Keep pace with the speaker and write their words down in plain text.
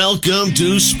Welcome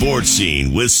to Sports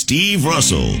Scene with Steve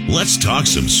Russell. Let's talk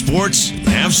some sports and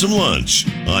have some lunch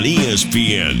on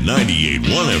ESPN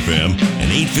 98.1 FM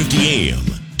and 850 AM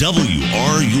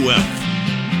WRUF.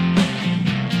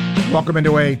 Welcome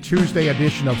into a Tuesday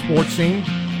edition of Sports Scene,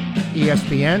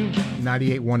 ESPN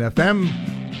 98.1 FM,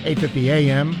 850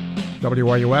 AM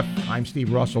WRUF. I'm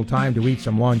Steve Russell. Time to eat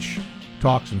some lunch,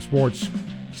 talk some sports.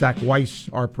 Zach Weiss,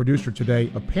 our producer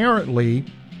today. Apparently,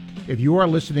 if you are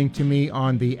listening to me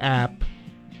on the app,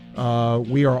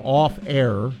 we are off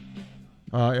air.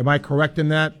 Am I correct in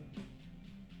that?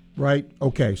 Right?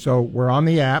 Okay, so we're on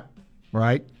the app,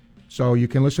 right? So you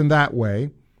can listen that way.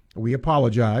 We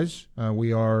apologize.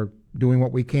 We are doing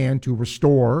what we can to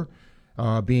restore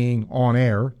being on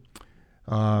air.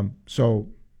 So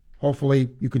hopefully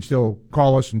you can still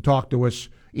call us and talk to us,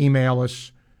 email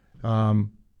us,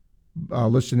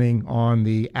 listening on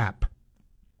the app.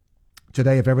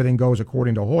 Today, if everything goes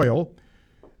according to Hoyle,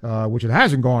 which it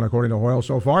hasn't gone according to Hoyle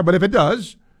so far, but if it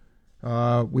does,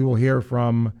 we will hear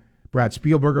from Brad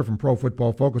Speilberger from Pro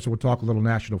Football Focus. We'll talk a little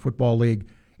National Football League.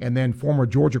 And then former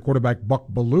Georgia quarterback Buck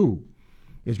Belue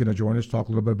is going to join us, talk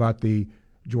a little bit about the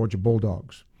Georgia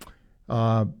Bulldogs.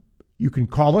 You can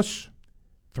call us,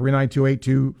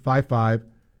 392-8255.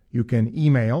 You can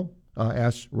email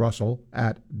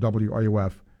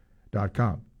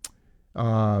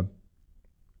srussell@wruf.com.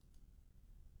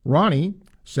 Ronnie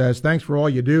says, thanks for all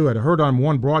you do. I'd heard on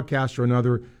one broadcast or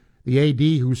another, the AD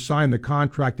who signed the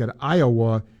contract at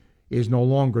Iowa is no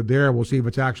longer there. We'll see if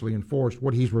it's actually enforced.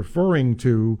 What he's referring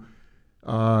to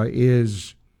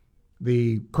is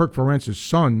the Kirk Ferentz's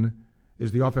son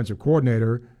is the offensive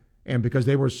coordinator, and because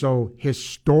they were so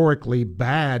historically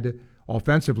bad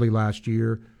offensively last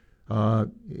year,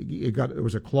 it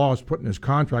was a clause put in his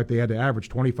contract. They had to average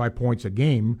 25 points a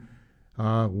game.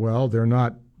 Well, they're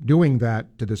not doing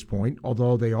that to this point,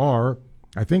 although they are,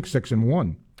 I think,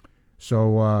 6-1.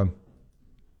 So,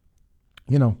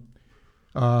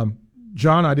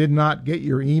 John, I did not get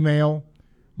your email.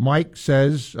 Mike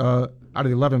says, out of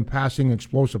the 11 passing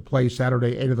explosive plays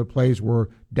Saturday, 8 of the plays were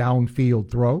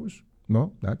downfield throws.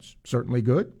 No, that's certainly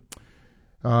good.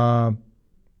 Let's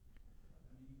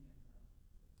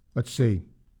see.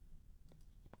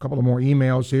 A couple of more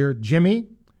emails here. Jimmy.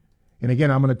 And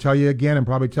again, I'm going to tell you again and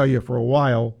probably tell you for a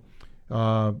while,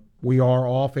 we are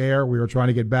off air. We are trying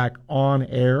to get back on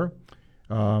air.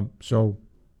 So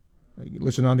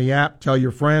listen on the app. Tell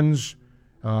your friends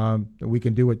that we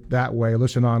can do it that way.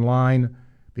 Listen online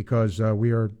because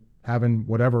we are having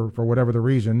for whatever the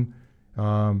reason,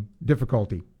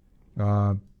 difficulty.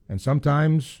 And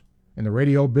sometimes in the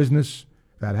radio business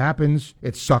that happens.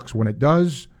 It sucks when it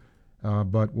does,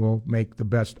 but we'll make the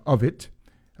best of it.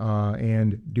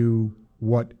 And do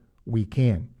what we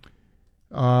can.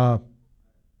 I'm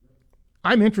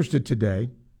interested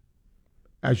today,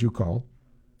 as you call,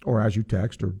 or as you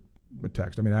text,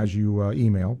 as you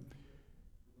email.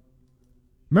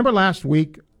 Remember last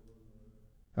week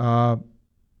when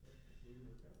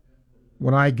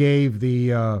I gave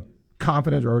the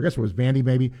confidence, or I guess it was Vandy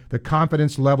maybe, the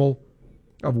confidence level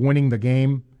of winning the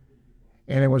game,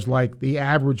 and it was like the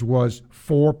average was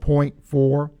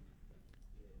 4.4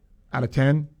 out of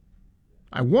 10.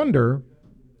 I wonder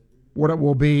what it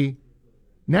will be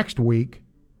next week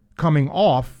coming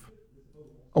off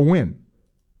a win.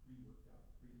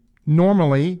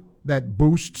 Normally, that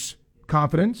boosts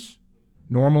confidence.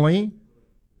 Normally,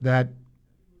 that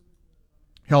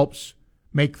helps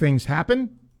make things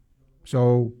happen.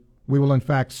 So we will, in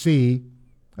fact, see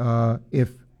if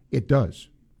it does.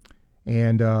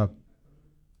 And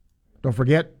don't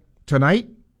forget, tonight,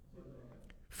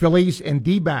 Phillies and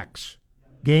D-backs,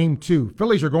 Game 2.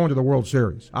 Phillies are going to the World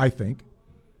Series, I think.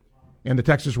 And the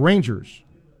Texas Rangers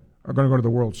are going to go to the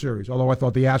World Series, although I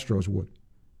thought the Astros would.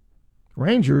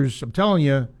 Rangers, I'm telling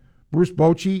you, Bruce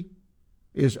Bochy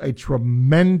is a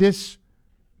tremendous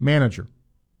manager.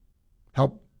 He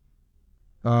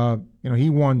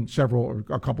won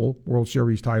a couple World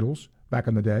Series titles back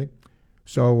in the day.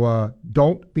 So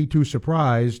don't be too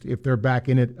surprised if they're back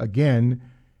in it again,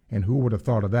 and who would have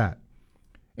thought of that?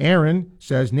 Aaron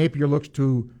says Napier looks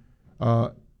to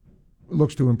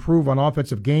improve on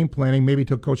offensive game planning. Maybe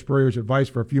took Coach Spurrier's advice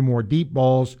for a few more deep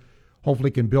balls.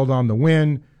 Hopefully can build on the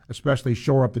win, especially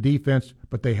shore up the defense,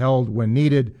 but they held when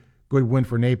needed. Good win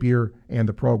for Napier and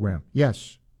the program.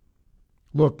 Yes.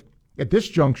 Look, at this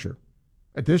juncture,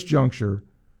 I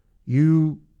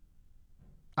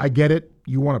get it.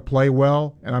 You want to play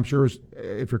well, and I'm sure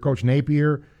if you're Coach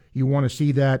Napier, you want to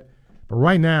see that. But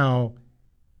right now,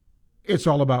 it's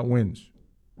all about wins.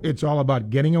 It's all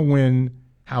about getting a win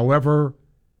however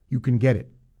you can get it.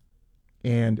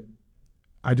 And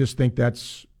I just think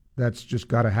that's That's just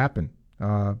got to happen,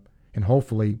 and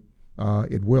hopefully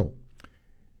it will.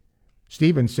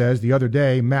 Steven says, the other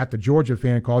day, Matt, the Georgia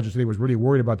fan, called you said he was really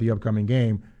worried about the upcoming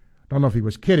game. Don't know if he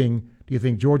was kidding. Do you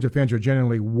think Georgia fans are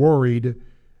genuinely worried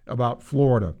about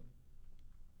Florida?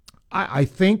 I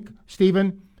think,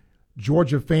 Steven,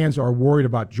 Georgia fans are worried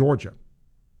about Georgia.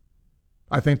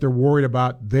 I think they're worried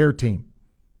about their team,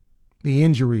 the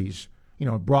injuries,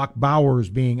 Brock Bowers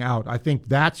being out. I think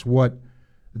that's what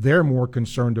they're more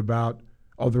concerned about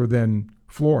other than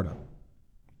Florida.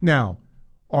 Now,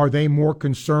 are they more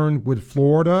concerned with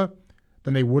Florida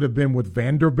than they would have been with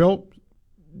Vanderbilt?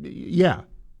 Yeah,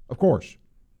 of course.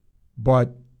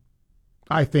 But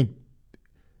I think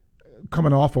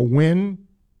coming off a win,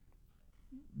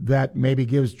 that maybe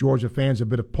gives Georgia fans a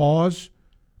bit of pause.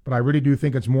 But I really do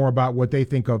think it's more about what they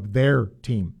think of their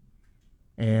team.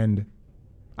 And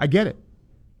I get it.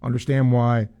 Understand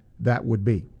why that would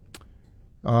be.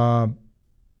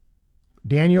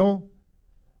 Daniel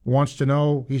wants to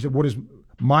know, he said, what is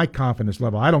my confidence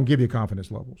level? I don't give you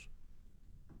confidence levels.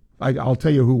 I'll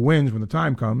tell you who wins when the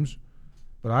time comes,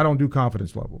 but I don't do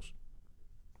confidence levels.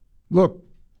 Look,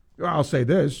 I'll say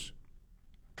this.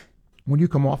 When you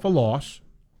come off a loss,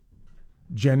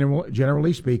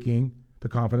 generally speaking, the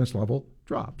confidence level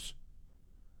drops.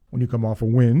 When you come off a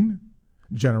win,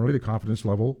 generally the confidence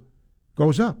level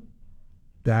goes up.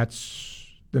 That's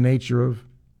the nature of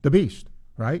the beast,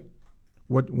 right?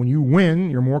 When you win,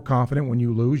 you're more confident. When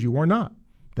you lose, you are not.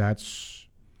 That's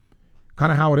kind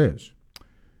of how it is.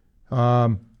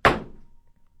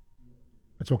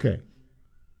 It's okay.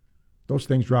 Those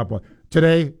things drop.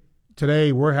 Today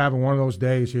we're having one of those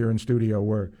days here in studio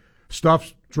where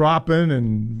stuff's dropping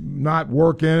and not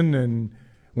working, and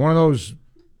one of those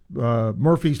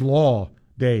Murphy's Law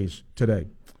days today.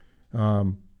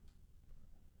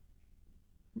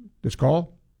 This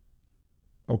call?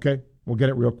 Okay. We'll get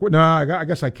it real quick. No, I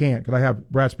guess I can't because I have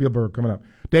Brad Speilberger coming up.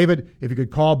 David, if you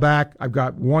could call back, I've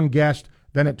got one guest.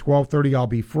 Then at 12:30, I'll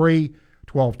be free.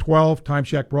 12:12, time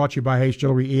check brought to you by Hayes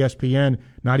Jewelry, ESPN,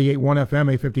 98.1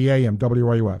 FM, 850 AM,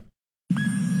 WRUF.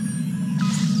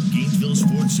 Gainesville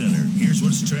Sports Center. Here's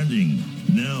what's trending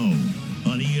now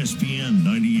on ESPN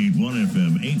 98.1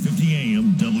 FM, 850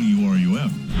 AM,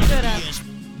 WRUF.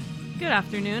 Good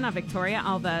afternoon. I'm Victoria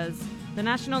Alves. The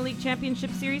National League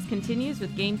Championship Series continues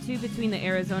with Game 2 between the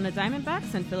Arizona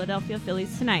Diamondbacks and Philadelphia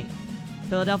Phillies tonight.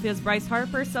 Philadelphia's Bryce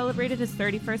Harper celebrated his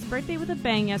 31st birthday with a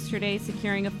bang yesterday,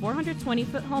 securing a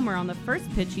 420-foot homer on the first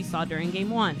pitch he saw during Game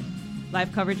 1.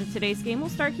 Live coverage of today's game will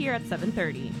start here at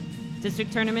 7:30.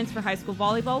 District tournaments for high school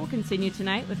volleyball will continue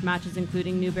tonight with matches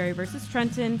including Newberry versus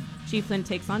Trenton, Chiefland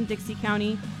takes on Dixie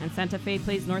County, and Santa Fe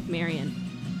plays North Marion.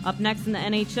 Up next in the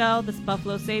NHL, the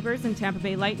Buffalo Sabres and Tampa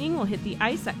Bay Lightning will hit the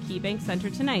ice at KeyBank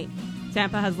Center tonight.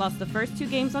 Tampa has lost the first 2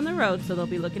 games on the road, so they'll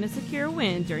be looking to secure a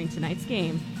win during tonight's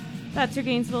game. That's your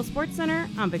Gainesville Sports Center.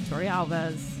 I'm Victoria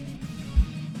Alves.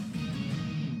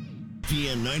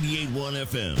 ESPN 98.1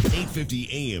 FM, 850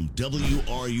 AM,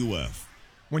 WRUF.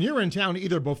 When you're in town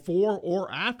either before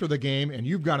or after the game and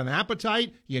you've got an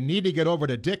appetite, you need to get over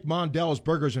to Dick Mondell's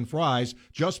Burgers and Fries,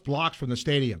 just blocks from the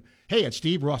stadium. Hey, it's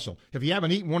Steve Russell. If you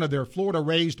haven't eaten one of their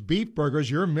Florida-raised beef burgers,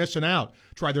 you're missing out.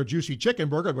 Try their juicy chicken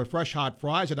burger with fresh hot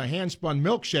fries and a hand-spun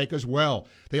milkshake as well.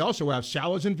 They also have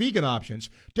salads and vegan options.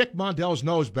 Dick Mondell's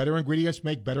knows better ingredients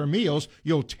make better meals.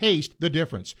 You'll taste the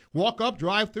difference. Walk up,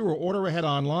 drive through, or order ahead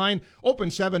online. Open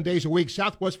 7 days a week,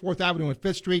 Southwest 4th Avenue and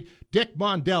 5th Street. Dick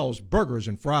Mondell's Burgers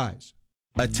and Fries.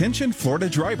 Attention Florida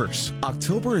drivers.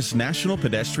 October is National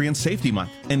Pedestrian Safety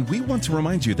Month, and we want to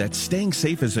remind you that staying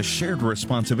safe is a shared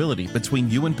responsibility between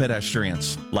you and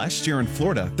pedestrians. Last year in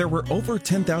Florida, there were over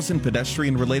 10,000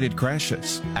 pedestrian-related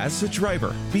crashes. As a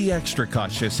driver, be extra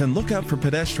cautious and look out for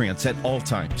pedestrians at all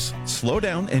times. Slow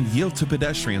down and yield to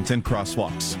pedestrians and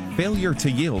crosswalks. Failure to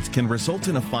yield can result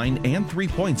in a fine and 3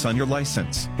 points on your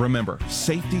license. Remember,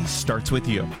 safety starts with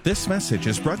you. This message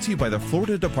is brought to you by the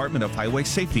Florida Department of Highway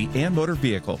Safety and Motor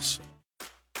Vehicles.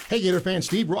 Hey Gator fans,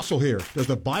 Steve Russell here. Does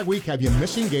the bye week have you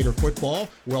missing Gator football?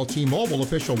 Well, T-Mobile,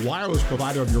 official wireless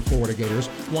provider of your Florida Gators,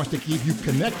 wants to keep you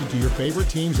connected to your favorite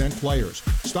teams and players.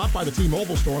 Stop by the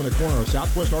T-Mobile store on the corner of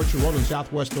Southwest Archer Road and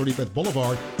Southwest 35th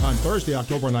Boulevard on Thursday,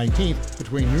 October 19th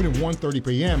between noon and 1:30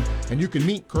 p.m. and you can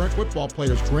meet current football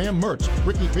players Graham Mertz,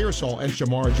 Ricky Pearsall, and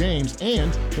Shamar James,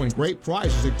 and win great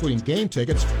prizes including game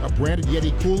tickets, a branded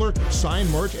Yeti cooler, signed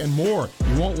merch, and more.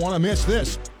 You won't want to miss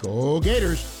this. Go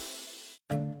Gators!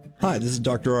 Hi, this is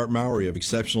Dr. Art Mowry of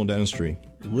Exceptional Dentistry.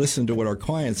 Listen to what our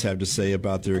clients have to say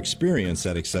about their experience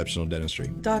at Exceptional Dentistry.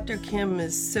 Dr. Kim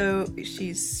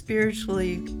she's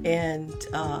spiritually and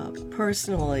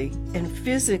personally and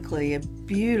physically a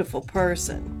beautiful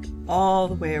person. all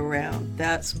the way around.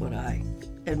 That's what I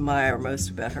admire most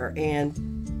about her, and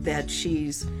that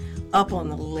she's up on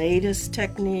the latest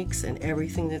techniques and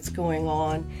everything that's going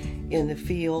on in the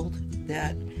field,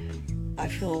 that I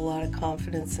feel a lot of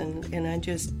confidence in, and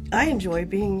I enjoy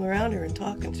being around her and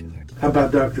talking to her. How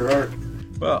about Dr. Art?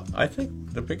 Well, I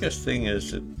think the biggest thing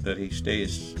is that he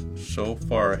stays so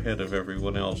far ahead of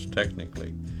everyone else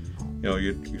technically.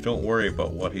 You don't worry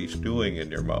about what he's doing in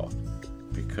your mouth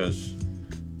because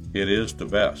it is the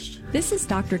best. This is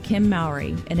Dr. Kim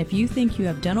Mowry, and if you think you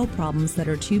have dental problems that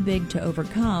are too big to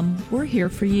overcome, we're here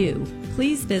for you.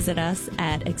 Please visit us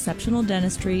at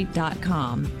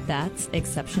exceptionaldentistry.com. That's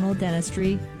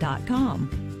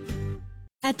exceptionaldentistry.com.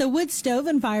 At the Wood Stove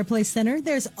and Fireplace Center,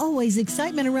 there's always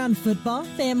excitement around football,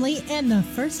 family, and the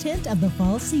first hint of the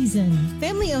fall season.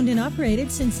 Family owned and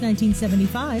operated since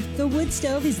 1975, the Wood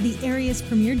Stove is the area's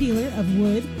premier dealer of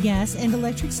wood, gas, and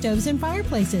electric stoves and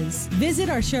fireplaces. Visit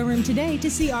our showroom today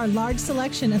to see our large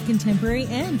selection of contemporary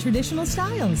and traditional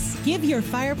styles. Give your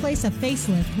fireplace a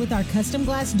facelift with our custom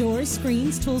glass doors,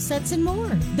 screens, tool sets, and more.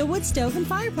 The Wood Stove and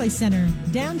Fireplace Center,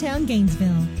 downtown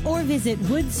Gainesville. Or visit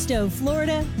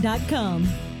woodstoveflorida.com.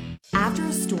 After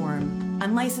a storm,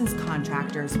 unlicensed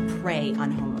contractors prey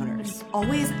on homeowners.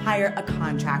 Always hire a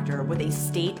contractor with a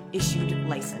state-issued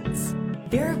license.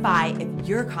 Verify if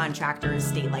your contractor is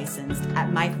state licensed at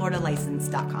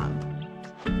myfloridalicense.com.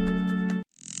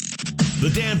 The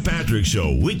Dan Patrick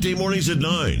Show, weekday mornings at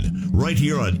 9, right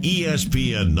here on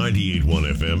ESPN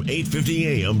 98.1 FM, 850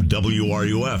 AM,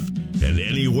 WRUF, and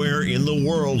anywhere in the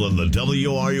world on the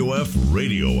WRUF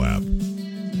radio app.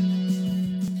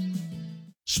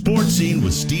 Sports Scene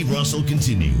with Steve Russell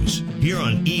continues here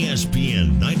on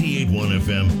ESPN 98.1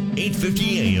 FM,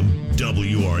 850 AM,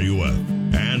 WRUF,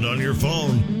 and on your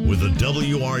phone with the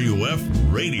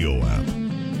WRUF radio app.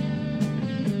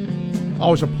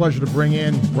 Always a pleasure to bring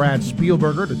in Brad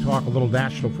Speilberger to talk a little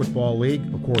National Football League.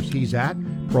 Of course, he's at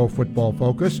Pro Football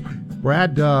Focus.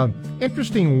 Brad,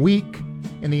 interesting week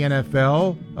in the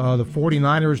NFL. The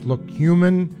 49ers look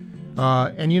human.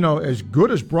 And, as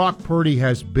good as Brock Purdy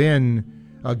has been,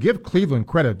 give Cleveland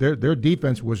credit. Their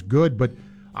defense was good, but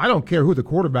I don't care who the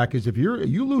quarterback is. If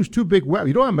you lose two big weapons,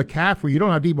 you don't have McCaffrey, you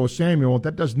don't have Deebo Samuel,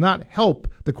 that does not help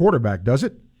the quarterback, does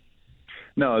it?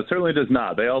 No, it certainly does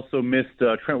not. They also missed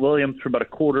Trent Williams for about a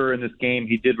quarter in this game.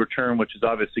 He did return, which is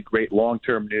obviously great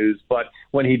long-term news. But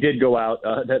when he did go out,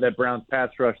 that Browns pass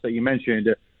rush that you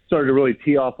mentioned started to really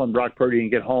tee off on Brock Purdy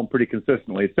and get home pretty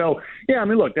consistently. So,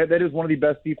 look, that is one of the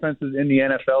best defenses in the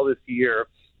NFL this year.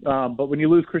 But when you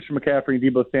lose Christian McCaffrey and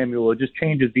Deebo Samuel, it just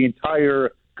changes the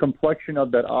entire complexion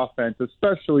of that offense,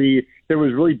 especially there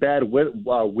was really bad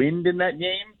wind in that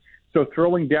game. So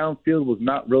throwing downfield was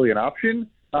not really an option.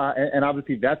 And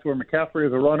obviously that's where McCaffrey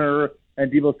is a runner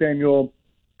and Deebo Samuel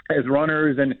as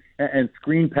runners and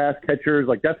screen pass catchers.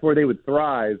 Like that's where they would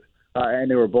thrive,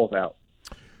 and they were both out.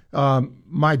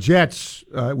 My Jets,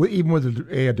 even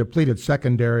with a depleted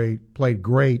secondary, played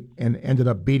great and ended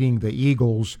up beating the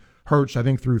Eagles. Hurts, I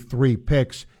think, through 3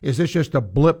 picks. Is this just a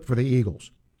blip for the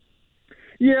Eagles?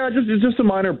 Yeah, just a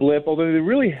minor blip, although they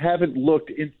really haven't looked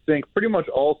in sync pretty much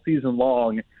all season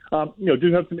long.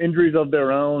 Do have some injuries of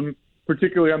their own,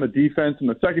 particularly on the defense and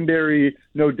the secondary.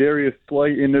 No Darius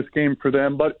Slay in this game for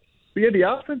them. But the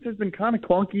offense has been kind of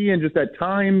clunky and just at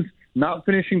times not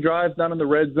finishing drives, not in the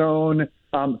red zone.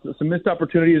 Some missed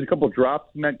opportunities, a couple of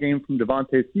drops in that game from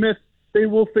Devontae Smith. They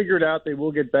will figure it out. They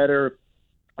will get better.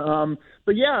 I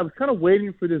was kind of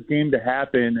waiting for this game to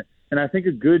happen, and I think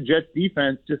a good Jets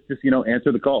defense just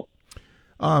answer the call.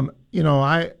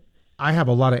 I have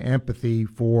a lot of empathy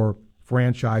for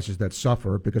franchises that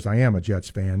suffer because I am a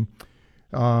Jets fan,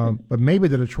 but maybe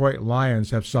the Detroit Lions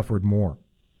have suffered more.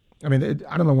 I mean,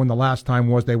 I don't know when the last time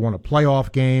was they won a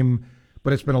playoff game,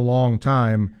 but it's been a long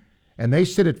time, and they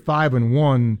sit at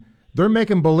 5-1. They're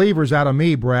making believers out of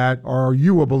me, Brad. Are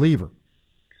you a believer?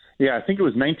 Yeah, I think it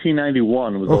was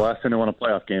 1991 was the last time they won a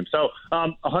playoff game. So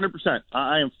 100%.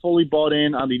 I am fully bought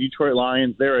in on the Detroit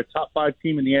Lions. They're a top 5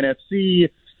 team in the NFC.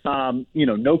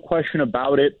 No question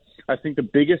about it. I think the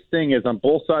biggest thing is on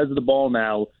both sides of the ball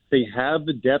now, they have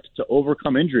the depth to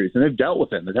overcome injuries, and they've dealt with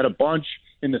them. They've had a bunch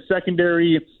in the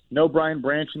secondary. No Brian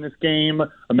Branch in this game.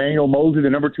 Emmanuel Mosley, the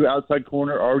number 2 outside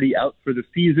corner, already out for the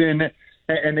season.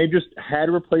 And they just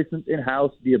had replacements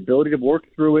in-house, the ability to work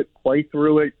through it, play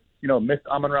through it. Missed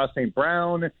Amon-Ra St.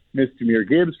 Brown, missed Jahmyr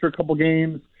Gibbs for a couple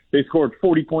games. They scored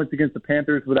 40 points against the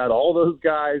Panthers without all those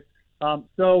guys.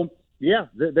 They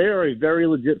are a very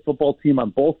legit football team on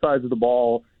both sides of the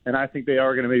ball, and I think they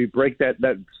are going to maybe break that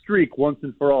streak once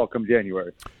and for all come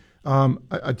January.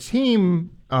 A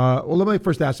team. Well, let me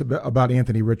first ask about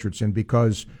Anthony Richardson,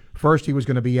 because first he was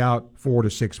going to be out 4 to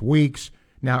 6 weeks.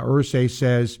 Now Irsay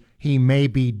says he may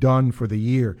be done for the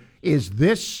year. Is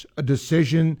this a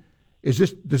decision? Does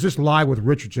this lie with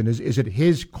Richardson? Is it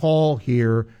his call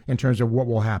here in terms of what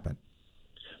will happen?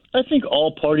 I think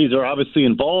all parties are obviously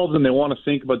involved, and they want to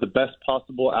think about the best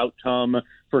possible outcome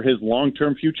for his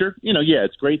long-term future. Yeah,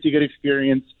 it's great to get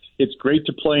experience. It's great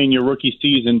to play in your rookie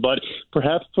season, but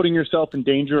perhaps putting yourself in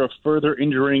danger of further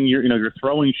injuring your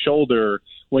throwing shoulder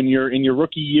when you're in your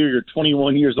rookie year, you're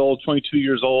 21 years old, 22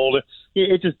 years old.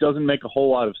 It just doesn't make a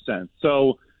whole lot of sense.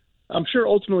 So I'm sure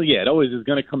ultimately, it always is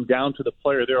going to come down to the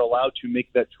player. They're allowed to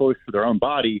make that choice for their own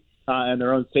body and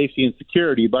their own safety and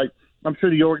security. But I'm sure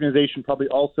the organization probably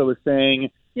also is saying,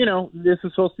 this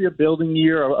is supposed to be a building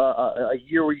year, a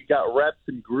year where you got reps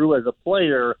and grew as a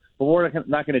player, but we're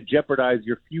not going to jeopardize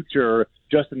your future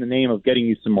just in the name of getting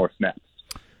you some more snaps.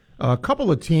 A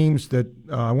couple of teams that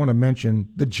I want to mention,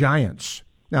 the Giants.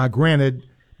 Now, granted,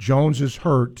 Jones is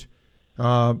hurt,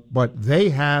 but they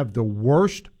have the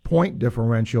worst point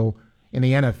differential in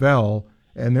the NFL,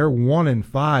 and they're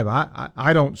 1-5.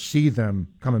 I don't see them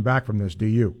coming back from this. Do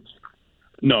you?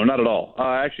 No, not at all.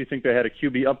 I actually think they had a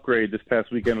QB upgrade this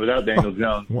past weekend without Daniel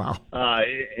Jones. Wow.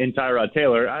 In Tyrod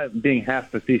Taylor. Being half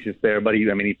facetious there, but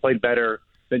he played better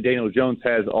than Daniel Jones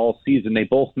has all season. They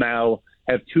both now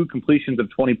have 2 completions of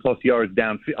 20-plus yards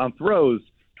on throws,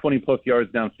 20-plus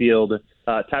yards downfield.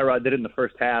 Tyrod did it in the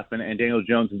first half, and Daniel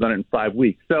Jones has done it in 5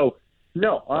 weeks. So,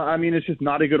 no, it's just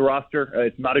not a good roster.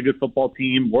 It's not a good football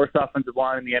team. Worst offensive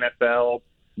line in the NFL.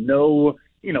 No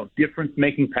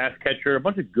difference-making pass catcher, a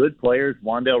bunch of good players,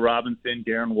 Wan'Dale Robinson,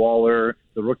 Darren Waller,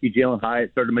 the rookie Jalen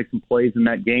Hyatt started to make some plays in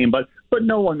that game, but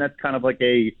no one that's kind of like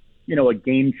a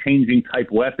game-changing type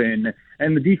weapon.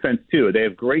 And the defense, too. They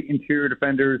have great interior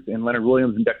defenders in Leonard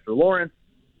Williams and Dexter Lawrence.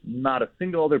 Not a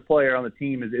single other player on the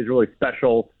team is really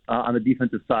special on the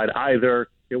defensive side either.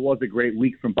 It was a great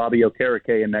week from Bobby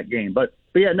Okereke in that game. But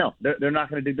yeah, no, they're not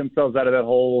going to dig themselves out of that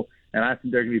hole, and I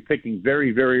think they're going to be picking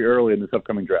very, very early in this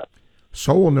upcoming draft.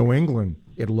 So will New England,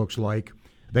 it looks like.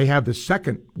 They have the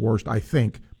second worst, I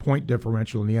think, point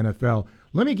differential in the NFL.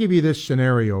 Let me give you this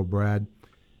scenario, Brad.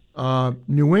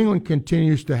 New England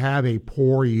continues to have a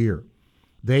poor year.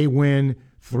 They win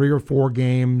 3 or 4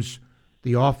 games.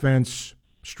 The offense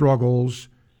struggles.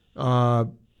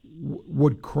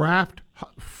 Would Kraft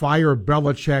fire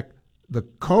Belichick, the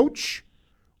coach,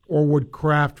 or would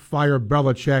Kraft fire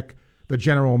Belichick, the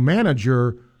general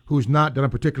manager, who's not done a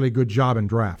particularly good job in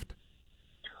draft?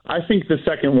 I think the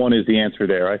second one is the answer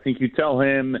there. I think you tell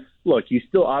him, look, you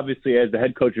still obviously, as the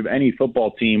head coach of any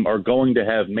football team, are going to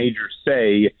have major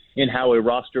say in how a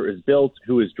roster is built,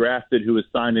 who is drafted, who is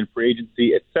signed in free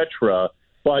agency, etc.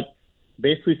 But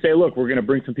basically say, look, we're going to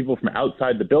bring some people from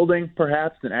outside the building,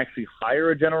 perhaps, and actually hire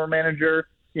a general manager.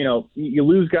 You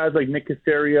lose guys like Nick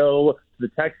Caserio to the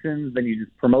Texans, then you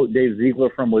just promote Dave Ziegler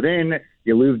from within.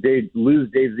 You lose Dave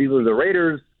Ziegler to the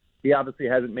Raiders. He obviously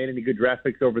hasn't made any good draft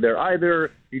picks over there either.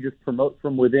 You just promote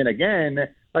from within again.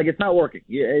 It's not working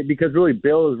because really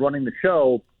Bill is running the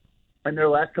show, and their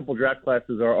last couple draft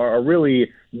classes are really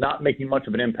not making much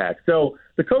of an impact. So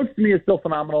the coach to me is still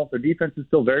phenomenal. Their defense is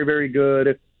still very, very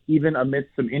good, even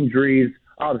amidst some injuries.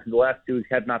 Obviously, the last 2 weeks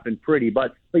have not been pretty.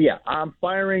 But yeah, I'm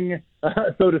firing,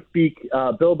 so to speak,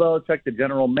 Bill Belichick, the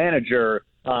general manager,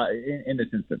 in this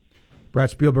instance. Brad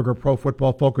Speilberger, Pro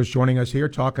Football Focus, joining us here,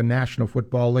 talking National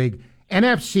Football League.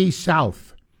 NFC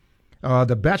South.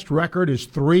 The best record is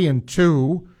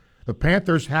 3-2. The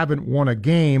Panthers haven't won a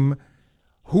game.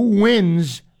 Who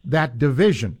wins that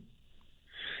division?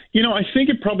 I think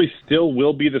it probably still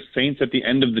will be the Saints at the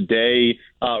end of the day.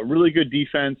 Really good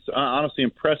defense. Honestly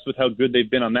impressed with how good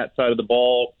they've been on that side of the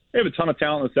ball. They have a ton of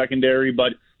talent in the secondary,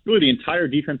 but really the entire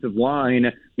defensive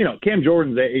line, Cam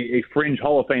Jordan's a fringe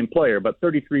Hall of Fame player, but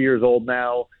 33 years old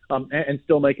now and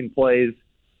still making plays.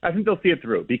 I think they'll see it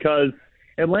through because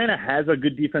Atlanta has a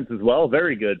good defense as well.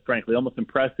 Very good, frankly. Almost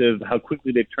impressive how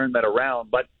quickly they've turned that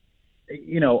around. But,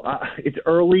 it's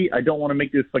early. I don't want to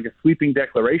make this like a sweeping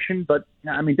declaration, but,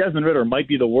 Desmond Ridder might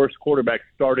be the worst quarterback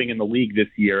starting in the league this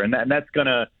year, and that's going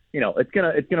to,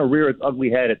 it's gonna rear its ugly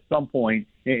head at some point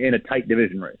in a tight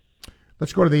division race.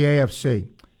 Let's go to the AFC.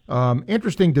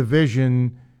 Interesting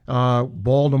division,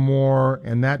 Baltimore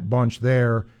and that bunch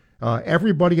there.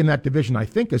 Everybody in that division, I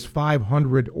think, is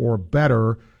 500 or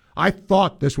better. I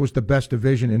thought this was the best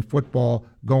division in football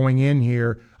going in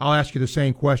here. I'll ask you the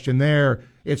same question there.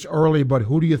 It's early, but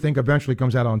who do you think eventually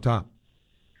comes out on top?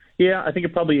 Yeah, I think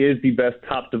it probably is the best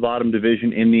top-to-bottom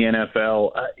division in the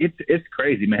NFL. It's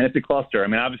crazy, man. It's a cluster.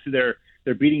 Obviously there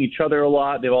They're beating each other a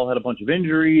lot. They've all had a bunch of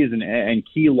injuries and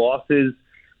key losses.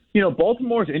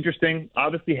 Baltimore's interesting.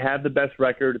 Obviously have the best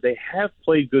record. They have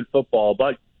played good football,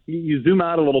 but you zoom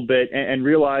out a little bit and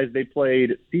realize they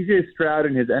played C.J. Stroud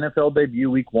in his NFL debut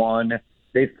week 1.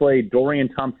 They've played Dorian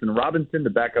Thompson-Robinson, the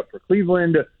backup for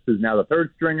Cleveland, who's now the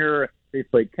third stringer. They've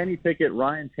played Kenny Pickett,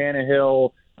 Ryan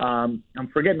Tannehill. I'm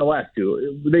forgetting the last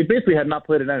two. They basically have not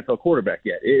played an NFL quarterback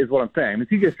yet, is what I'm saying. I mean,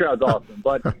 C.J. Stroud's awesome,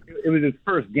 but it was his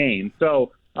first game.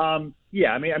 So,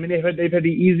 yeah, I mean, they've had the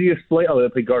easiest slate. Oh, they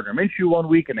played Gardner Minshew one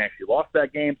week and they actually lost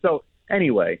that game. So,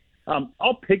 anyway,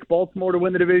 I'll pick Baltimore to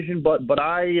win the division, but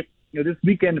this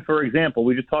weekend, for example,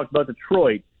 we just talked about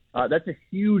Detroit. That's a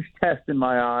huge test in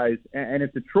my eyes, and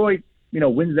if Detroit,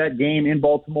 wins that game in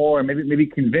Baltimore, and maybe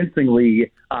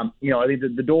convincingly, I think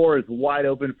the door is wide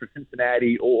open for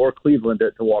Cincinnati or Cleveland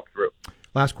to walk through.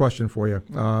 Last question for you.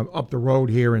 Up the road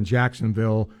here in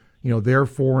Jacksonville, they're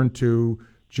 4-2,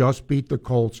 just beat the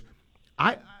Colts.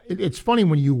 It's funny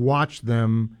when you watch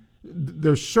them;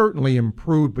 they're certainly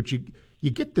improved, but you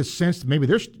get the sense that maybe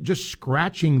they're just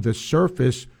scratching the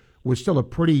surface with still a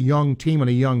pretty young team and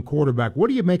a young quarterback. What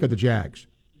do you make of the Jags?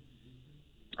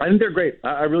 I think they're great.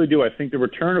 I really do. I think the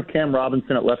return of Cam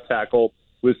Robinson at left tackle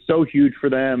was so huge for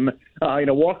them.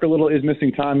 Walker Little is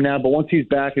missing time now, but once he's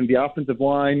back in the offensive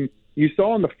line, you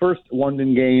saw in the first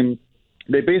London game,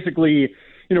 they basically,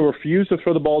 refused to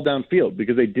throw the ball downfield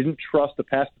because they didn't trust the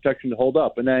pass protection to hold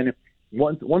up. And then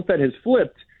once that has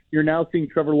flipped, you're now seeing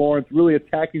Trevor Lawrence really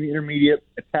attacking the intermediate,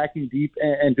 attacking deep,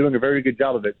 and doing a very good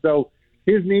job of it. So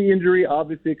his knee injury,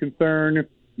 obviously a concern.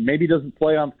 Maybe doesn't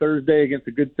play on Thursday against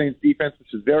a good Saints defense,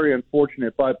 which is very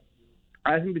unfortunate. But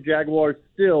I think the Jaguars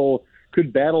still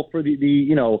could battle for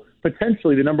the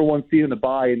potentially the number one seed in the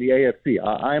bye in the AFC.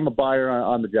 I am a buyer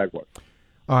on the Jaguars.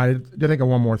 I did think of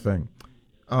one more thing.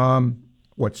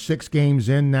 6 games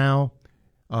in now?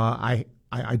 I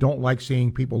don't like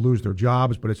seeing people lose their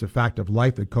jobs, but it's a fact of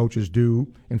life that coaches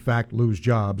do, in fact, lose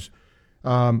jobs.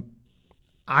 I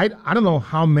don't know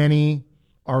how many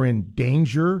are in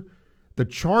danger. The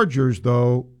Chargers,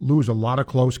 though, lose a lot of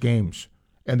close games,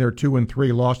 and they're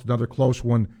 2-3, lost another close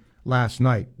one last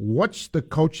night. What's the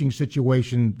coaching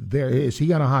situation there? Is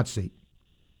he on a hot seat?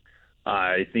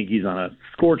 I think he's on a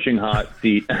scorching hot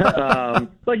seat.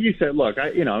 Like you said, look,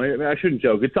 I shouldn't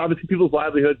joke. It's obviously people's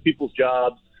livelihoods, people's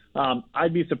jobs.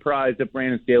 I'd be surprised if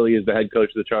Brandon Staley is the head coach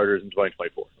of the Chargers in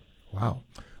 2024. Wow.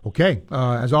 Okay.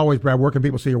 As always, Brad, where can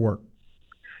people see your work?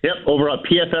 Yep, over at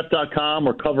PFF.com.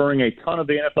 We're covering a ton of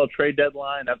the NFL trade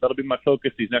deadline. That'll be my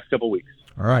focus these next couple of weeks.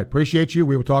 All right. Appreciate you.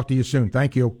 We will talk to you soon.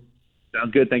 Thank you.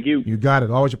 Sounds good. Thank you. You got it.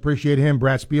 Always appreciate him.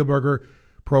 Brad Speilberger,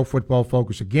 Pro Football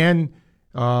Focus. Again,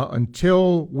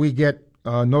 until we get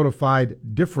notified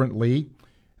differently,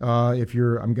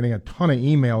 I'm getting a ton of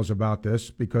emails about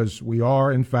this because we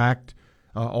are, in fact,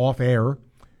 off air.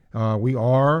 We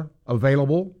are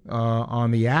available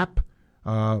on the app.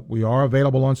 We are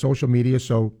available on social media,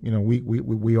 so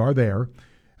we are there.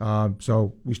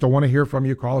 So we still want to hear from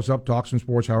you. Call us up, talk some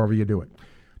sports, however you do it.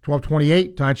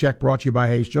 1228, Time Check brought to you by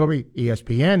Hayes Jewelry,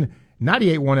 ESPN,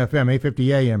 98.1 FM,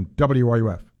 850 AM,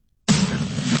 WRUF.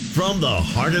 From the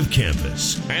heart of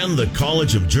campus and the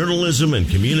College of Journalism and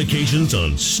Communications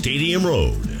on Stadium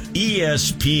Road,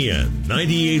 ESPN,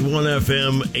 98.1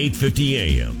 FM, 850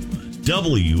 AM,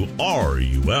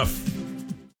 WRUF.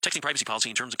 Texting privacy policy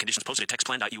and terms and conditions posted at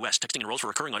textplan.us. Texting enrolls for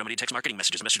recurring automated text marketing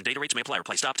messages. Message and data rates may apply.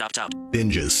 Reply stop, opt out.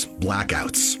 Binges,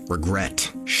 blackouts,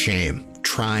 regret, shame,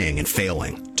 trying and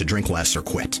failing to drink less or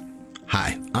quit.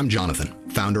 Hi, I'm Jonathan,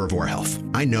 founder of Or Health.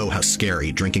 I know how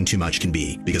scary drinking too much can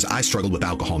be because I struggled with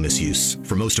alcohol misuse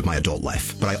for most of my adult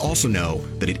life. But I also know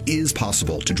that it is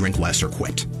possible to drink less or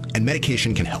quit. And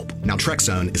medication can help.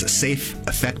 Naltrexone is a safe,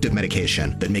 effective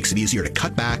medication that makes it easier to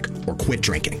cut back or quit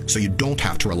drinking, so you don't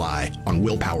have to rely on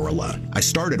willpower alone. I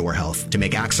started Or Health to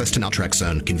make access to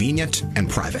Naltrexone convenient and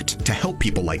private to help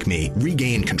people like me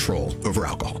regain control over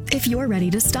alcohol. If you're ready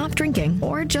to stop drinking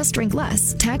or just drink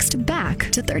less, text BACK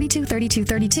to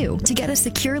 323232 to get a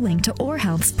secure link to Or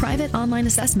Health's private online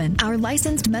assessment. Our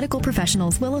licensed medical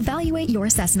professionals will evaluate your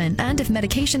assessment, and if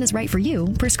medication is right for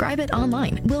you, prescribe it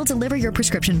online. We'll deliver your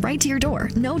prescription right to your door.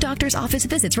 No doctor's office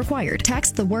visits required.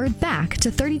 Text the word BACK to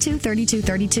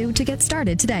 323232 to get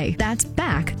started today. That's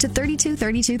BACK to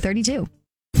 323232.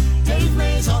 Dave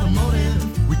Mays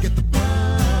Automotive. We get the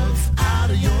bugs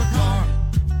out of your car.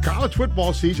 College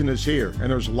football season is here,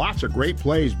 and there's lots of great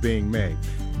plays being made.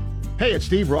 Hey, it's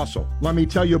Steve Russell. Let me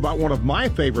tell you about one of my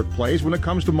favorite plays when it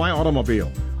comes to my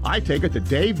automobile. I take it to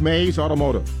Dave Mays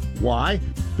Automotive. Why?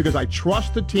 Because I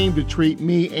trust the team to treat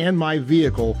me and my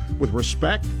vehicle with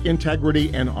respect,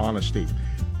 integrity, and honesty.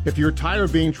 If you're tired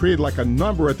of being treated like a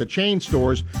number at the chain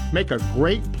stores, make a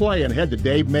great play and head to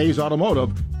Dave Mays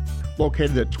Automotive,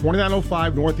 located at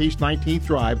 2905 Northeast 19th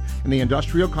Drive in the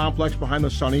industrial complex behind the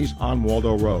Sunnies on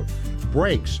Waldo Road.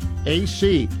 Brakes,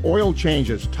 AC, oil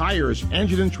changes, tires,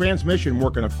 engine and transmission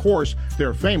work, and of course,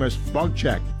 their famous bug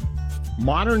check.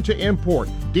 Modern to import,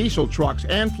 diesel trucks,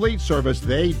 and fleet service,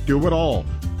 they do it all.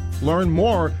 Learn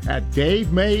more at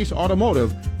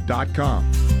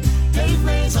DaveMaysAutomotive.com. Dave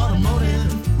Mays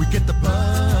Automotive, we get the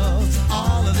bugs,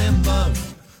 all of them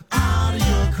bugs, out of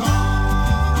your car.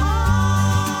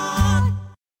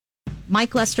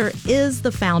 Mike Lester is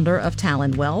the founder of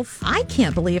Talon Wealth. I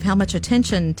can't believe how much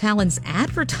attention Talon's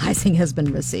advertising has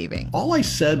been receiving. All I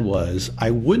said was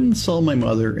I wouldn't sell my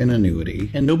mother an annuity,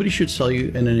 and nobody should sell you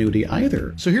an annuity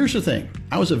either. So here's the thing.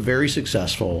 I was a very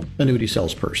successful annuity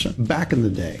salesperson back in the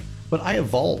day, but I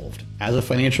evolved as a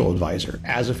financial advisor,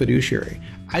 as a fiduciary.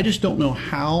 I just don't know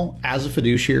how, as a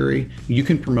fiduciary, you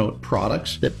can promote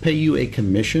products that pay you a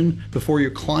commission before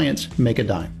your clients make a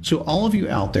dime. So all of you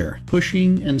out there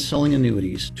pushing and selling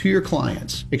annuities to your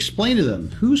clients, explain to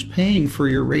them who's paying for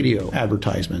your radio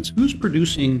advertisements, who's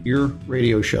producing your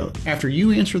radio show. After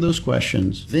you answer those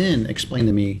questions, then explain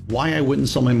to me why I wouldn't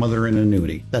sell my mother an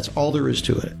annuity. That's all there is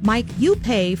to it. Mike, you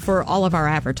pay for all of our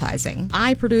advertising.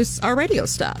 I produce our radio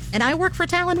stuff, and I work for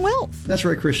Talon Wealth. That's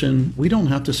right, Christian. We don't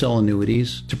have to sell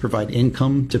annuities to provide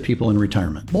income to people in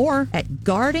retirement. More at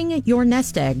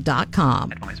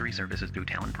guardingyournestegg.com. Advisory services through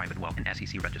Talon Private Wealth and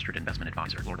SEC registered investment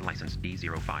advisor. Florida license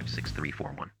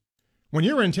D056341. When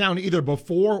you're in town either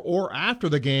before or after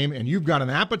the game and you've got an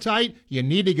appetite, you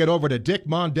need to get over to Dick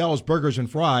Mondell's Burgers and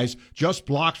Fries, just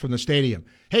blocks from the stadium.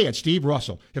 Hey, it's Steve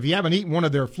Russell. If you haven't eaten one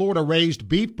of their Florida-raised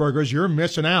beef burgers, you're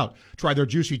missing out. Try their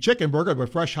juicy chicken burger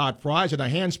with fresh hot fries and a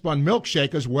hand-spun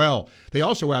milkshake as well. They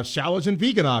also have salads and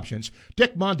vegan options.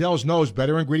 Dick Mondell's knows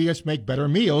better ingredients make better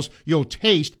meals. You'll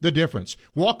taste the difference.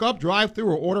 Walk up, drive through,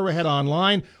 or order ahead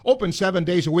online. Open 7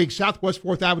 days a week, Southwest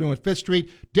 4th Avenue and 5th Street.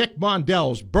 Dick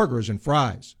Mondell's Burgers and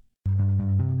Fries.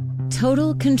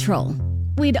 Total control.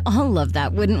 We'd all love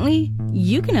that, wouldn't we?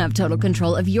 You can have total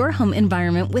control of your home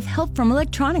environment with help from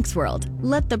Electronics World.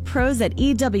 Let the pros at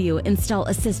EW install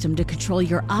a system to control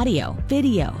your audio,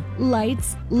 video,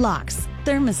 lights, locks,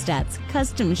 thermostats,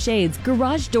 custom shades,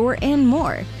 garage door, and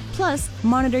more. Plus,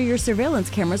 monitor your surveillance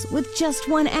cameras with just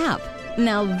one app.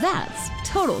 Now that's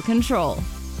total control.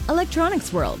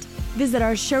 Electronics World. Visit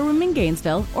our showroom in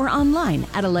Gainesville or online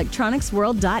at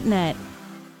electronicsworld.net.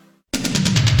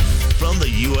 From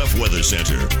the UF Weather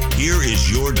Center, here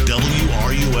is your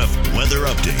WRUF weather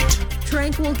update.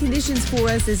 Tranquil conditions for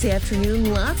us this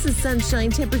afternoon. Lots of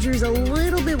sunshine. Temperatures a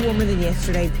little bit warmer than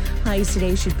yesterday. Highs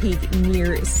today should peak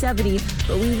near 70,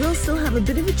 but we will still have a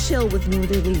bit of a chill with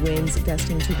northerly winds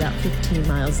gusting to about 15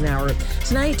 miles an hour.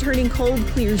 Tonight, turning cold,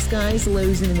 clear skies,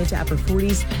 lows in the mid to upper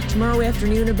 40s. Tomorrow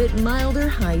afternoon, a bit milder,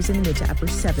 highs in the mid to upper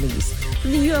 70s.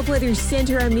 From the UF Weather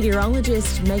Center, I'm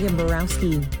meteorologist Megan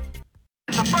Borowski.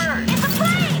 It's a bird! It's a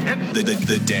plane!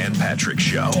 The Dan Patrick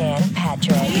Show. Dan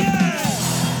Patrick.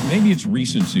 Yeah! Maybe it's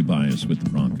recency bias with the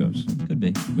Broncos. Could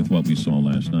be. With what we saw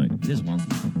last night. It is one.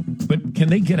 But can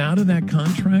they get out of that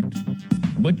contract?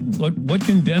 What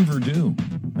can Denver do?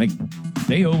 Like,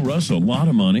 they owe Russ a lot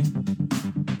of money.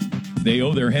 They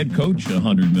owe their head coach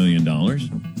 $100 million.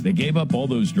 They gave up all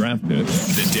those draft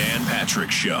picks. The Dan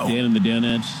Patrick Show. Dan and the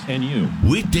Danettes and you.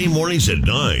 Weekday mornings at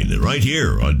 9, right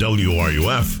here on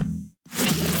WRUF.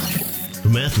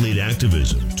 From athlete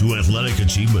activism to athletic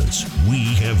achievements,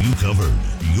 we have you covered.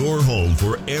 Your home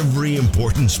for every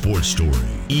important sports story.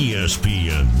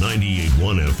 ESPN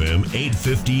 98.1 FM,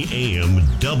 850 AM,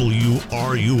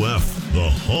 WRUF, the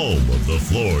home of the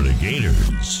Florida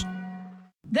Gators.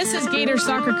 This is Gator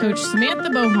soccer coach Samantha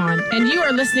Bohan, and you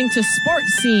are listening to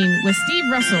Sports Scene with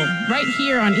Steve Russell, right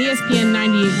here on ESPN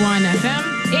 98.1 FM,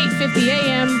 850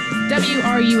 AM,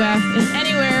 WRUF, and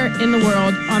anywhere in the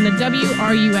world on the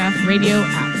WRUF radio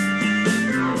app.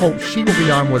 Oh, she will be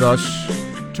on with us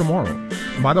tomorrow.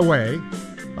 By the way,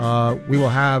 we will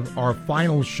have our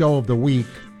final show of the week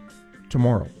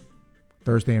tomorrow.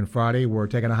 Thursday and Friday, we're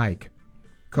taking a hike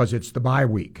because it's the bye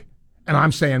week. And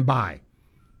I'm saying bye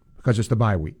because it's the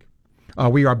bye week.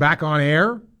 We are back on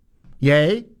air.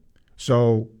 Yay.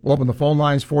 So we'll open the phone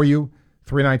lines for you,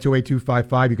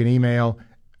 392-8255. You can email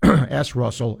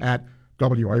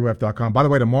srussell@wruf.com. By the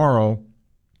way, tomorrow,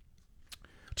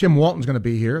 Tim Walton's going to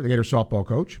be here, the Gator softball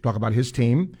coach, talk about his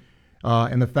team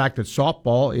and the fact that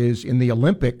softball is in the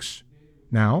Olympics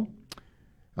now.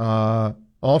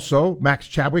 Also, Max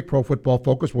Chadwick, Pro Football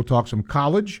Focus, will talk some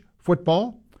college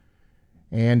football.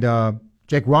 And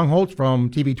Jake Rungholtz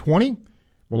from TV 20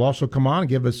 will also come on and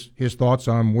give us his thoughts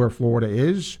on where Florida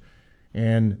is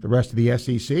and the rest of the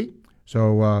SEC.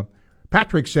 So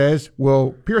Patrick says,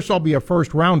 will Pearsall be a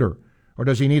first-rounder, or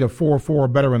does he need a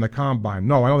 4.4 better in the combine?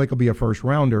 No, I don't think he'll be a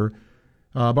first-rounder.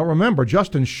 But remember,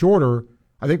 Justin Shorter,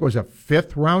 I think, was a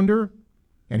fifth-rounder,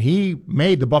 and he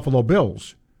made the Buffalo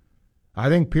Bills. I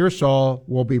think Pearsall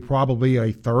will be probably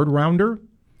a third-rounder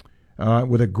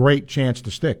with a great chance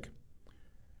to stick.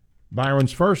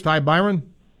 Byron's first. Hi,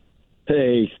 Byron.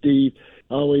 Hey, Steve.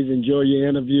 I always enjoy your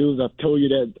interviews. I've told you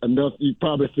that enough. You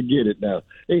probably forget it now.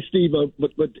 Hey, Steve, but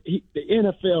the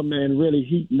NFL, man, really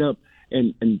heating up.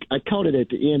 And I caught it at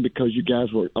the end because you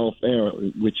guys were off air,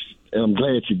 which I'm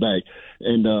glad you're back.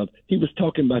 And he was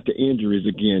talking about the injuries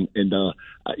again. And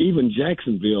even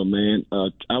Jacksonville, man,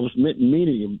 I was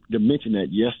meaning to mention that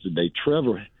yesterday.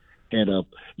 Trevor had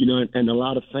and a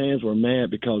lot of fans were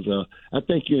mad because I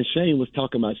think you and Shane was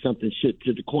talking about something shit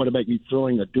to the quarterback be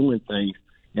throwing or doing things.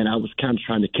 And I was kind of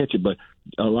trying to catch it, but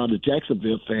a lot of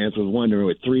Jacksonville fans was wondering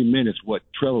at 3 minutes what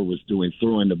Trevor was doing,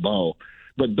 throwing the ball.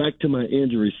 But back to my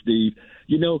injury, Steve.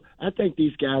 I think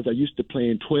these guys are used to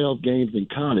playing 12 games in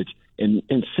college and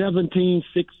 17,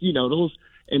 6, those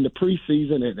in the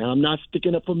preseason. And I'm not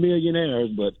sticking up for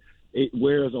millionaires, but it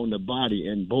wears on the body.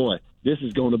 And, boy, this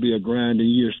is going to be a grinding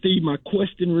year. Steve, my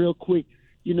question real quick.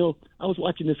 I was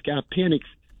watching this guy, Penix,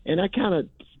 and I kind of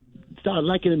started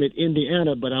liking him at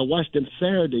Indiana, but I watched him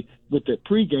Saturday with the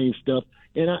pregame stuff,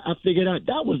 and I figured out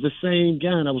that was the same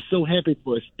guy, and I was so happy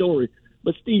for his story.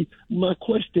 But, Steve, my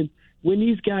question, when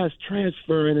these guys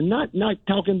transferring, and not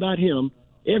talking about him,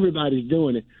 everybody's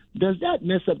doing it, does that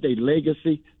mess up their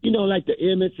legacy? Like the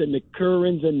Emmets and the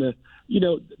Currens and the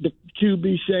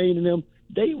QB Shane and them,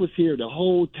 they was here the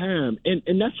whole time.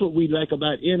 And that's what we like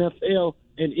about NFL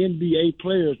and NBA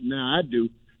players now. I do.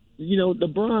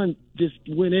 LeBron just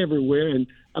went everywhere, and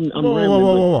I'm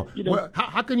whoa. Well,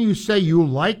 how can you say you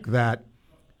like that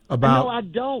about? No, I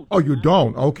don't. Oh, you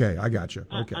don't? Okay, I got you.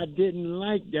 Okay. I didn't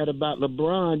like that about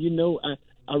LeBron.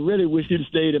 I really wish he'd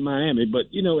stayed in Miami, but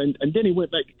and then he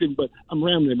went back to Cleveland. But I'm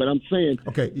rambling. But I'm saying,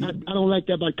 okay, I don't like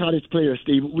that about college players,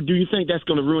 Steve. Do you think that's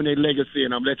going to ruin their legacy?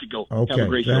 And I'll let you go. Okay, have a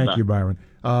great show. Thank you, Byron.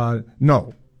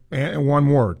 No, and one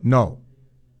word, no.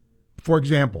 For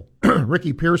example,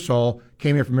 Ricky Pearsall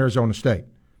came here from Arizona State.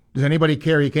 Does anybody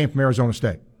care he came from Arizona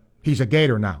State? He's a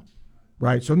Gator now,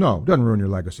 right? So, no, it doesn't ruin your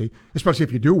legacy, especially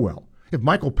if you do well. If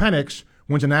Michael Penix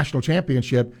wins a national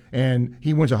championship and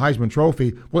he wins a Heisman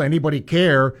Trophy, will anybody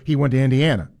care he went to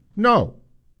Indiana? No.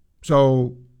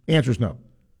 So, answer's no.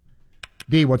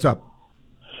 D, what's up?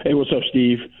 Hey, what's up,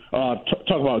 Steve? Talk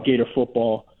about Gator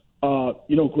football.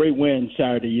 Great win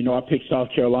Saturday. I picked South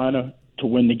Carolina to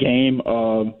win the game.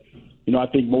 I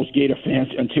think most Gator fans,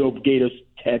 until Gators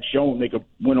had shown they could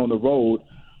win on the road,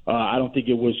 I don't think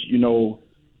it was,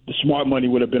 the smart money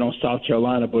would have been on South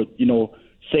Carolina. But,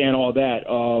 saying all that,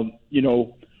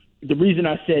 the reason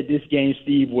I said this game,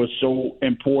 Steve, was so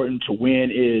important to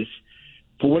win is,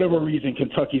 for whatever reason,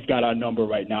 Kentucky's got our number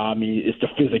right now. I mean, it's the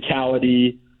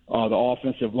physicality, the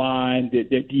offensive line,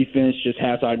 their defense just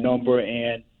has our number.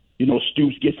 And,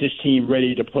 Stoops gets his team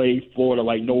ready to play Florida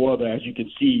like no other. As you can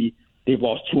see, they've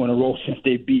lost 2 in a row since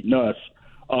they've beaten us.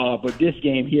 But this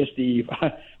game here, Steve,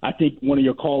 I think one of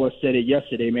your callers said it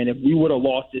yesterday, man. If we would have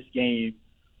lost this game,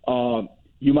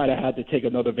 you might have had to take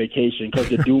another vacation because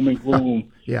the doom and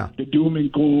gloom, the doom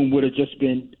and gloom would have just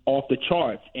been off the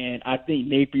charts. And I think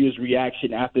Napier's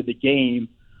reaction after the game,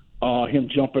 him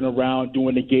jumping around,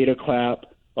 doing the Gator clap,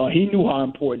 he knew how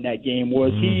important that game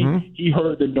was. Mm-hmm. He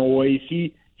heard the noise.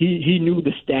 He knew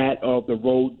the stat of the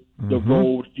road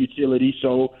futility.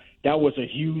 So that was a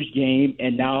huge game.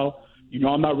 And now,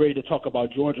 I'm not ready to talk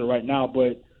about Georgia right now,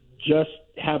 but just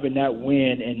having that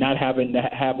win and not having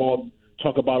to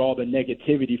talk about all the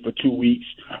negativity for 2 weeks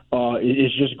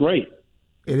is just great.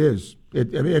 It is.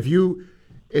 If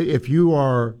you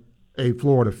are a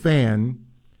Florida fan,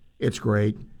 it's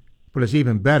great, but it's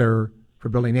even better for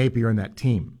Billy Napier and that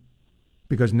team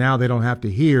because now they don't have to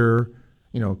hear,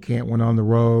 can't win on the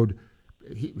road.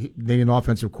 They need an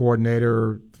offensive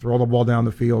coordinator, throw the ball down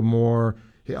the field more.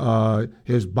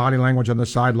 His body language on the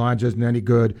sidelines isn't any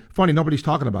good. Funny, nobody's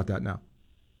talking about that now.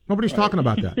 Nobody's talking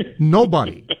about that.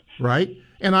 Nobody, right?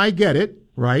 And I get it,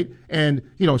 right? And,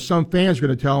 some fans are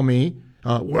going to tell me,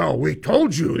 well, we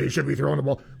told you they should be throwing the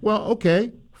ball. Well,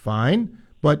 okay, fine.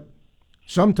 But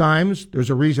sometimes there's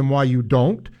a reason why you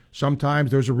don't.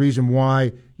 Sometimes there's a reason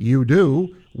why you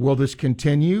do. Will this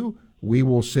continue? We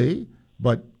will see.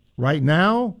 But right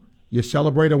now, you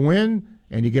celebrate a win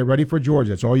and you get ready for Georgia.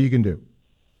 That's all you can do.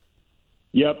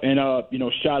 Yep, and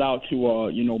shout out to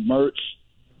Mertz.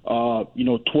 12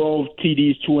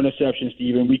 TDs, 2 interceptions,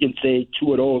 Steven. We can say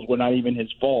 2 of those were not even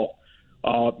his fault.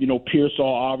 Pearsall,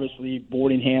 obviously,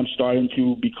 Boardingham starting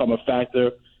to become a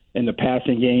factor in the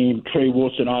passing game. Trey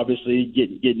Wilson, obviously,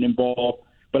 getting involved.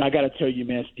 But I got to tell you,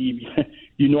 man, Steve,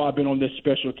 I've been on this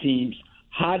special teams.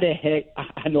 How the heck,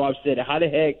 I know I've said it, how the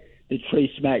heck did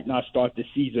Trey Smack not start the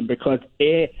season? Because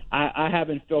I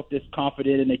haven't felt this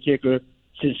confident in the kicker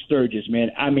since Sturgis,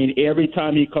 man. I mean, every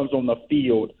time he comes on the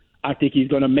field, I think he's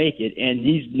going to make it. And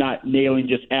he's not nailing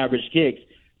just average kicks.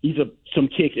 These are some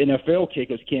kicks NFL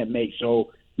kickers can't make.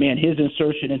 So, man, his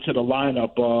insertion into the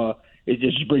lineup is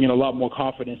just bringing a lot more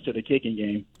confidence to the kicking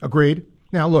game. Agreed.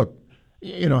 Now, look,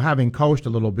 having coached a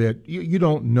little bit, you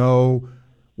don't know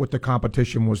what the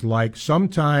competition was like.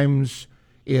 Sometimes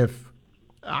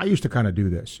I used to kind of do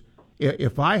this.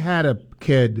 If I had a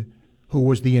kid who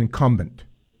was the incumbent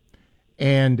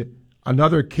and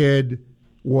another kid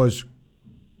was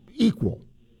equal,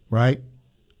 right,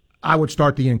 I would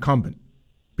start the incumbent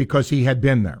because he had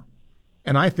been there.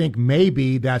 And I think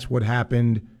maybe that's what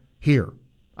happened here.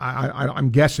 I'm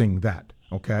guessing that,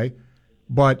 okay?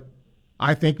 But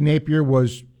I think Napier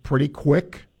was pretty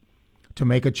quick to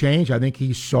make a change. I think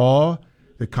he saw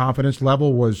the confidence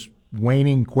level was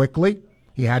waning quickly.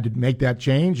 He had to make that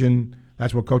change, and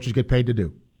that's what coaches get paid to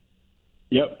do.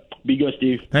 Yep. Be good,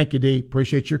 Steve. Thank you, D.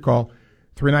 Appreciate your call.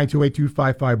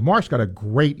 392-8255. Mark's got a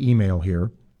great email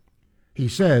here. He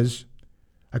says,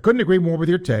 I couldn't agree more with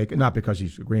your take, not because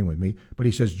he's agreeing with me, but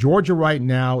he says Georgia right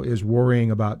now is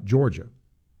worrying about Georgia.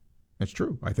 That's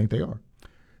true. I think they are.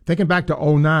 Thinking back to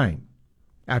 2009,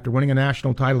 after winning a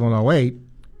national title in 2008,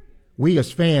 we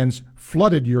as fans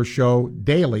flooded your show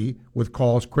daily with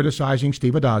calls criticizing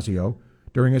Steve Addazio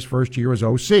during his first year as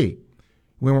OC.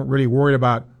 We weren't really worried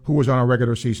about who was on our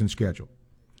regular season schedule.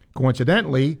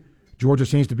 Coincidentally, Georgia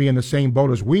seems to be in the same boat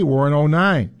as we were in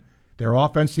 2009. Their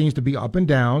offense seems to be up and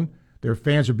down. Their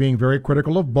fans are being very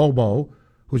critical of Bobo,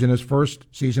 who's in his first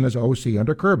season as OC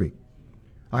under Kirby.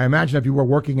 I imagine if you were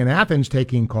working in Athens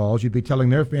taking calls, you'd be telling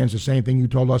their fans the same thing you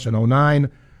told us in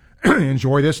 2009.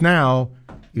 Enjoy this now.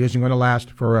 It isn't going to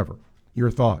last forever.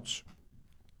 Your thoughts?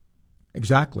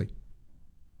 Exactly.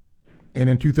 And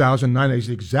in 2009, it's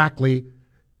exactly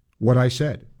what I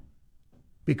said.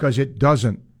 Because it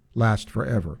doesn't last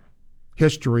forever.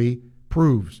 History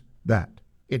proves that.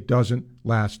 It doesn't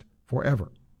last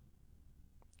forever.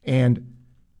 And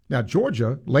now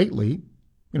Georgia, lately,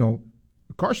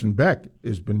 Carson Beck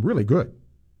has been really good.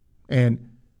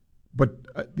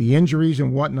 But the injuries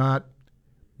and whatnot,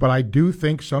 but I do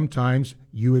think sometimes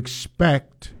you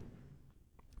expect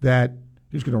that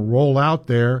he's going to roll out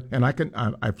there, and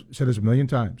I've said this a million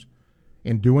times,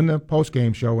 in doing the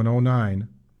postgame show in 2009,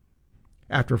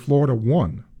 after Florida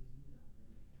won,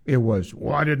 it was,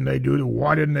 why didn't they do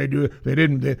it? They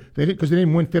didn't, because they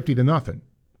didn't win 50-0.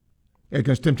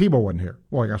 Because Tim Tebow wasn't here.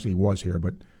 Well, I guess he was here,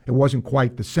 but it wasn't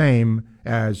quite the same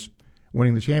as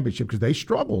winning the championship because they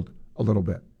struggled a little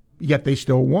bit, yet they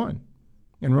still won.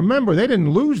 And remember, they didn't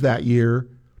lose that year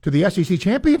to the SEC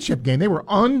championship game. They were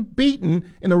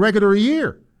unbeaten in the regular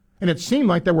year. And it seemed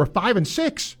like they were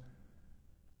 5-6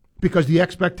 because the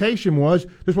expectation was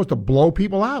they're supposed to blow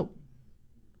people out.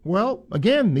 Well,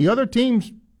 again, the other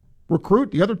teams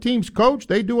recruit, the other teams coach,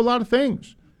 they do a lot of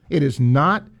things. It is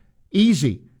not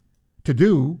easy to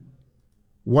do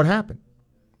what happened.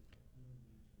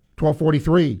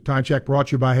 1243, time check brought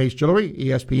to you by Hayes Jewelry,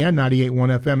 ESPN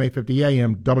 98.1 FM, 850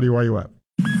 AM, WRUF.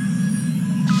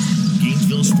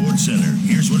 Gainesville Sports Center.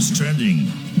 Here's what's trending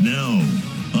now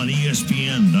on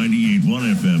ESPN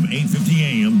 98.1 FM, 850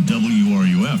 AM,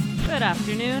 WRUF. Good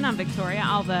afternoon. I'm Victoria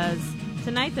Alves.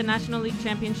 Tonight, the National League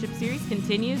Championship Series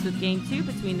continues with Game 2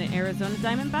 between the Arizona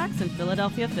Diamondbacks and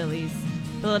Philadelphia Phillies.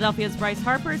 Philadelphia's Bryce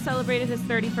Harper celebrated his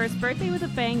 31st birthday with a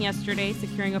bang yesterday,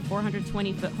 securing a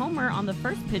 420-foot homer on the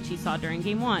first pitch he saw during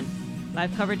Game 1.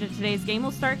 Live coverage of today's game will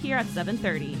start here at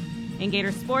 7:30. In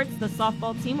Gator sports, the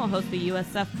softball team will host the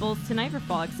USF Bulls tonight for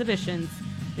fall exhibitions.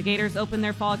 The Gators opened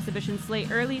their fall exhibition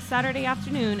slate early Saturday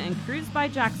afternoon and cruised by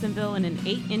Jacksonville in an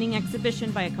 8-inning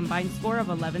exhibition by a combined score of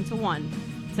 11-1.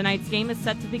 Tonight's game is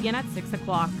set to begin at 6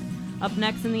 o'clock. Up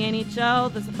next in the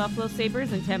NHL, the Buffalo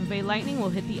Sabres and Tampa Bay Lightning will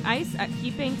hit the ice at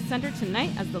KeyBank Center tonight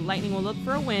as the Lightning will look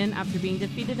for a win after being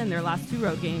defeated in their last 2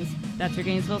 road games. That's your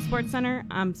Gainesville Sports Center.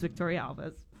 I'm Victoria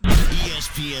Alves.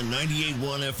 ESPN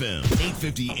 98.1 FM,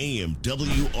 850 AM,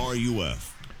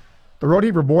 WRUF. The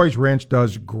Rodeheaver Boys Ranch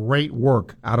does great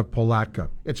work out of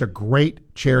Palatka. It's a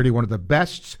great charity, one of the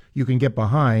best you can get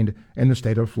behind in the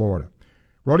state of Florida.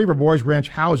 Rodeheaver Boys Ranch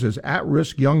houses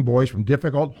at-risk young boys from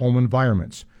difficult home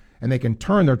environments, and they can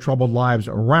turn their troubled lives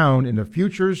around into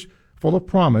futures full of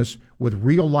promise with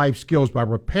real-life skills by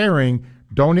repairing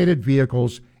donated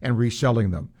vehicles and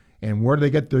reselling them. And where do they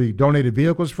get the donated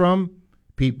vehicles from?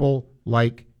 People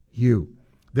like you.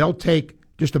 They'll take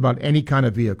just about any kind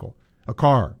of vehicle, a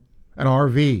car, an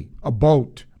RV, a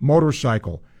boat,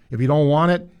 motorcycle. If you don't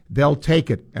want it, they'll take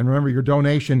it. And remember, your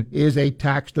donation is a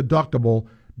tax-deductible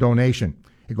donation.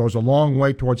 It goes a long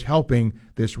way towards helping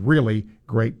this really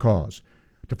great cause.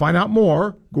 To find out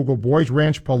more, Google Boys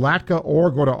Ranch Palatka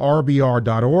or go to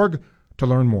rbr.org to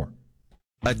learn more.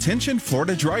 Attention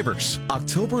Florida drivers.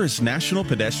 October is National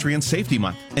Pedestrian Safety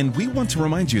Month, and we want to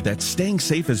remind you that staying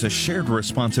safe is a shared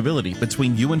responsibility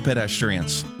between you and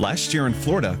pedestrians. Last year in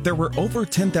Florida, there were over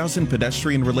 10,000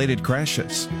 pedestrian-related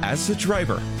crashes. As a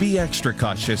driver, be extra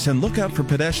cautious and look out for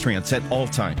pedestrians at all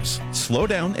times. Slow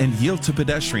down and yield to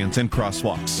pedestrians in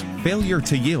crosswalks. Failure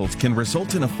to yield can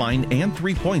result in a fine and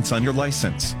 3 points on your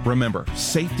license. Remember,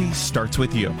 safety starts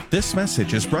with you. This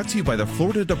message is brought to you by the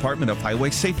Florida Department of Highway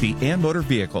Safety and Motor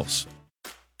Vehicles.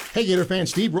 Hey Gator fan,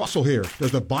 Steve Russell here.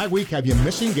 Does the bye week have you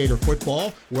missing Gator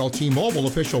football? Well, T-Mobile,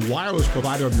 official wireless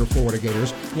provider of your Florida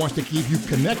Gators, wants to keep you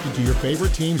connected to your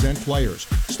favorite teams and players.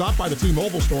 Stop by the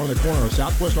T-Mobile store on the corner of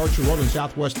Southwest Archer Road and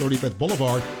Southwest 35th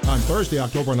Boulevard on Thursday,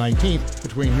 October 19th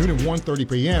between noon and 1:30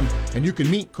 p.m. and you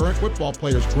can meet current football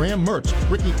players Graham Mertz,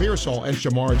 Ricky Pearsall, and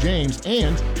Shamar James,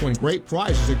 and win great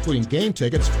prizes including game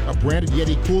tickets, a branded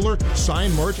Yeti cooler,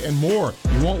 signed merch, and more.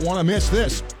 You won't want to miss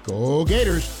this. Go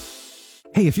Gators!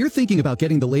 Hey, if you're thinking about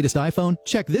getting the latest iPhone,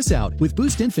 check this out. With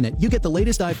Boost Infinite, you get the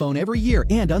latest iPhone every year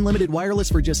and unlimited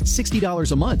wireless for just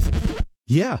 $60 a month.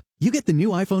 Yeah, you get the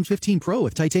new iPhone 15 Pro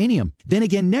with titanium. Then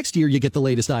again, next year you get the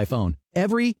latest iPhone.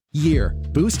 Every year.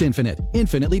 Boost Infinite.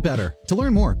 Infinitely better. To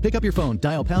learn more, pick up your phone,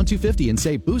 dial pound 250 and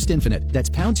say Boost Infinite. That's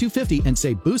pound 250 and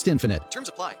say Boost Infinite. Terms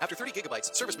apply. After 30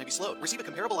 gigabytes, service may be slowed. Receive a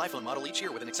comparable iPhone model each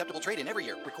year with an acceptable trade-in every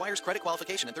year. Requires credit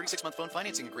qualification and 36-month phone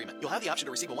financing agreement. You'll have the option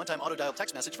to receive a one-time auto-dial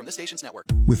text message from this station's network.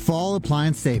 With fall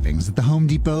appliance savings at the Home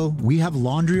Depot, we have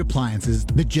laundry appliances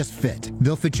that just fit.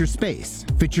 They'll fit your space,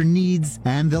 fit your needs,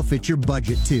 and they'll fit your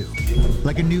budget too.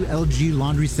 Like a new LG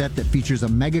laundry set that features a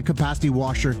mega capacity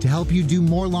washer to help you do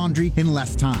more laundry in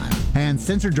less time, and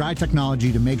sensor dry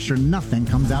technology to make sure nothing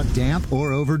comes out damp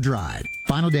or over dried.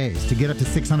 Final days to get up to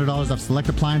 $600 off select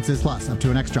appliances, plus up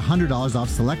to an extra $100 off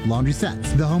select laundry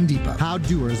sets. The Home Depot. How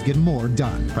doers get more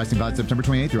done. Pricing valid September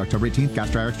 28th through October 18th.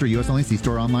 Cash Dryer Extra. U.S. only. See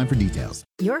store online for details.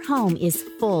 Your home is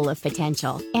full of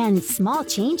potential, and small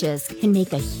changes can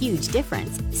make a huge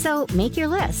difference. So make your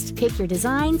list, pick your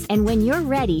designs, and when you're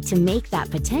ready to make that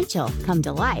potential come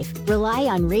to life, rely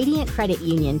on Radiant Credit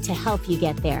Union to help you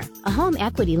get there. A home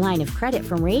equity line of credit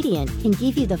from Radiant can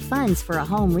give you the funds for a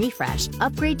home refresh,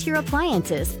 upgrade to your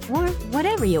appliances, or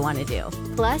whatever you want to do.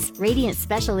 Plus, Radiant's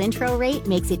special intro rate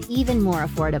makes it even more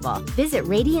affordable. Visit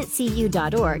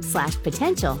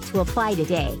radiantcu.org/potential to apply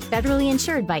today. Federally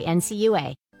insured by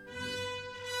NCUA.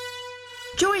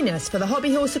 Join us for the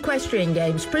Hobby Horse Equestrian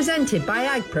Games presented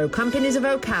by AgPro Companies of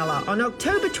Ocala on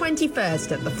October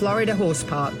 21st at the Florida Horse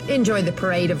Park. Enjoy the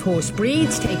parade of horse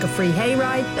breeds, take a free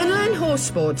hayride, and learn horse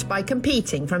sports by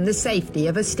competing from the safety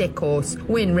of a stick horse.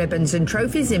 Win ribbons and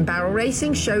trophies in barrel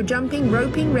racing, show jumping,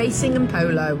 roping, racing, and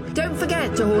polo. Don't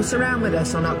forget to horse around with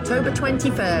us on October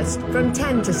 21st from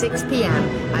 10 to 6 p.m.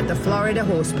 at the Florida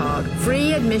Horse Park.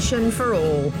 Free admission for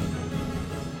all.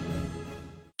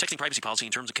 Texting privacy policy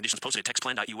and terms and conditions posted at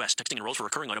textplan.us. Texting enrolls for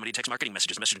recurring automated text marketing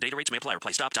messages. Message and data rates may apply.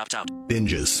 Reply stop, opt out.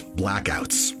 Binges,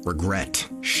 blackouts, regret,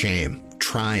 shame,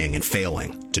 trying and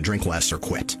failing to drink less or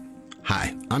quit.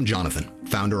 Hi, I'm Jonathan,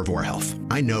 founder of Or Health.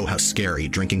 I know how scary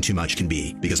drinking too much can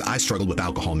be because I struggled with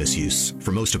alcohol misuse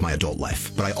for most of my adult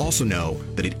life. But I also know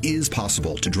that it is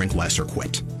possible to drink less or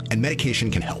quit. And medication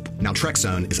can help.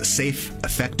 Naltrexone is a safe,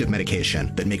 effective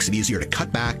medication that makes it easier to cut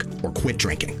back or quit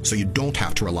drinking, so you don't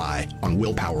have to rely on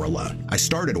willpower alone. I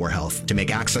started Or Health to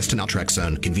make access to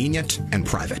naltrexone convenient and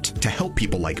private, to help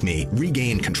people like me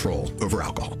regain control over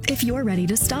alcohol. If you're ready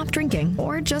to stop drinking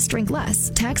or just drink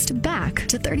less, text BACK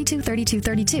to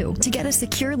 323232 to get a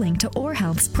secure link to Or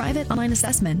Health's private online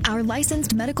assessment. Our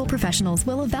licensed medical professionals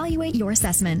will evaluate your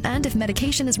assessment, and if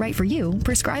medication is right for you,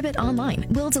 prescribe it online.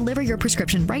 We'll deliver your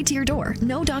prescription right to your door.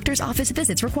 No doctor's office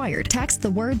visits required. Text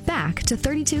the word BACK to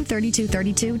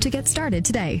 323232 to get started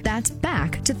today. That's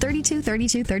BACK to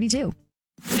 323232.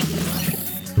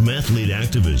 From athlete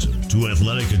activism to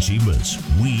athletic achievements,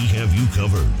 we have you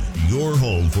covered. Your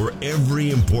home for every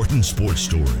important sports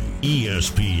story.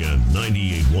 ESPN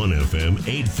 98.1 FM,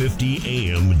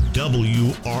 850 AM,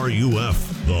 WRUF,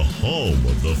 the home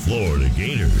of the Florida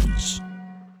Gators.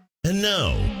 And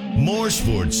now, more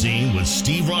Sports Scene with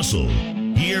Steve Russell.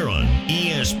 here on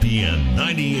ESPN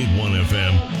 98.1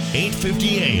 FM,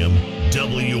 850 AM,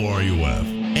 WRUF,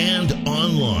 and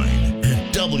online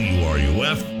at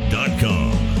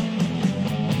WRUF.com.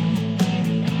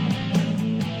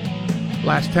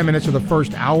 Last 10 minutes of the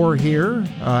first hour here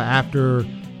after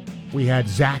we had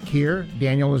Zach here.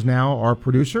 Daniel is now our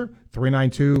producer,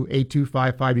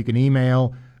 392-8255. You can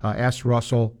email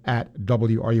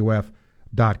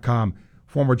srussell@WRUF.com.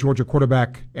 Former Georgia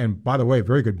quarterback and, by the way,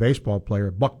 very good baseball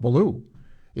player, Buck Belue,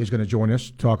 is going to join us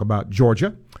to talk about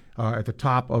Georgia at the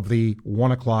top of the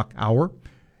 1 o'clock hour.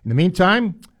 In the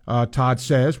meantime, Todd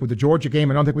says, with the Georgia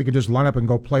game, I don't think we can just line up and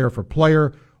go player for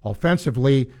player.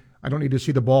 Offensively, I don't need to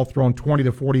see the ball thrown 20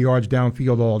 to 40 yards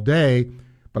downfield all day,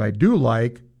 but I do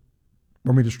like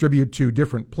when we distribute to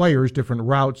different players, different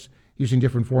routes, using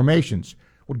different formations.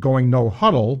 With going no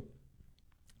huddle,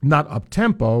 not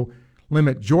up-tempo,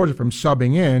 limit Georgia from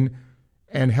subbing in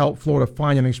and help Florida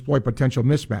find and exploit potential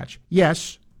mismatch.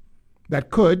 Yes, that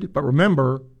could, but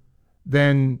remember,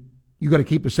 then you got to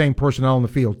keep the same personnel in the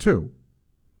field too.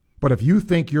 But if you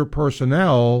think your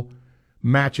personnel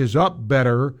matches up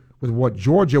better with what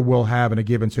Georgia will have in a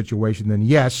given situation, then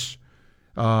yes,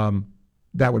 that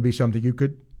would be something you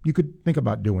could think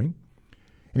about doing.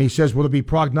 And he says, will there be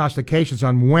prognostications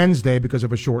on Wednesday because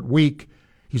of a short week?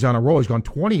 He's on a roll. He's gone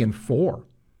 20-4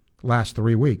 last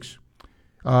 3 weeks.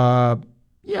 Yeah,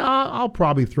 I'll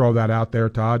probably throw that out there,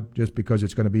 Todd, just because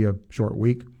it's going to be a short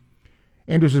week.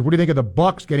 Andrew says, what do you think of the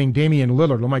Bucks getting Damian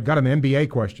Lillard? Oh, my God, an NBA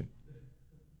question.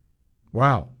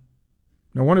 Wow.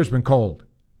 No wonder it's been cold.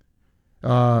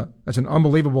 That's an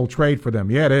unbelievable trade for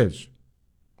them. Yeah, it is.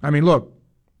 I mean, look,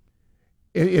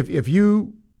 if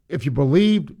you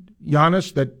believed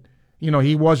Giannis that,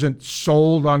 he wasn't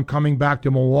sold on coming back to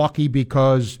Milwaukee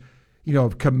because,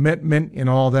 of commitment and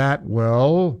all that,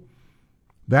 well,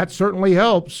 that certainly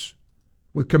helps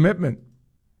with commitment.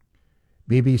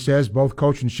 BB says both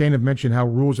Coach and Shane have mentioned how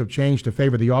rules have changed to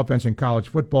favor the offense in college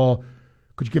football.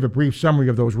 Could you give a brief summary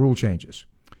of those rule changes?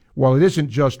 Well, it isn't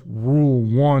just Rule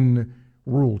 1,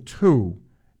 Rule 2,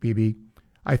 BB.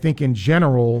 I think in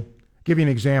general, give you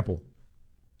an example.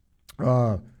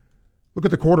 Look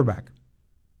at the quarterback,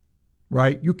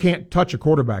 right? You can't touch a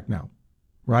quarterback now,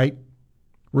 right?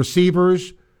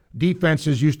 Receivers,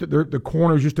 defenses the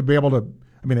corners used to be able to,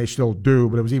 I mean, they still do,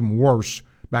 but it was even worse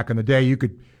back in the day. You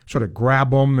could sort of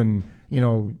grab them and,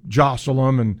 jostle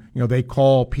them and, they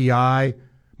call PI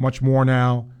much more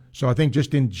now. So I think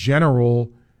just in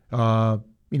general,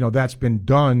 that's been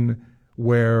done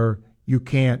where you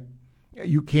can't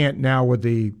now with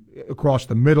the across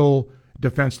the middle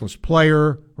defenseless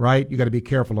player, right? You got to be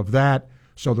careful of that.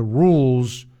 So the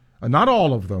rules, not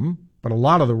all of them, but a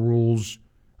lot of the rules,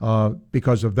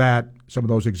 because of that, some of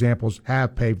those examples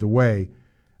have paved the way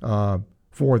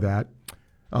for that.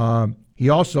 He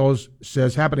also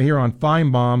says, happened to hear on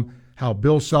Feinbaum how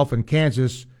Bill Self in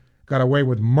Kansas got away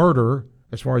with murder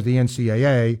as far as the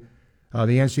NCAA.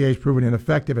 The NCAA has proven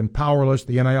ineffective and powerless.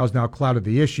 The NIL has now clouded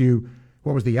the issue.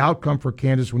 What was the outcome for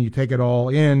Kansas when you take it all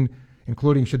in,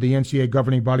 including should the NCAA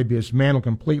governing body be dismantled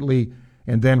completely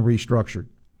and then restructured?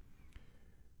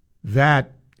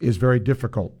 That is very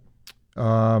difficult.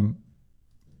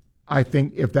 I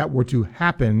think if that were to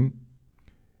happen,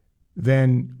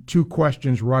 then two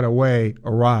questions right away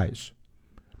arise.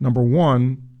 Number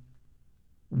one,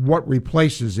 what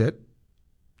replaces it?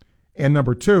 And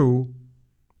number two,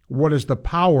 what is the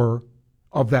power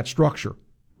of that structure?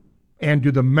 And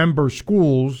do the member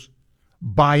schools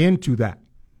buy into that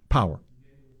power?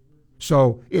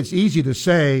 So it's easy to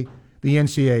say the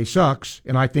NCAA sucks,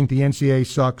 and I think the NCAA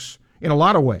sucks in a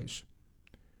lot of ways.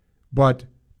 But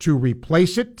to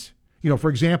replace it, for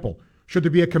example, should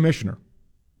there be a commissioner?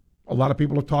 A lot of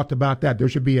people have talked about that. There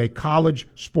should be a college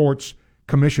sports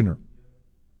commissioner.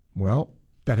 Well,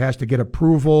 that has to get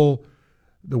approval.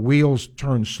 The wheels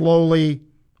turn slowly,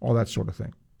 all that sort of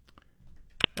thing.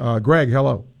 Greg,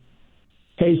 hello.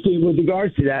 Hey, Steve, with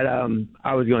regards to that,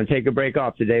 I was going to take a break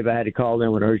off today, but I had to call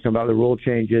in when I heard something about the rule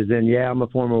changes. And, yeah, I'm a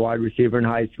former wide receiver in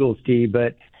high school, Steve,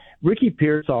 but Ricky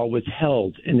Pearsall was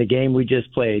held in the game we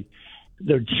just played.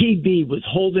 The DB was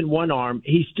holding one arm.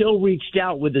 He still reached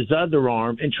out with his other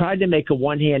arm and tried to make a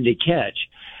one-handed catch.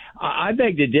 I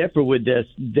beg to differ with this,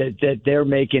 that they're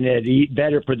making it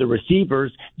better for the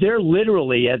receivers. They're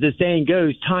literally, as the saying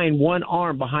goes, tying one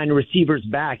arm behind the receiver's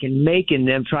back and making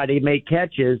them try to make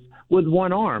catches with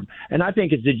one arm. And I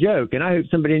think it's a joke. And I hope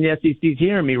somebody in the SEC is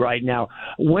hearing me right now.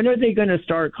 When are they going to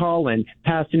start calling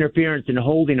pass interference and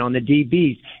holding on the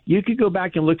DBs? You could go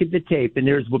back and look at the tape, and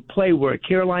there's a play where a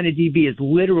Carolina DB is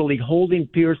literally holding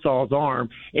Pearsall's arm,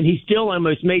 and he still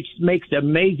almost makes an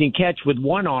amazing catch with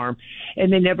one arm,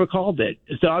 and they never called it.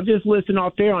 So I'll just listen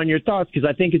off air on your thoughts, because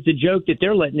I think it's a joke that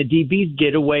they're letting the DBs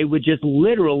get away with just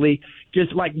literally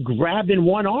just like grabbing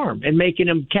one arm and making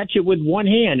them catch it with one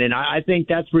hand. And I think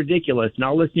that's ridiculous. And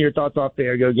I'll listen to your thoughts off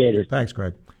air. Go Gators. Thanks,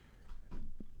 Greg.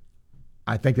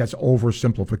 I think that's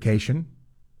oversimplification,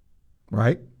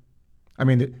 right? I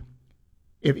mean,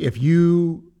 if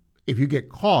you get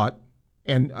caught,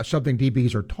 and something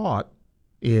DBs are taught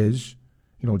is,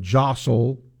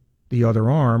 jostle the other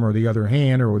arm or the other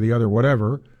hand or the other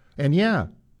whatever. And yeah,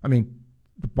 I mean,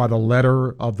 by the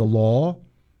letter of the law,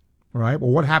 right? Well,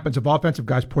 what happens if offensive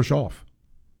guys push off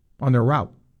on their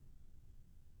route?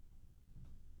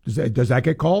 Does that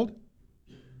get called?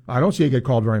 I don't see it get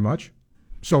called very much.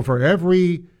 So for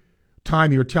every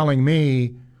time you're telling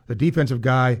me the defensive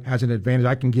guy has an advantage,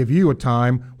 I can give you a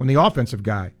time when the offensive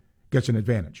guy gets an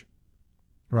advantage,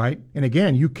 right? And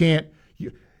again, you can't.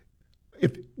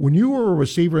 When you were a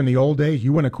receiver in the old days,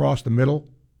 you went across the middle.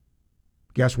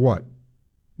 Guess what?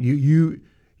 You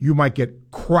might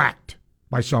get cracked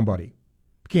by somebody.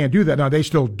 You can't do that now. They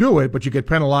still do it, but you get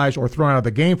penalized or thrown out of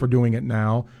the game for doing it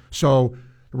now. So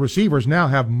the receivers now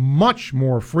have much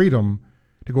more freedom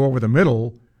to go over the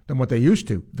middle than what they used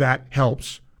to. That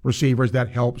helps receivers. That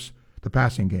helps the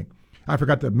passing game. I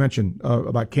forgot to mention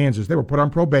about Kansas. They were put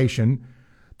on probation.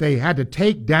 They had to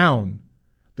take down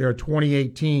their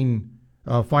 2018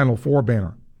 Final Four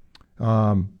banner.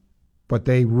 But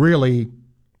they really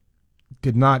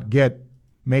did not get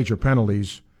major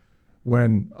penalties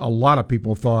when a lot of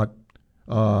people thought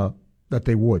that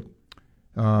they would.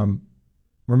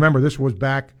 Remember, this was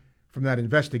back from that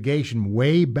investigation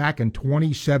way back in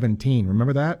 2017.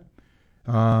 Remember that?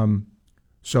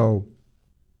 So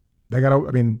they got.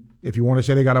 I mean, if you want to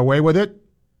say they got away with it,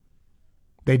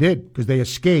 they did, because they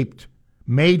escaped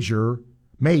major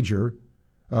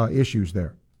issues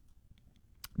there.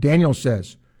 Daniel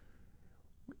says,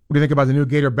 what do you think about the new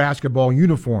Gator basketball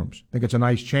uniforms? I think it's a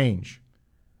nice change.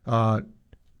 I'm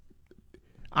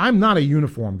not a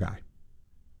uniform guy.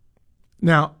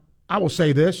 Now, I will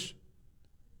say this.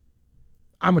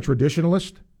 I'm a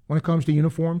traditionalist when it comes to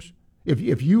uniforms.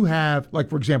 If you have, like,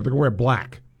 for example, they're going to wear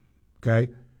black,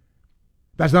 okay?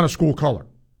 That's not a school color.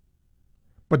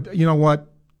 But you know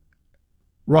what?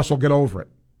 Russell, get over it.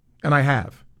 And I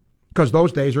have. Because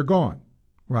those days are gone,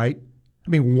 right? I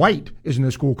mean, white isn't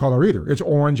a school color either. It's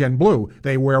orange and blue.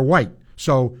 They wear white.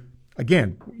 So,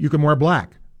 again, you can wear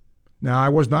black. Now, I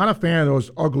was not a fan of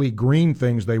those ugly green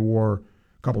things they wore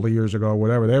a couple of years ago,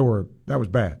 whatever. That was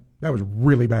bad. That was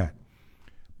really bad.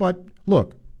 But,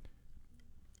 look,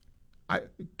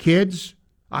 kids,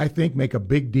 I think, make a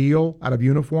big deal out of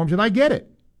uniforms, and I get it.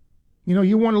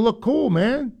 You want to look cool,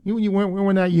 man. You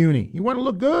wearing that uni. You want to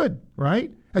look good,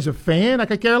 right? As a fan, I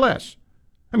could care less.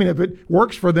 I mean, if it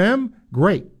works for them,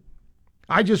 great.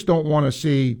 I just don't want to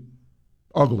see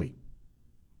ugly.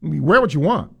 I mean, wear what you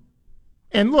want.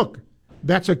 And look,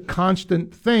 that's a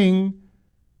constant thing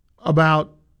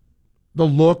about the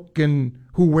look and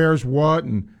who wears what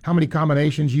and how many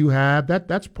combinations you have.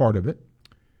 That's part of it.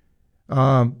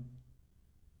 You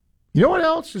know what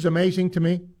else is amazing to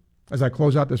me as I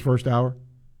close out this first hour?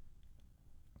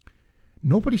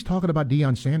 Nobody's talking about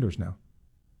Deion Sanders now.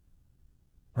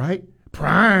 Right?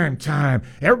 Prime time.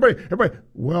 Everybody.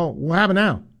 Well, what happened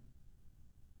now?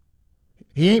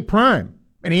 He ain't prime,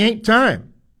 and he ain't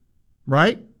time.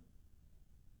 Right?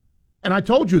 And I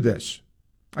told you this.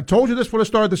 I told you this for the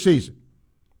start of the season.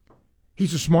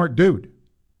 He's a smart dude.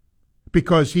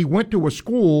 Because he went to a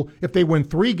school, if they win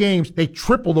 3 games, they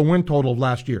triple the win total of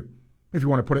last year, if you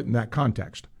want to put it in that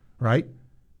context, right?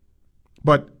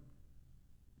 But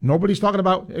nobody's talking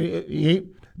about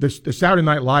the Saturday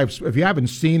Night Live. If you haven't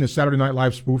seen the Saturday Night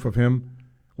Live spoof of him,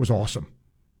 it was awesome.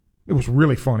 It was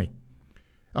really funny.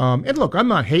 And look, I'm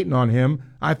not hating on him.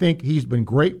 I think he's been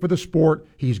great for the sport.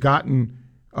 He's gotten,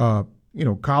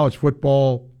 college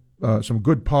football, some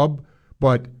good pub.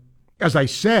 But as I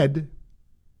said,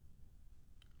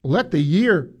 let the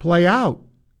year play out,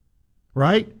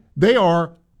 right? They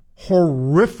are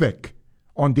horrific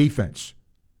on defense.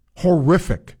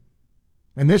 Horrific.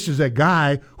 And this is a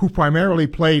guy who primarily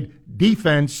played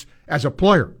defense as a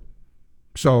player.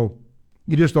 So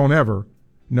you just don't ever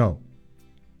know.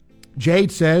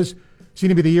 Jade says,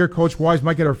 seemed to be the year Coach Wise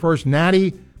might get her first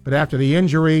natty, but after the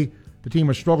injury, the team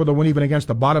has struggled to win even against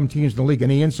the bottom teams in the league.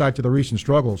 Any insight to the recent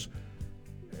struggles?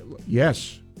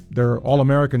 Yes. their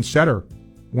All-American setter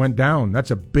went down. That's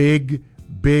a big,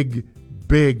 big,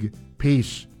 big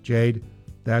piece, Jade.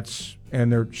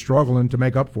 And they're struggling to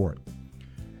make up for it.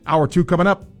 Hour 2 coming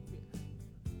up.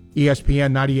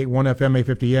 ESPN 98.1 FM,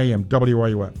 850 AM,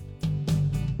 WRUF.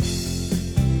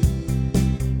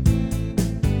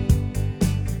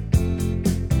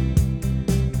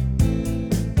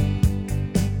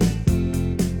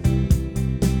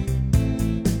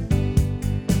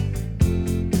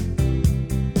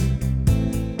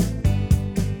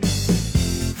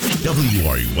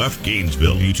 WRUF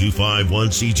Gainesville,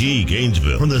 U251CG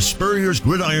Gainesville. From the Spurrier's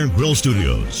Gridiron Grill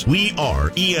Studios, we are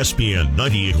ESPN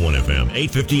 98.1 FM,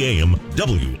 850 AM,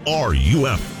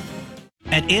 WRUF.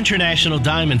 At International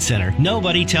Diamond Center,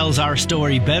 nobody tells our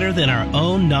story better than our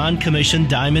own non-commissioned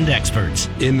diamond experts.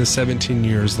 In the 17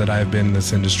 years that I've been in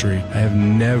this industry, I have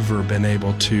never been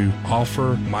able to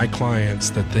offer my clients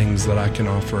the things that I can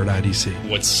offer at IDC.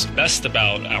 What's best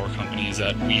about our company is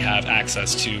that we have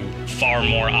access to far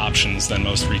more options than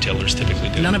most retailers typically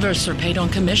do. None of us are paid on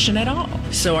commission at all,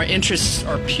 so our interests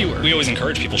are pure. We always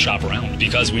encourage people to shop around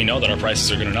because we know that our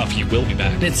prices are good enough. You will be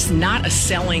back. It's not a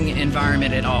selling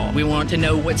environment at all. We want to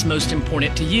know what's most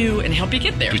important to you and help you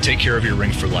get there. We take care of your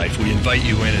ring for life. We invite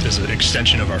you in as an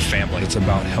extension of our family. It's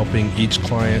about helping each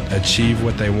client achieve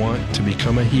what they want, to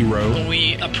become a hero. When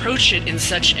we approach it in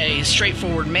such a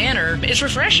straightforward manner, it's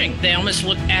refreshing. They almost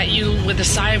look at you with a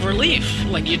sigh of relief,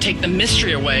 like you take the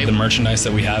mystery away. The merchandise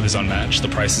that we have is unmatched. The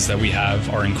prices that we have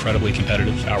are incredibly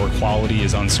competitive. Our quality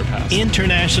is unsurpassed.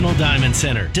 International Diamond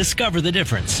Center. Discover the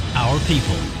difference. Our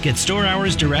people. Get store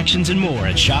hours, directions, and more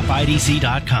at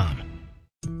shopidc.com.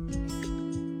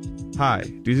 Hi,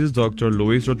 this is Dr.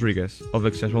 Luis Rodriguez of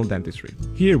Exceptional Dentistry.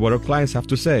 Hear what our clients have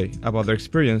to say about their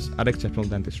experience at Exceptional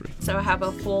Dentistry. So I have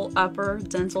a full upper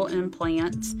dental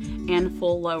implant and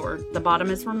full lower. The bottom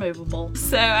is removable.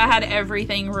 So I had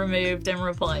everything removed and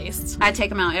replaced. I take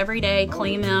them out every day,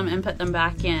 clean them, and put them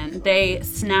back in. They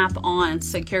snap on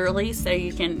securely so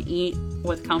you can eat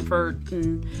with comfort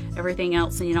and everything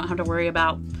else, and you don't have to worry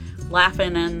about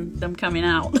laughing and them coming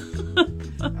out.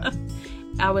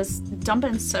 I was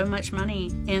dumping so much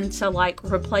money into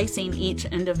replacing each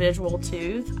individual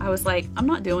tooth. I was like, I'm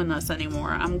not doing this anymore.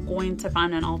 I'm going to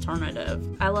find an alternative.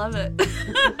 I love it.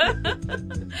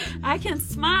 I can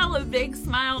smile a big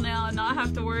smile now and not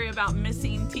have to worry about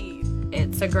missing teeth.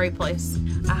 It's a great place.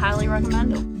 I highly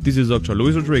recommend it. This is Dr.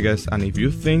 Luis Rodriguez, and if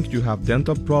you think you have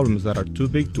dental problems that are too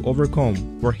big to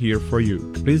overcome, we're here for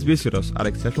you. Please visit us at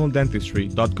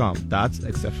exceptionaldentistry.com. That's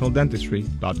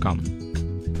exceptionaldentistry.com.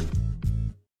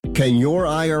 Can your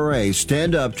IRA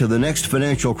stand up to the next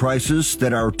financial crisis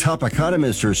that our top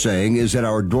economists are saying is at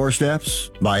our doorsteps?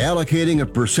 By allocating a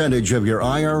percentage of your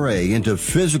IRA into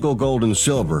physical gold and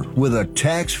silver with a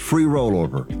tax-free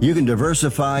rollover, you can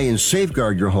diversify and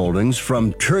safeguard your holdings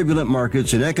from turbulent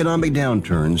markets and economic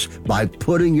downturns by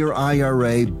putting your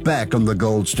IRA back on the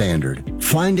gold standard.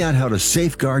 Find out how to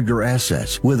safeguard your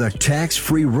assets with a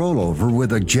tax-free rollover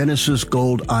with a Genesis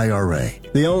Gold IRA,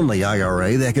 the only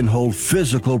IRA that can hold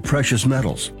physical precious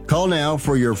metals. Call now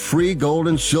for your free gold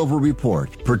and silver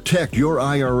report. Protect your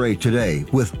IRA today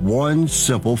with one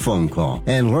simple phone call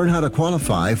and learn how to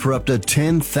qualify for up to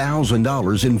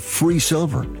 $10,000 in free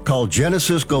silver. Call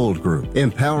Genesis Gold Group,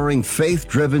 empowering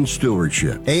faith-driven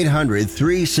stewardship.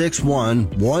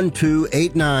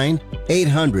 800-361-1289.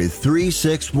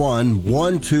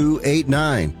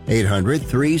 800-361-1289.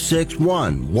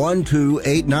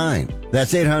 800-361-1289.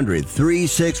 That's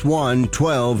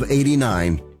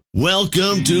 800-361-1289.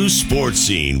 Welcome to Sports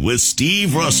Scene with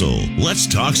Steve Russell. Let's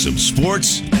talk some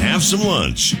sports, have some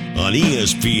lunch on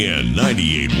ESPN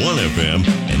 98.1 FM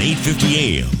and 850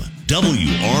 AM,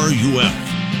 WRUF.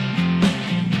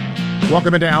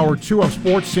 Welcome into Hour 2 of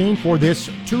Sports Scene for this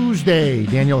Tuesday.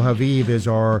 Daniel Haviv is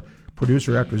our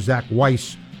producer after Zach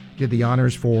Weiss did the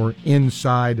honors for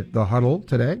Inside the Huddle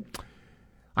today.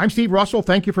 I'm Steve Russell.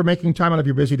 Thank you for making time out of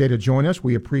your busy day to join us.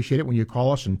 We appreciate it when you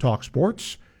call us and talk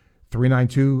sports.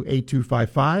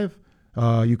 392-8255.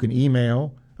 You can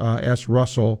email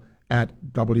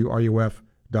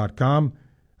srussell@wruf.com.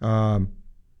 All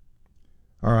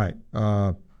right.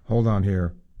 Hold on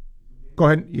here. Go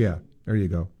ahead. Yeah, there you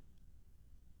go.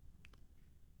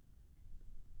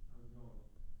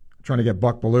 Trying to get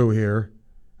Buck Belue here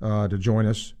to join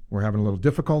us. We're having a little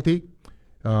difficulty,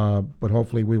 but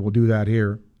hopefully we will do that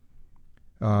here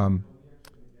and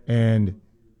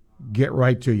get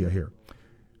right to you here.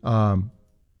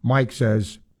 Mike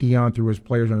says Deion threw his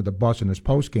players under the bus in his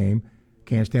postgame.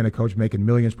 Can't stand a coach making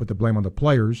millions, put the blame on the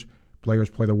players. Players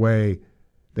play the way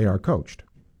they are coached.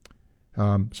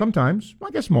 Sometimes, well,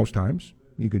 I guess most times,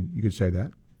 you could say that.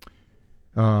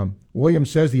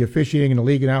 Williams says the officiating in the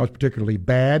league now is particularly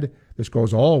bad. This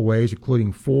goes all ways,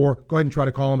 including for. Go ahead and try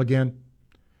to call him again.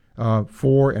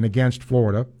 For and against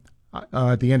Florida.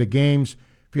 At the end of games,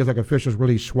 feels like officials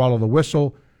really swallow the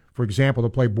whistle. For example, the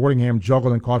play Boardingham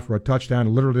juggled and caught for a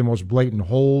touchdown, literally the most blatant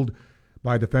hold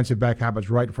by a defensive back happens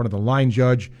right in front of the line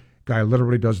judge. Guy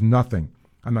literally does nothing.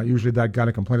 I'm not usually that guy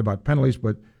to complain about penalties,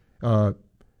 but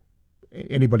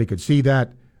anybody could see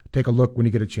that. Take a look when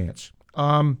you get a chance.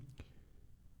 I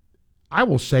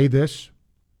will say this.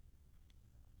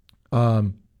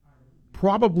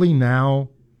 Probably now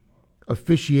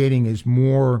officiating is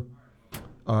more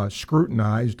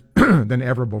scrutinized than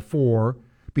ever before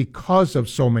because of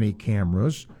so many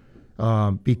cameras,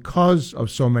 because of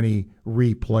so many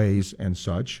replays and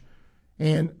such.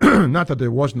 And not that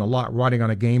there wasn't a lot riding on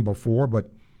a game before,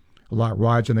 but a lot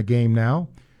rides in the game now.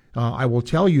 I will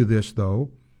tell you this,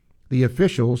 though. The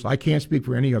officials, I can't speak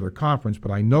for any other conference,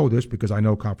 but I know this because I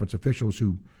know conference officials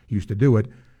who used to do it.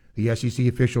 The SEC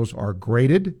officials are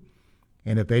graded,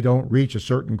 and if they don't reach a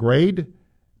certain grade,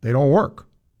 they don't work.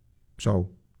 So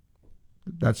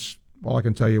that's all I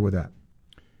can tell you with that.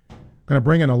 Going to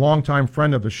bring in a longtime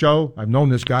friend of the show. I've known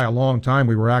this guy a long time.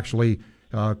 We were actually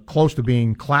close to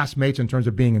being classmates in terms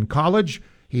of being in college.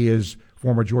 He is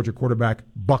former Georgia quarterback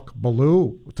Buck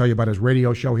Belue. We'll tell you about his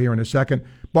radio show here in a second.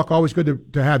 Buck, always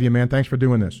good to have you, man. Thanks for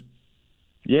doing this.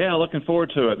 Yeah, looking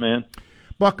forward to it, man.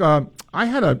 Buck, I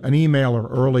had an emailer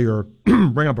earlier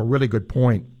bring up a really good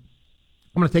point.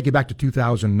 I'm going to take you back to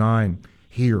 2009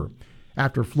 here.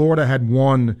 After Florida had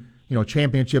won,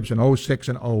 championships in 06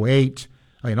 and 08,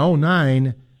 in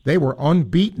 09, they were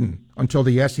unbeaten until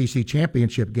the SEC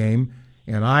championship game.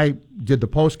 And I did the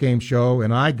post-game show,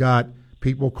 and I got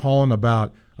people calling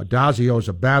about Adazio's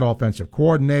a bad offensive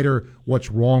coordinator,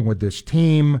 what's wrong with this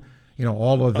team,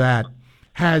 all of that.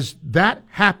 Has that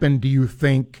happened, do you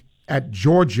think, at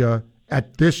Georgia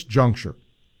at this juncture?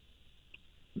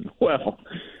 Well,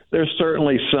 there's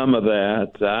certainly some of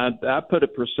that. I put a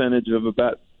percentage of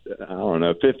about,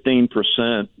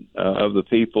 15% of the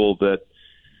people that,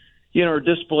 are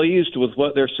displeased with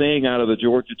what they're seeing out of the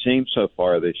Georgia team so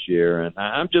far this year. And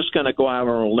I'm just going to go out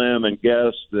on a limb and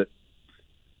guess that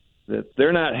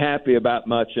they're not happy about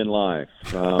much in life.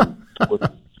 With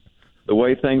the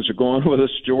way things are going with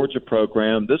this Georgia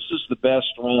program, this is the best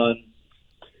run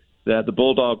that the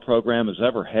Bulldog program has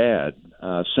ever had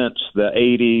since the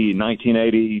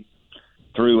 1980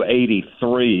 through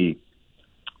 83,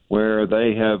 where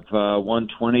they have won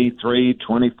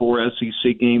 24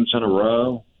 SEC games in a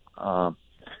row.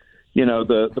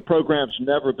 The program's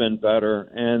never been better,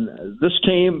 and this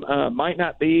team might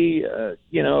not be,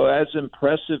 as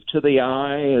impressive to the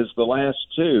eye as the last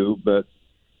two, but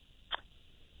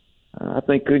I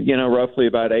think, roughly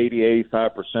about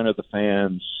 85% of the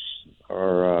fans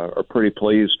are pretty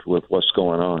pleased with what's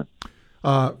going on.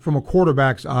 From a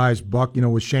quarterback's eyes, Buck,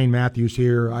 with Shane Matthews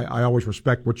here, I always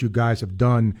respect what you guys have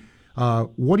done.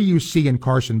 What do you see in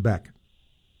Carson Beck?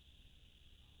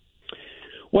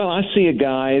 Well, I see a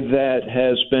guy that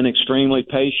has been extremely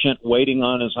patient, waiting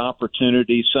on his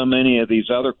opportunity. So many of these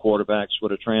other quarterbacks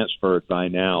would have transferred by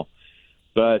now.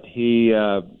 But he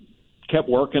kept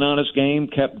working on his game,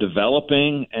 kept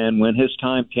developing, and when his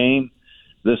time came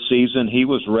this season, he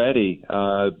was ready,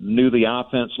 knew the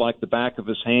offense like the back of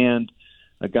his hand,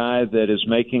 a guy that is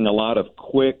making a lot of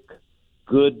quick,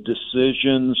 good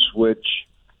decisions, which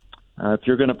if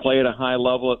you're going to play at a high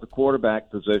level at the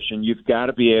quarterback position, you've got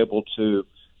to be able to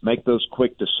make those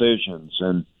quick decisions.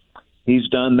 And he's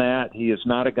done that. He is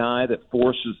not a guy that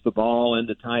forces the ball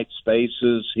into tight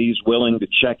spaces. He's willing to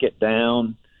check it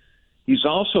down. He's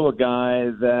also a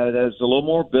guy that has a little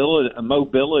more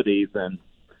mobility than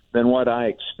what I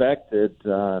expected.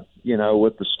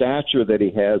 With the stature that he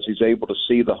has, he's able to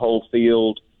see the whole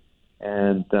field,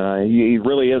 and he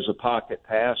really is a pocket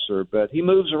passer, but he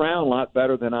moves around a lot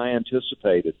better than I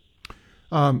anticipated.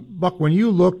 Buck, when you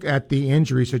look at the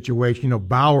injury situation,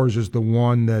 Bowers is the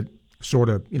one that sort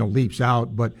of, leaps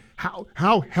out, but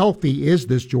how healthy is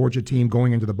this Georgia team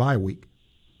going into the bye week?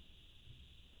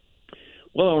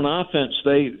 Well, on offense,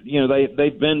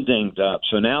 they've been dinged up,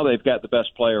 so now they've got the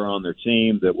best player on their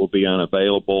team that will be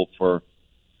unavailable for,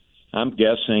 I'm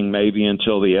guessing, maybe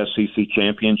until the SEC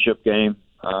championship game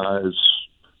is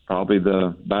probably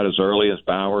about as early as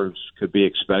Bowers could be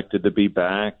expected to be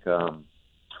back.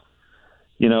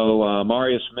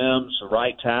 Marius Mims, the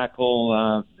right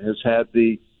tackle, has had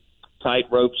the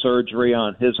tightrope surgery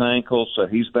on his ankle, so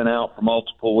he's been out for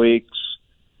multiple weeks.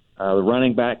 The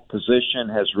running back position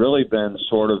has really been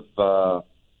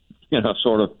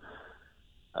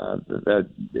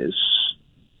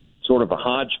sort of a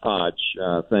hodgepodge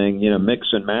thing, mix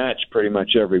and match pretty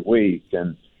much every week.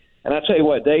 And I tell you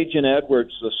what, Dajan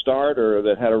Edwards, the starter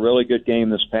that had a really good game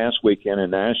this past weekend in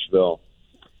Nashville,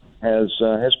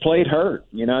 has played hurt.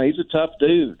 He's a tough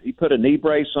dude. He put a knee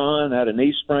brace on, had a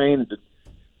knee sprain,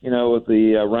 with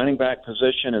the running back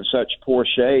position in such poor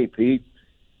shape. He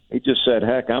just said,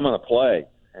 heck, I'm going to play.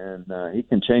 And he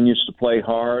continues to play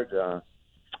hard.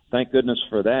 Thank goodness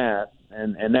for that.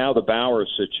 And now the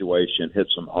Bowers situation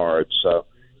hits him hard. So,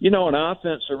 on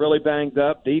offense, they're really banged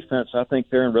up. Defense, I think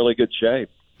they're in really good shape.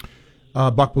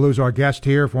 Buck Belue is our guest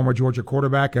here, former Georgia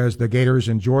quarterback, as the Gators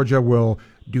in Georgia will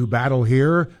do battle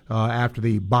here after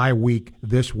the bye week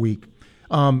this week.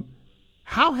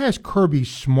 How has Kirby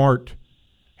Smart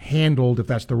handled, if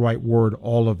that's the right word,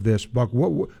 all of this, Buck?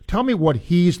 Tell me what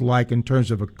he's like in terms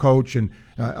of a coach and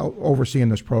overseeing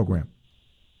this program.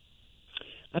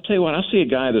 I tell you what, I see a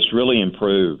guy that's really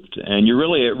improved, and it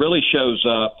really shows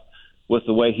up with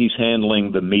the way he's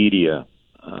handling the media.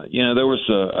 There was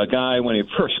a guy when he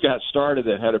first got started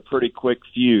that had a pretty quick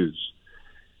fuse,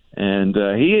 and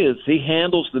he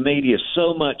handles the media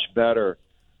so much better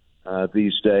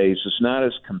these days. It's not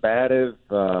as combative.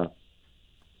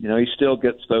 He still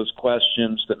gets those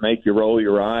questions that make you roll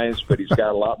your eyes, but he's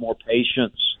got a lot more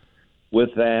patience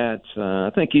with that.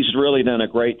 I think he's really done a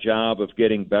great job of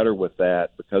getting better with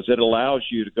that, because it allows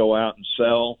you to go out and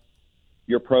sell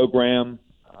your program,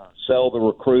 sell the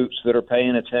recruits that are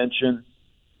paying attention,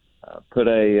 put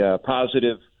a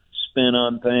positive spin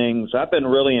on things. I've been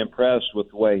really impressed with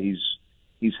the way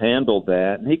he's handled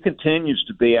that, and he continues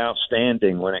to be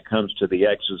outstanding when it comes to the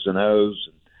X's and O's.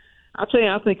 I'll tell you,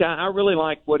 I think I really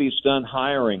like what he's done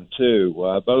hiring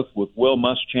too, both with Will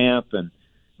Muschamp and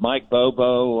Mike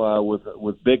Bobo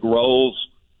with big roles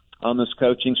on this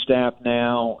coaching staff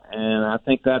now, and I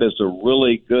think that is a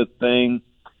really good thing,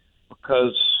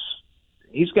 because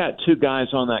he's got two guys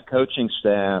on that coaching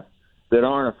staff that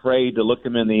aren't afraid to look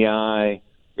him in the eye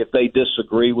if they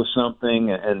disagree with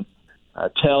something and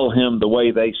tell him the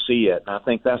way they see it. And I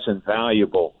think that's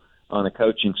invaluable on a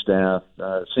coaching staff.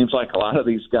 It seems like a lot of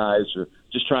these guys are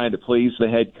just trying to please the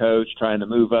head coach, trying to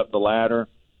move up the ladder,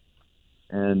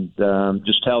 and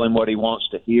just tell him what he wants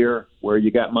to hear, where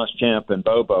you got Muschamp and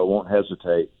Bobo won't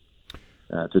hesitate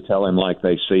to tell him like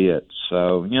they see it.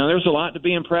 So, there's a lot to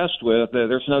be impressed with.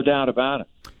 There's no doubt about it.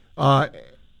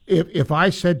 If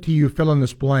I said to you, fill in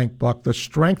this blank, Buck, the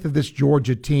strength of this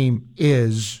Georgia team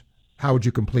is, how would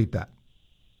you complete that?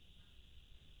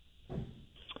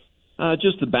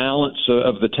 Just the balance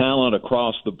of the talent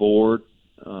across the board.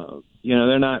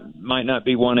 There might not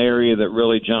be one area that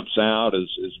really jumps out as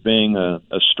being a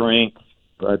strength,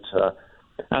 but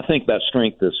I think that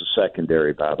strength is a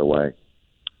secondary, by the way.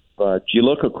 But you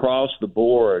look across the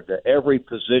board, every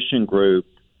position group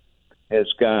has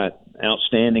got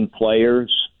outstanding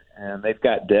players, and they've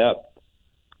got depth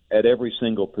at every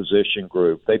single position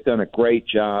group. They've done a great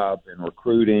job in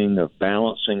recruiting, of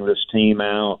balancing this team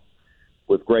out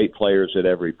with great players at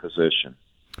every position.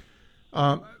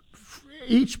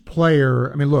 Each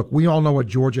player, look, we all know what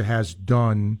Georgia has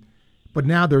done, but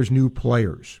now there's new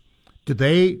players. Do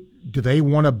they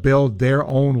want to build their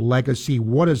own legacy?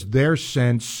 What is their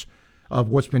sense of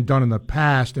what's been done in the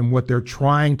past and what they're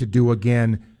trying to do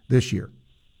again this year?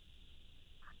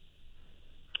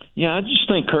 Yeah, I just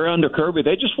think under Kirby,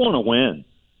 they just want to win.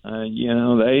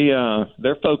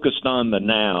 They're focused on the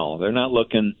now. They're not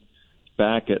looking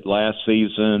back at last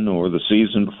season or the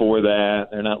season before that.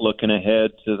 They're not looking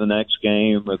ahead to the next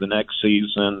game or the next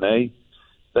season.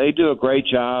 They do a great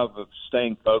job of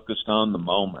staying focused on the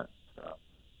moment.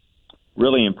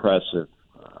 Really impressive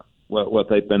what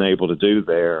they've been able to do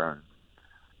there.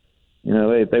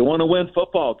 They want to win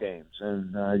football games,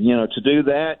 and to do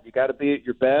that, you got to be at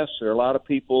your best. There are a lot of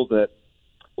people a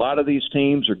lot of these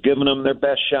teams are giving them their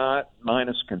best shot,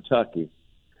 minus Kentucky.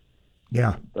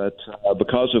 Yeah. But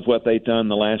because of what they've done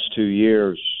the last 2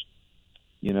 years,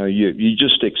 you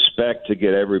just expect to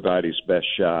get everybody's best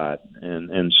shot.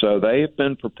 And so they have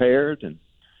been prepared and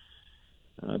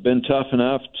been tough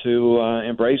enough to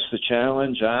embrace the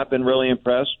challenge. I've been really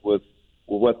impressed with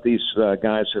what these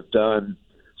guys have done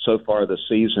so far this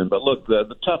season. But look,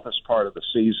 the toughest part of the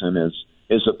season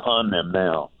is upon them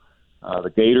now. The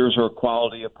Gators are a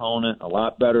quality opponent, a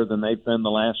lot better than they've been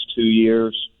the last 2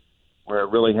 years, where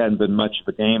it really hadn't been much of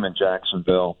a game in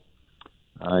Jacksonville.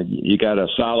 You got a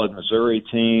solid Missouri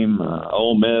team,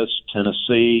 Ole Miss,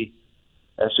 Tennessee,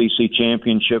 SEC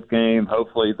championship game,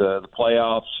 hopefully the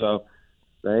playoffs. So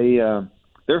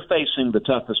they're facing the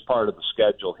toughest part of the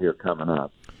schedule here coming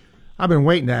up. I've been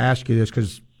waiting to ask you this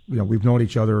because we've known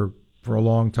each other for a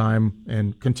long time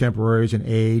and contemporaries in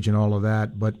age and all of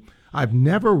that. But I've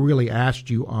never really asked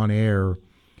you on air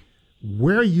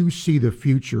where you see the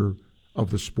future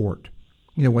of the sport.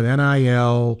 With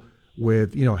NIL,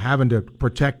 with, having to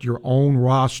protect your own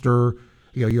roster.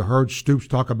 You heard Stoops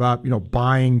talk about,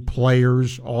 buying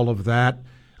players, all of that.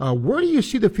 Where do you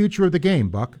see the future of the game,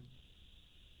 Buck?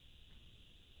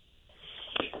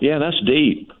 Yeah, that's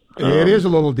deep. It is a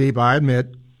little deep, I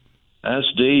admit.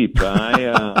 That's deep.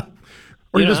 Or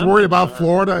you're just worried about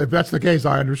Florida? If that's the case,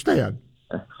 I understand.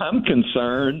 I'm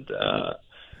concerned.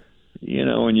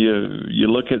 When you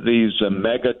look at these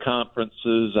mega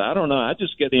conferences, I don't know. I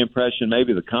just get the impression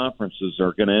maybe the conferences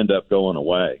are going to end up going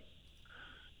away.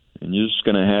 And you're just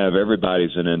going to have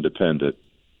everybody's an independent,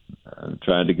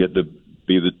 trying to get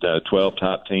be the 12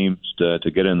 top teams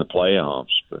to get in the playoffs.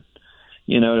 But,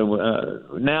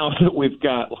 now that we've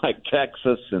got like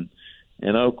Texas and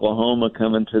Oklahoma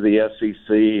coming to the SEC,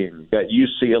 and you've got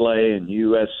UCLA and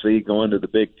USC going to the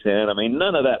Big Ten, I mean,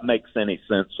 none of that makes any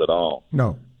sense at all.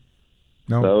 No.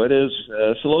 So it is.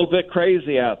 It's a little bit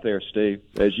crazy out there, Steve,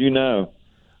 as you know.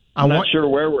 I'm not sure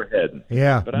where we're heading.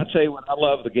 Yeah. But I tell you what, I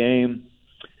love the game,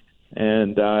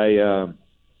 and I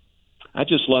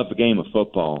just love the game of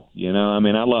football.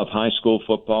 I love high school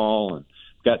football, and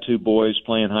got two boys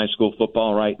playing high school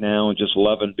football right now, and just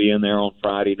loving being there on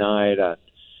Friday night.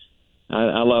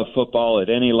 I love football at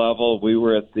any level. We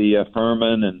were at the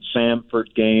Furman and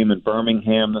Samford game in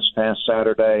Birmingham this past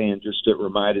Saturday, and just it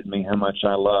reminded me how much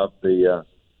I love the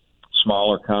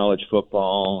smaller college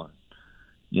football.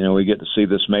 We get to see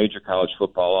this major college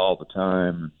football all the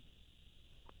time.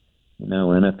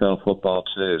 NFL football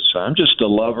too. So I'm just a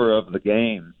lover of the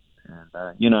game.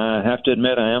 And, I have to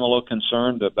admit I am a little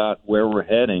concerned about where we're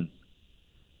heading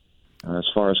as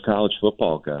far as college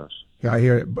football goes. Yeah, I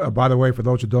hear it. By the way, for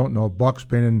those who don't know, Buck's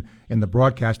been in the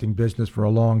broadcasting business for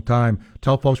a long time.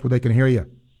 Tell folks where they can hear you.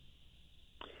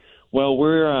 Well,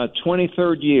 we're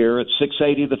 23rd year at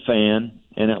 680 The Fan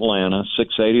in Atlanta,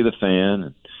 680 The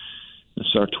Fan. This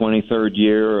is our 23rd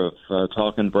year of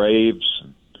talking Braves,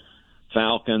 and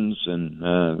Falcons, and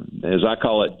as I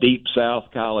call it, Deep South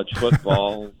college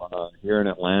football here in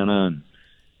Atlanta. And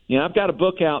I've got a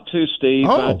book out too, Steve.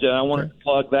 I wanted to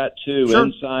plug that too. Sure.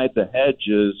 Inside the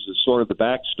Hedges is sort of the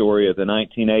backstory of the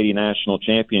 1980 National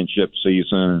Championship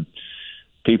season.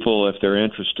 People, if they're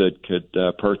interested, could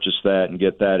purchase that and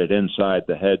get that at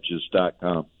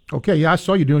InsideTheHedges.com. Okay, yeah, I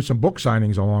saw you doing some book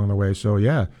signings along the way, so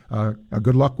yeah,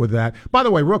 good luck with that. By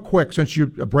the way, real quick, since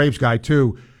you're a Braves guy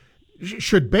too,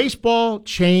 should baseball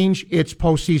change its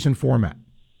postseason format?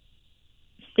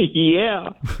 Yeah,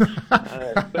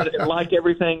 but like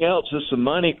everything else, it's a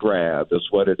money grab is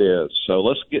what it is. So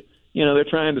let's get, they're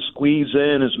trying to squeeze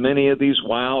in as many of these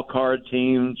wild card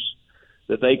teams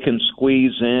that they can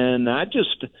squeeze in. I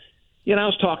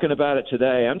was talking about it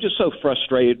today. I'm just so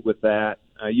frustrated with that.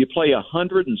 You play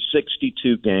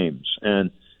 162 games,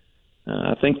 and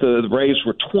I think the Braves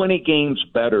were 20 games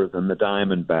better than the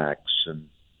Diamondbacks and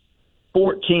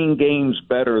 14 games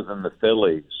better than the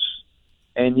Phillies.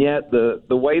 And yet the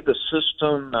way the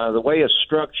system, the way it's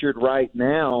structured right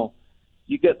now,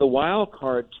 you get the wild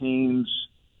card teams,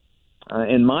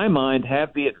 in my mind,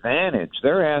 have the advantage.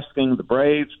 They're asking the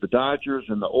Braves, the Dodgers,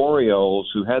 and the Orioles,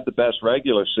 who had the best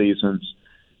regular seasons,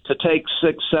 to take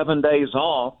 6-7 days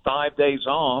off, 5 days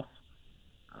off,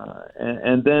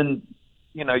 and then,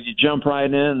 you jump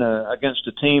right in against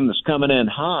a team that's coming in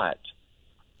hot.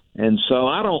 And so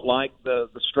I don't like the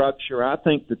structure. I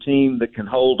think the team that can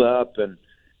hold up and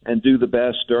do the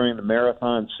best during the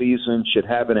marathon season should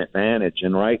have an advantage.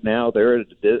 And right now they're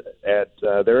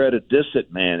at a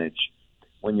disadvantage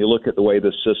when you look at the way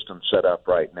the system's set up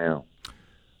right now.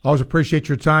 Always appreciate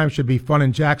your time. Should be fun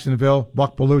in Jacksonville.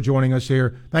 Buck Belue joining us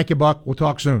here. Thank you, Buck. We'll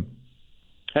talk soon.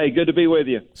 Hey, good to be with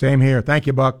you. Same here. Thank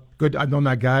you, Buck. Good. I've known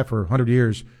that guy for 100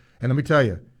 years. And let me tell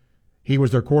you, he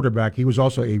was their quarterback. He was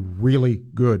also a really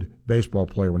good baseball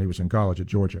player when he was in college at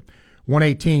Georgia.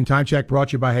 1:18, time check brought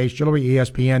to you by Hayes Jewelry,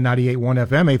 ESPN 98.1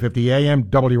 FM, 850 AM,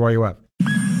 WRUF.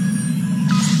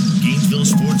 Gainesville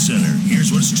Sports Center.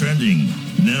 Here's what's trending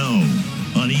now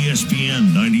on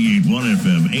ESPN 98.1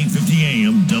 FM, 850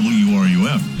 AM,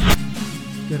 WRUF.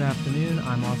 Good afternoon.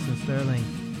 I'm Austin Sterling.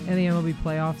 In the MLB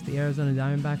playoffs, the Arizona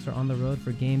Diamondbacks are on the road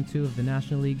for Game 2 of the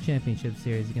National League Championship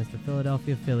Series against the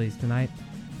Philadelphia Phillies tonight.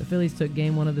 The Phillies took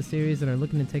Game 1 of the series and are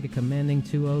looking to take a commanding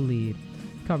 2-0 lead.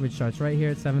 Coverage starts right here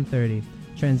at 7:30.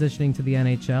 Transitioning to the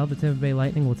NHL, the Tampa Bay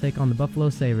Lightning will take on the Buffalo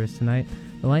Sabres tonight.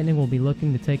 The Lightning will be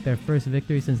looking to take their first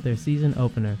victory since their season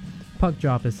opener. Puck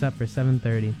drop is set for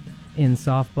 7:30. In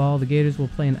softball, the Gators will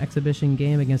play an exhibition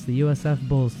game against the USF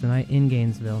Bulls tonight in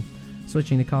Gainesville.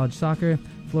 Switching to college soccer,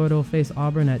 Florida will face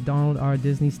Auburn at Donald R.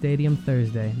 Disney Stadium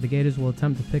Thursday. The Gators will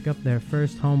attempt to pick up their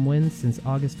first home win since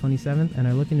August 27th and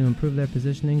are looking to improve their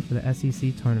positioning for the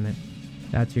SEC tournament.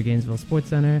 That's your Gainesville Sports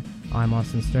Center. I'm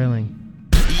Austin Sterling.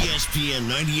 ESPN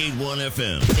 98.1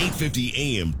 FM,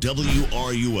 850 AM,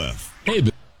 WRUF. Hey,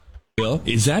 Bill,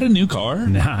 is that a new car?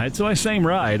 Nah, it's my same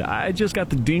ride. I just got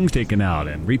the dings taken out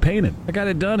and repainted. I got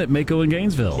it done at Mako in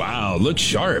Gainesville. Wow, looks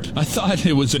sharp. I thought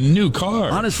it was a new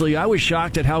car. Honestly, I was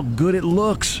shocked at how good it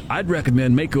looks. I'd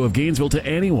recommend Mako of Gainesville to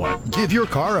anyone. Give your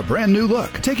car a brand new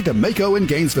look. Take it to Mako in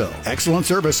Gainesville. Excellent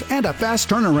service and a fast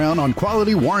turnaround on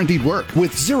quality warranted work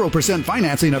with 0%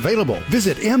 financing available.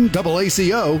 Visit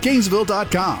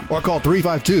MAACOGainesville.com or call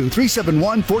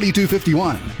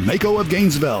 352-371-4251. Mako of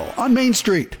Gainesville on Main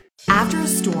Street. After a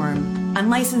storm,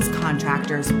 unlicensed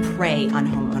contractors prey on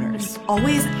homeowners.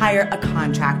 Always hire a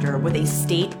contractor with a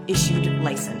state-issued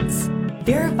license.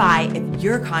 Verify if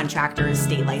your contractor is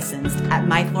state licensed at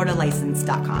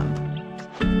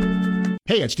myfloridalicense.com.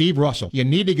 Hey, it's Steve Russell. You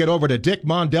need to get over to Dick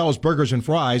Mondell's Burgers and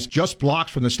Fries, just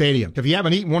blocks from the stadium. If you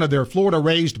haven't eaten one of their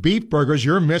Florida-raised beef burgers,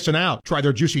 you're missing out. Try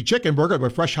their juicy chicken burger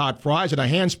with fresh hot fries and a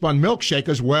hand-spun milkshake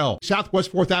as well.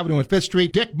 Southwest 4th Avenue and 5th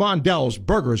Street, Dick Mondell's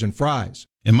Burgers and Fries.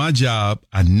 In my job,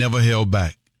 I never held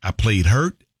back. I played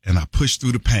hurt, and I pushed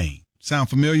through the pain. Sound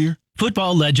familiar?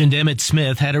 Football legend Emmitt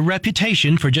Smith had a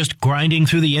reputation for just grinding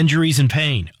through the injuries and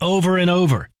pain over and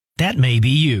over. That may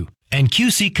be you. And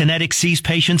QC Kinetics sees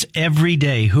patients every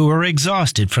day who are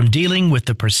exhausted from dealing with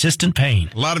the persistent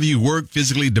pain. A lot of you work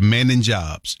physically demanding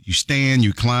jobs. You stand,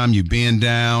 you climb, you bend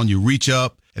down, you reach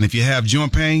up, and if you have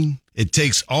joint pain, it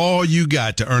takes all you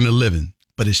got to earn a living.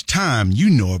 But it's time you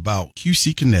know about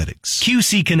QC Kinetics.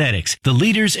 QC Kinetics, the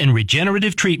leaders in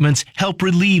regenerative treatments, help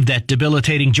relieve that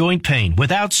debilitating joint pain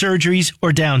without surgeries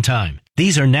or downtime.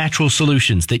 These are natural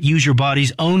solutions that use your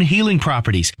body's own healing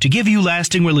properties to give you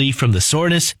lasting relief from the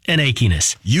soreness and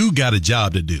achiness. You got a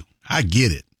job to do. I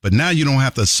get it. But now you don't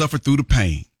have to suffer through the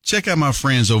pain. Check out my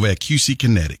friends over at QC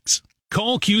Kinetics.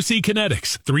 Call QC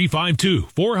Kinetics,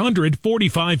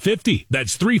 352-400-4550.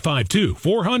 That's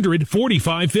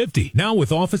 352-400-4550. Now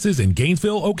with offices in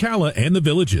Gainesville, Ocala, and the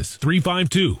Villages.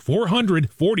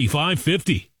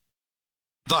 352-400-4550.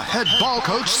 The head ball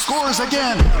coach scores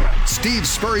again. Steve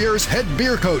Spurrier's head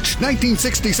beer coach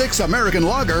 1966 American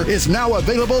Lager is now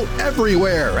available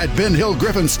everywhere at Ben Hill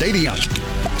Griffin Stadium.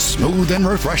 Smooth and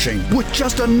refreshing with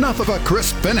just enough of a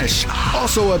crisp finish.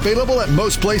 Also available at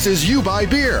most places you buy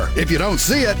beer. If you don't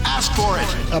see it, ask for it.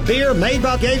 A beer made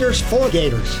by Gators for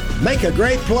Gators. Make a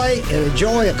great play and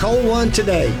enjoy a cold one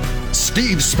today.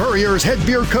 Steve Spurrier's head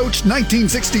beer coach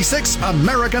 1966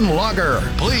 American Lager.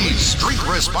 Please drink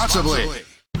responsibly.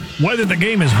 Whether the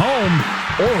game is home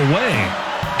or away,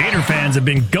 Gator fans have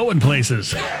been going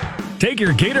places. Take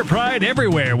your Gator pride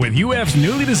everywhere with UF's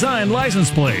newly designed license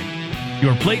plate.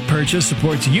 Your plate purchase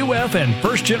supports UF and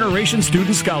first-generation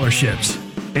student scholarships.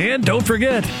 And don't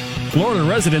forget, Florida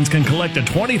residents can collect a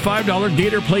 $25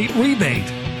 Gator plate rebate.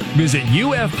 Visit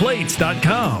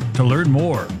ufplates.com to learn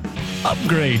more.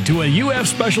 Upgrade to a UF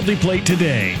specialty plate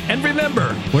today. And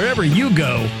remember, wherever you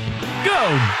go,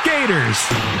 go Gators!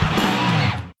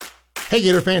 Hey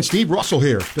Gator fan, Steve Russell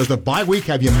here. Does the bye week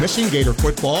have you missing Gator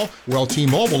football? Well,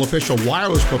 T-Mobile, official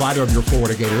wireless provider of your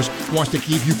Florida Gators, wants to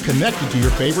keep you connected to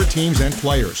your favorite teams and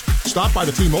players. Stop by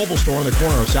the T-Mobile store on the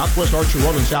corner of Southwest Archer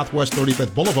Road and Southwest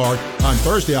 35th Boulevard on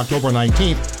Thursday, October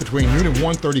 19th between noon and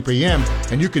 1:30 p.m.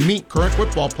 and you can meet current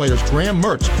football players Graham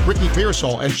Mertz, Ricky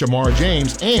Pearsall, and Shamar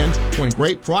James, and win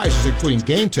great prizes including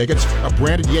game tickets, a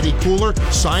branded Yeti cooler,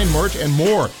 signed merch, and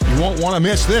more. You won't want to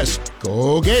miss this.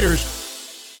 Go Gators!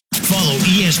 Follow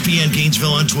ESPN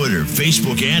Gainesville on Twitter,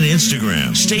 Facebook, and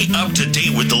Instagram. Stay up to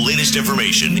date with the latest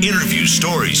information, interviews,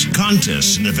 stories,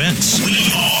 contests, and events. We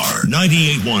are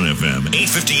 98.1 FM,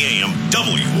 850 AM,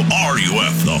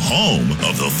 WRUF, the home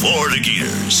of the Florida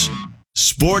Gators.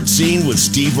 Sports Scene with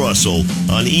Steve Russell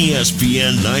on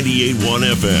ESPN 98.1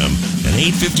 FM and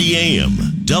 850 AM,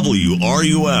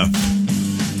 WRUF.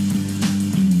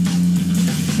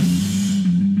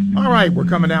 All right, we're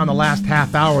coming down the last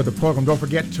half hour of the program. Don't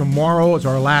forget, tomorrow is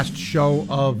our last show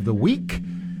of the week,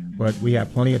 but we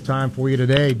have plenty of time for you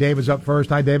today. David's up first.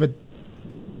 Hi, David.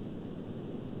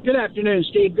 Good afternoon,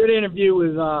 Steve. Good interview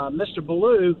with Mr.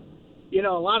 Belue. You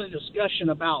know, a lot of discussion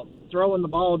about throwing the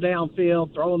ball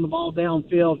downfield.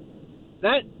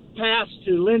 That pass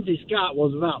to Lindsey Scott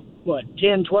was about,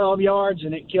 10, 12 yards,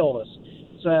 and it killed us.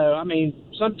 So, I mean,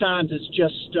 sometimes it's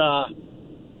just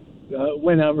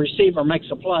when a receiver makes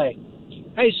a play.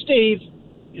 Hey, Steve,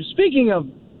 speaking of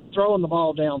throwing the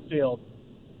ball downfield,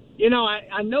 you know,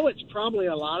 I know it's probably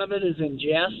a lot of it is in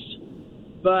jest,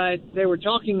 but they were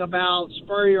talking about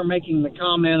Spurrier making the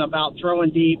comment about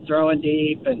throwing deep, and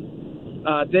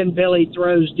then Billy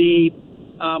throws deep,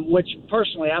 which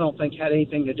personally I don't think had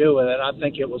anything to do with it. I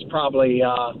think it was probably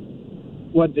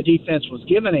what the defense was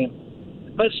giving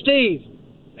him. But, Steve,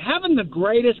 having the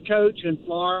greatest coach in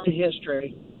Florida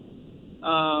history,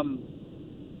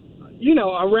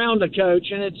 around a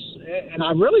coach, and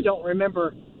I really don't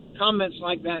remember comments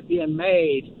like that being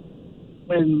made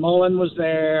when Mullen was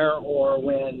there or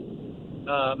when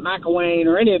McElwain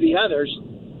or any of the others.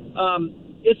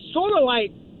 It's sort of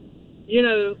like,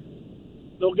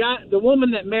 the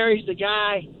woman that marries the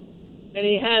guy and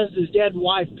he has his dead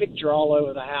wife picture all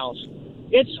over the house.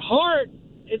 It's hard.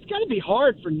 It's got to be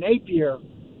hard for Napier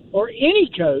or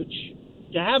any coach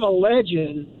to have a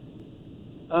legend,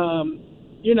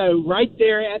 right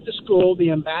there at the school,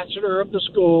 the ambassador of the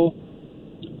school,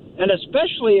 and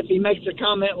especially if he makes a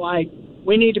comment like,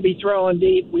 we need to be throwing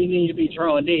deep.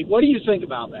 What do you think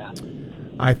about that?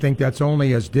 I think that's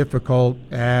only as difficult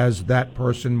as that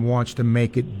person wants to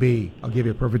make it be. I'll give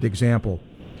you a perfect example.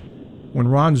 When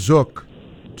Ron Zook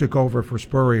took over for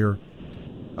Spurrier,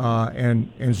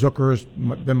 and Zooker has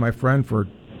been my friend for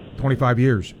 25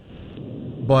 years,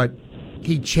 but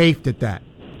he chafed at that.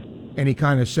 And he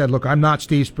kind of said, look, I'm not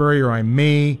Steve Spurrier, I'm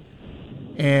me.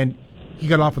 And he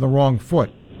got off on the wrong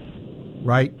foot,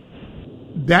 right?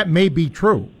 That may be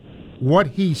true. What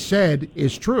he said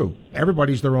is true.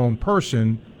 Everybody's their own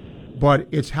person, but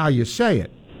it's how you say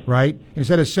it, right?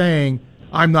 Instead of saying,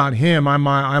 I'm not him, I'm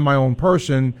my own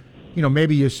person,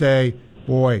 maybe you say,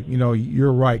 boy,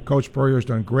 you're right. Coach Spurrier's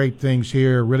done great things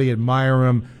here. Really admire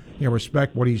him.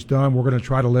 Respect what he's done. We're going to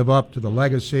try to live up to the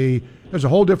legacy. There's a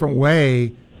whole different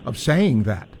way of saying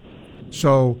that.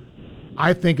 So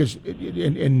I think it's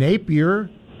in Napier,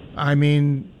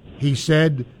 he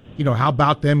said, how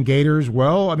about them Gators?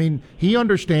 Well, he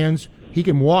understands he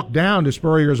can walk down to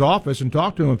Spurrier's office and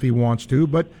talk to him if he wants to,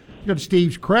 but to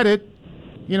Steve's credit,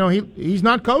 he's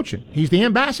not coaching. He's the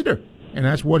ambassador, and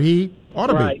that's what he ought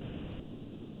to be.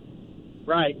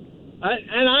 Right.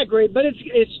 And I agree, but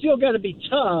it's still got to be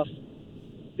tough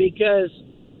because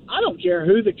I don't care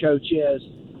who the coach is.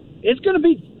 It's going to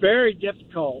be very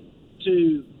difficult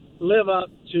to live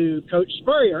up to Coach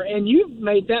Spurrier. And you've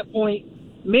made that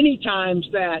point many times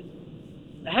that,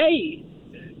 hey,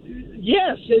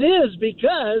 yes, it is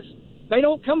because they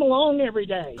don't come along every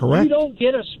day. Correct. You don't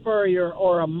get a Spurrier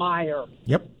or a Meyer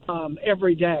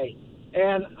every day.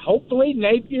 And hopefully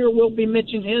Napier will be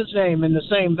mentioning his name in the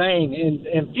same vein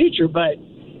in future, but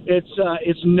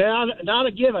it's not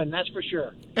a given, that's for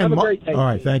sure. Have a great day. All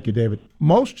right, thank you, David.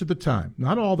 Most of the time,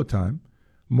 not all the time,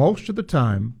 most of the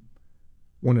time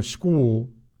when a school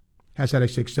has had a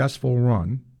successful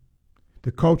run,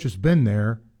 the coach has been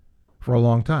there for a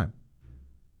long time.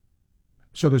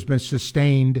 So there's been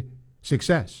sustained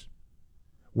success.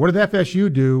 What did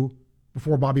FSU do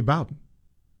before Bobby Bowden?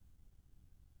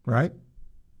 Right?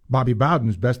 Bobby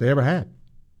Bowden's best they ever had.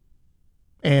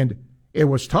 And it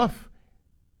was tough.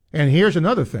 And here's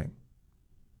another thing.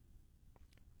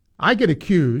 I get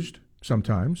accused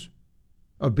sometimes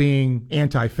of being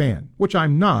anti-fan, which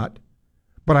I'm not,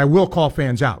 but I will call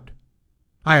fans out.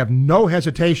 I have no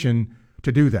hesitation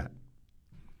to do that.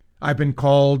 I've been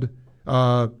called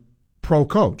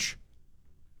pro-coach.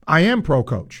 I am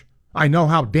pro-coach. I know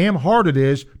how damn hard it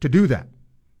is to do that.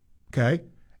 Okay?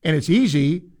 And it's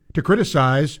easy to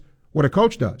criticize what a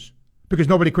coach does because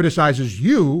nobody criticizes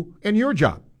you and your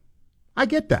job. I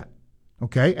get that.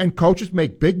 Okay? And coaches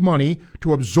make big money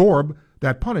to absorb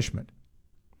that punishment.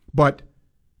 But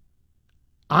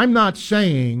I'm not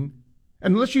saying,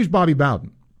 and let's use Bobby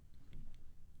Bowden.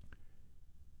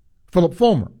 Philip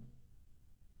Fulmer.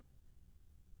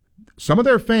 Some of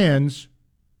their fans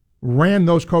ran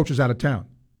those coaches out of town,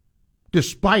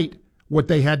 despite what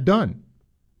they had done.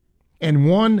 And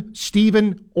one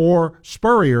Stephen or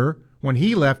Spurrier, when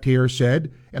he left here,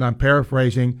 said, and I'm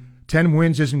paraphrasing, 10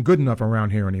 wins isn't good enough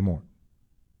around here anymore.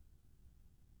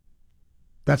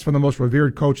 That's from the most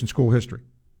revered coach in school history.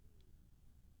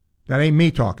 That ain't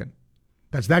me talking.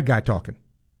 That's that guy talking.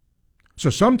 So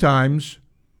sometimes,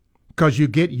 because you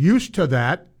get used to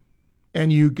that,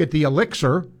 and you get the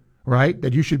elixir, right,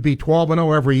 that you should be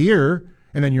 12-0 every year,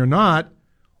 and then you're not,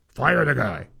 fire the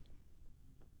guy.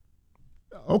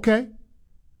 Okay.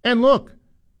 And look,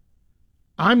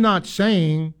 I'm not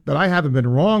saying that I haven't been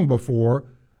wrong before.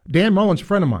 Dan Mullen's a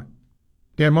friend of mine.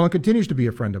 Dan Mullen continues to be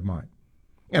a friend of mine.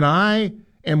 And I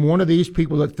am one of these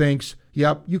people that thinks,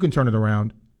 yep, you can turn it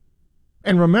around.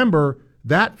 And remember,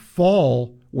 that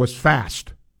fall was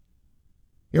fast.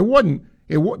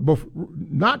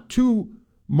 Not too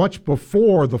much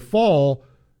before the fall,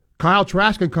 Kyle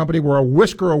Trask and company were a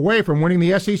whisker away from winning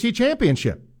the SEC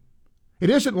championship. It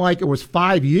isn't like it was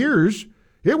 5 years.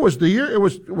 It was the year. It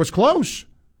was close.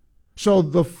 So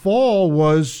the fall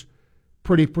was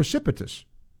pretty precipitous.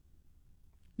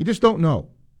 You just don't know.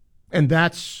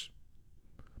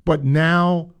 But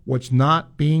now what's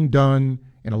not being done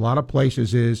in a lot of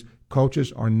places is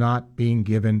coaches are not being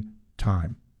given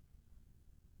time.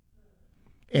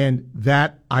 And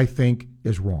that, I think,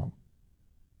 is wrong.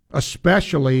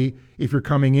 Especially if you're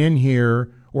coming in here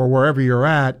or wherever you're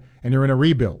at and you're in a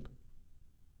rebuild.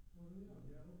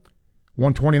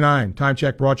 1:29, time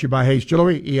check brought to you by Hayes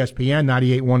Jewelry, ESPN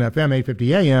 98.1 FM,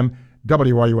 850 AM,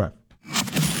 WRUF.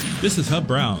 This is Hub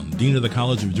Brown, Dean of the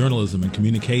College of Journalism and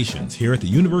Communications here at the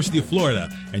University of Florida,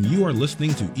 and you are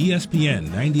listening to ESPN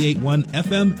 98.1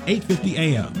 FM, 850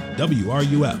 AM,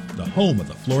 WRUF, the home of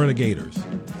the Florida Gators.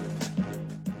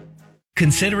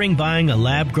 Considering buying a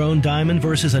lab-grown diamond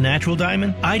versus a natural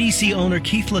diamond? IDC owner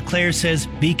Keith LeClaire says,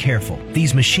 be careful.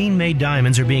 These machine-made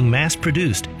diamonds are being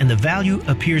mass-produced, and the value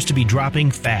appears to be dropping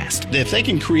fast. If they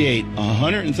can create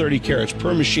 130 carats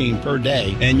per machine per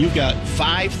day, and you've got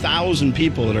 5,000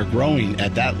 people that are growing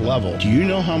at that level, do you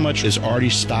know how much is already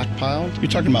stockpiled? You're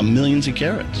talking about millions of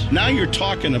carats. Now you're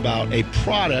talking about a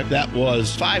product that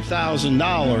was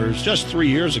 $5,000 just 3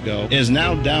 years ago is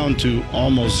now down to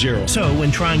almost zero. So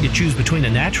when trying to choose between a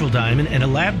natural diamond and a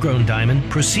lab-grown diamond,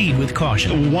 proceed with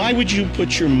caution. Why would you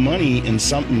put your money in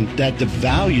something that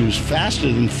devalues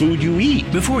faster than food you eat?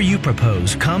 Before you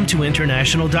propose, come to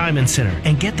International Diamond Center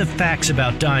and get the facts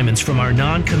about diamonds from our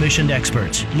non-commissioned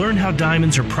experts. Learn how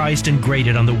diamonds are priced and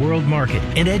graded on the world market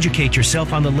and educate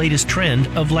yourself on the latest trend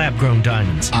of lab-grown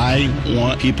diamonds. I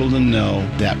want people to know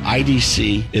that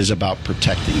IDC is about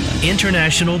protecting them.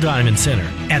 International Diamond Center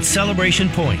at Celebration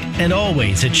Point and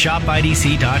always at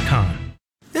shopidc.com.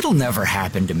 It'll never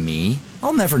happen to me.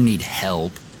 I'll never need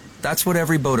help. That's what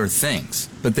every boater thinks.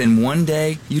 But then one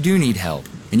day, you do need help,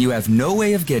 and you have no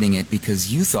way of getting it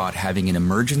because you thought having an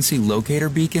emergency locator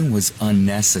beacon was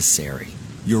unnecessary.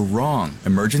 You're wrong.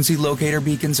 Emergency locator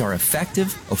beacons are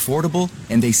effective, affordable,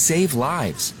 and they save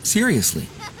lives. Seriously.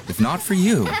 If not for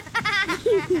you,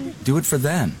 do it for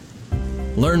them.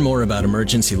 Learn more about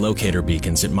emergency locator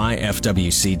beacons at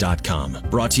myfwc.com.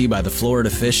 Brought to you by the Florida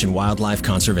Fish and Wildlife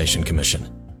Conservation Commission.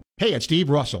 Hey, it's Steve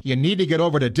Russell. You need to get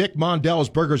over to Dick Mondell's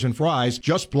Burgers and Fries,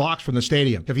 just blocks from the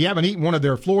stadium. If you haven't eaten one of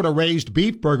their Florida-raised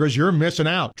beef burgers, you're missing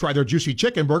out. Try their juicy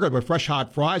chicken burger with fresh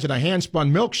hot fries and a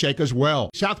hand-spun milkshake as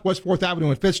well. Southwest 4th Avenue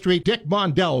and 5th Street, Dick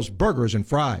Mondell's Burgers and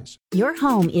Fries. Your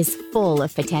home is full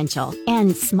of potential,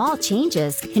 and small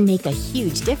changes can make a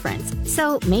huge difference.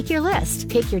 So make your list,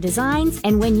 pick your designs,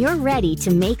 and when you're ready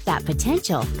to make that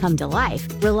potential come to life,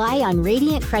 rely on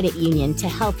Radiant Credit Union to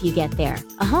help you get there.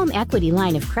 A home equity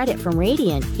line of credit from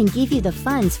Radiant can give you the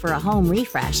funds for a home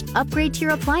refresh, upgrade to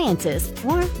your appliances,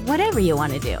 or whatever you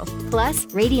want to do. Plus,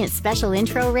 Radiant's special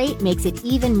intro rate makes it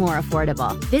even more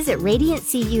affordable. Visit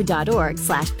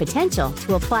radiantcu.org/potential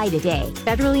to apply today.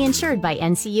 Federally insured by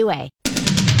NCUA.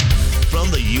 From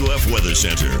the UF Weather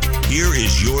Center, here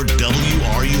is your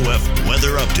WRUF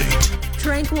weather update.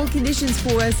 Tranquil conditions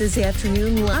for us this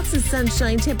afternoon. Lots of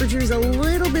sunshine. Temperatures a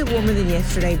little bit warmer than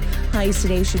yesterday. Highs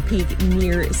today should peak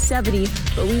near 70,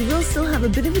 but we will still have a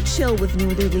bit of a chill with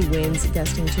northerly winds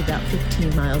gusting to about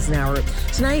 15 miles an hour.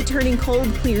 Tonight, turning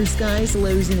cold, clear skies,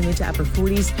 lows in the mid to upper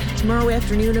 40s. Tomorrow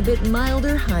afternoon, a bit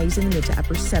milder, highs in the mid to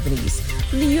upper 70s.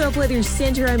 From the UF Weather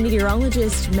Center, I'm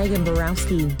meteorologist Megan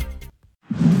Borowski.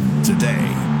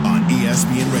 Today on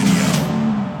ESPN Radio.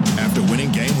 After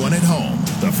winning Game 1 at home,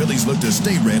 the Phillies look to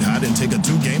stay red hot and take a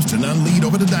 2-0 lead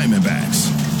over the Diamondbacks.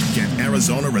 Can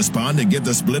Arizona respond and get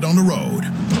the split on the road?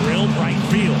 Drilled right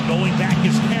field. Going back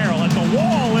is Carroll at the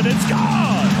wall, and it's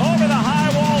gone! Over the high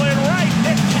wall and right.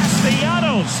 Nick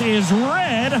Castellanos is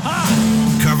red hot.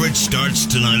 Coverage starts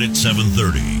tonight at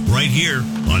 7:30, right here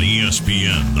on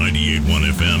ESPN 98.1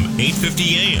 FM,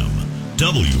 850 AM,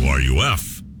 WRUF.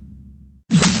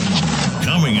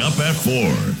 Coming up at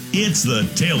 4, it's The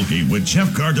Tailgate with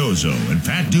Jeff Cardozo and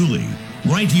Pat Dooley.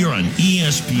 Right here on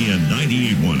ESPN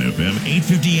 98.1 FM,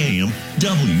 850 AM,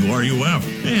 WRUF.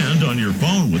 And on your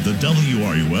phone with the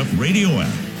WRUF radio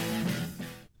app.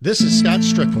 This is Scott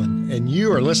Strickland, and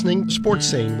you are listening to Sports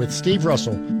Scene with Steve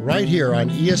Russell, right here on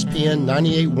ESPN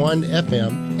 98.1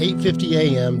 FM, 850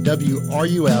 AM,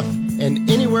 WRUF, and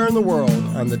anywhere in the world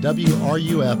on the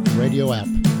WRUF radio app.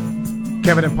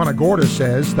 Kevin in Punta Gorda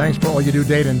says, thanks for all you do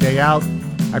day in and day out.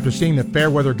 After seeing the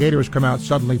Fairweather Gators come out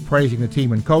suddenly praising the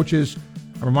team and coaches,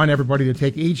 I remind everybody to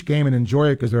take each game and enjoy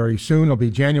it because very soon it'll be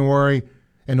January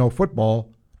and no football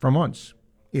for months.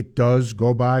 It does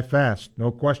go by fast,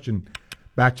 no question.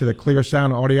 back to the Clear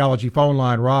Sound Audiology phone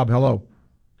line. Rob, hello.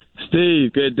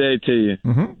 Steve, good day to you.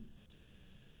 Mm-hmm.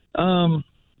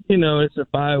 It's a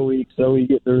bye week, so we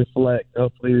get to reflect.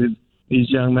 Hopefully these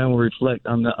young men will reflect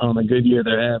on the good year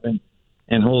they're having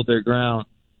and hold their ground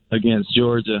against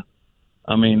Georgia.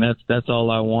 I mean, that's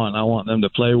all I want. I want them to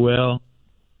play well.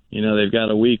 They've got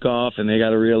a week off, and they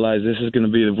got to realize this is going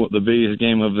to be the biggest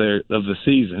game of the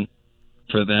season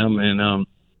for them, and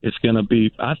it's going to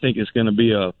be. I think it's going to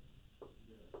be a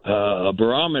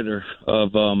barometer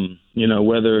of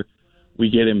whether we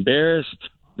get embarrassed.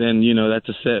 Then that's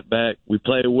a setback. We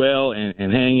play well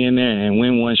and hang in there and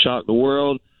win one, shock the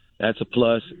world. That's a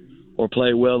plus. Or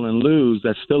play well and lose.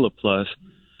 That's still a plus.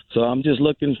 So I'm just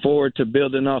looking forward to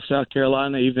building off South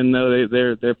Carolina, even though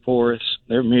they're porous,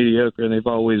 they're mediocre, and they've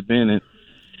always been. And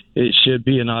it should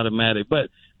be an automatic. But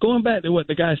going back to what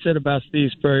the guy said about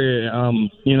Steve Spurrier,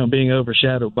 being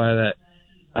overshadowed by that,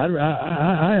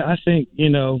 I think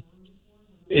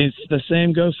it's the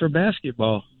same goes for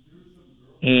basketball.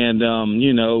 And,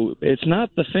 it's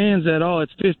not the fans at all.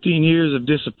 It's 15 years of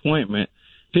disappointment,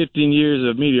 15 years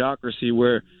of mediocrity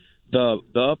where the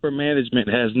upper management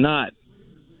has not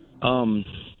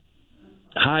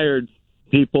hired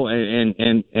people and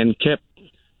kept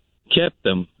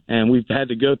them. And we've had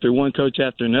to go through one coach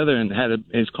after another and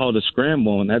it's called a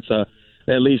scramble, and that's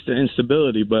at least an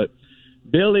instability. But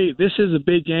Billy, this is a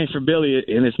big game for Billy,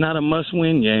 and it's not a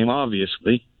must-win game,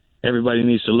 obviously. Everybody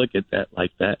needs to look at that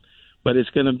like that. But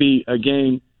it's going to be a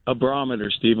game, a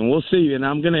barometer, Stephen. We'll see, and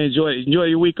I'm going to enjoy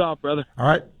your week off, brother. All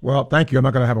right. Well, thank you. I'm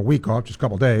not going to have a week off, just a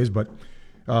couple of days. But,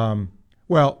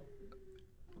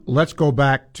 let's go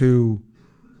back to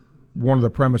one of the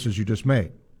premises you just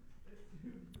made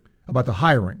about the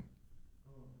hiring.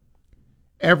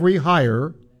 Every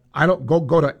hire, I don't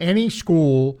go to any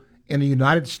school in the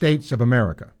United States of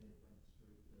America.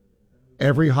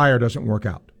 Every hire doesn't work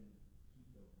out.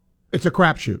 It's a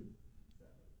crapshoot.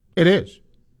 It is.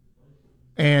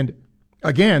 And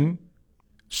again,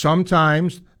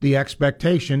 sometimes the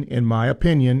expectation, in my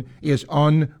opinion, is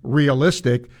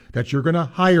unrealistic that you're going to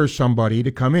hire somebody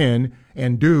to come in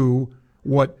and do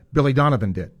what Billy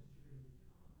Donovan did.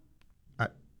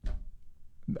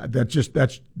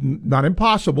 That's not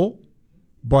impossible,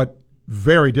 but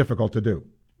very difficult to do.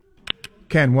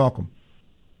 Ken, welcome.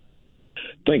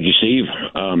 Thank you, Steve.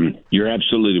 You're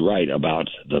absolutely right about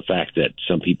the fact that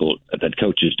that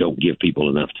coaches don't give people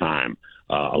enough time.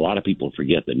 A lot of people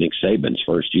forget that Nick Saban's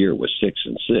first year was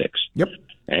 6-6. Yep.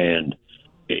 And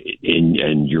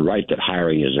you're right that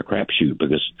hiring is a crapshoot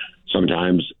because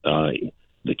sometimes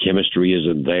the chemistry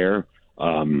isn't there.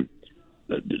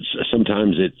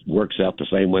 Sometimes it works out the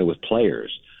same way with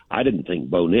players. I didn't think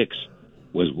Bo Nix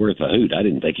was worth a hoot. I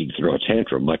didn't think he could throw a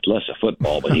tantrum, much less a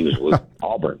football, but he was with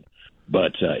Auburn.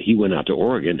 But he went out to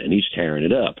Oregon, and he's tearing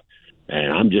it up.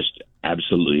 And I'm just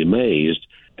absolutely amazed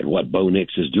at what Bo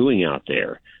Nix is doing out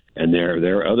there. And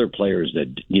there are other players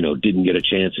that, didn't get a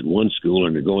chance at one school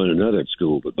and are going to another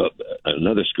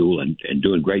school, and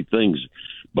doing great things.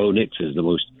 Bo Nix is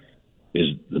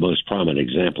the most prominent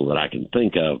example that I can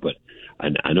think of, but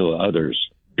I know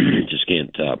others just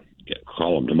can't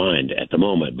call them to mind at the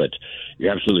moment. But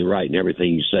you're absolutely right in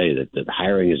everything you say, that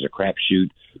hiring is a crapshoot.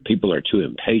 People are too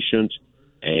impatient,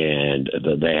 and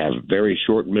they have very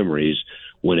short memories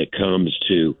when it comes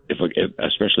to,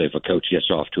 especially if a coach gets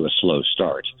off to a slow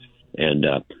start. And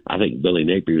I think Billy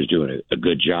Napier is doing a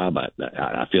good job.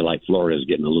 I feel like Florida is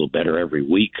getting a little better every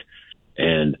week,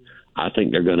 and I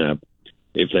think they're going to,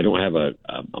 if they don't have a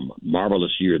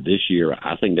marvelous year this year,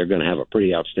 I think they're going to have a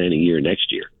pretty outstanding year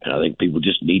next year. And I think people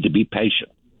just need to be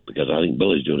patient because I think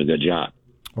Billy's doing a good job.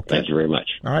 Okay. Thank you very much.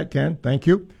 All right, Ken. Thank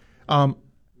you.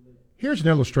 Here's an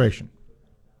illustration.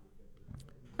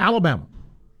 Alabama.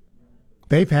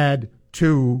 They've had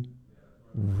two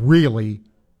really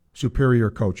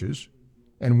superior coaches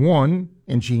and one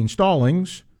in Gene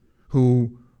Stallings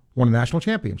who won a national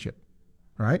championship.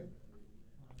 All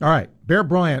right. Bear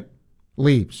Bryant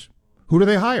leaves. Who do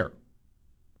they hire?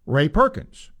 Ray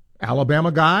Perkins.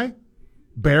 Alabama guy,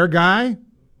 Bear guy,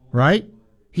 right?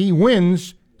 He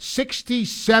wins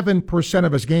 67%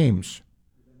 of his games.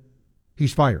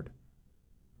 He's fired.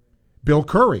 Bill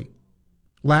Curry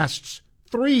lasts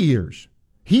 3 years.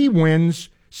 He wins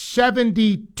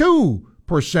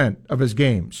 72% of his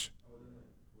games.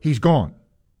 He's gone.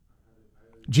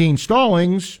 Gene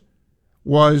Stallings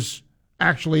was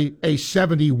actually a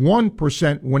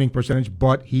 71% winning percentage,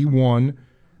 but he won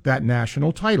that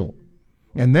national title.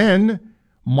 And then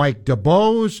Mike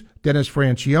DeBose, Dennis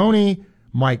Francione,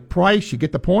 Mike Price, you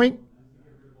get the point?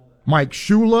 Mike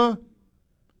Shula.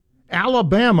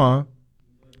 Alabama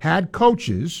had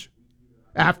coaches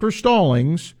after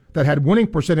Stallings that had winning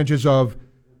percentages of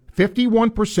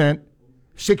 51%,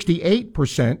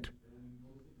 68%,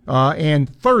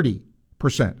 and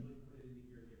 30%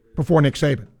 before Nick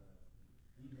Saban,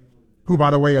 who,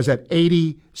 by the way, is at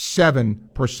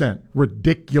 87%.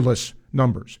 Ridiculous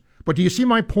numbers. But do you see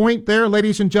my point there,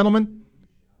 ladies and gentlemen?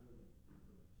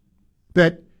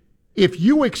 That if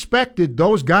you expected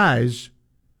those guys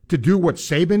to do what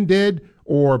Saban did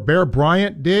or Bear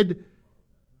Bryant did,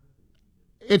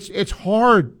 it's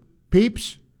hard,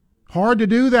 peeps. Hard to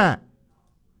do that.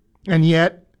 And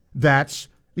yet, that's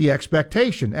the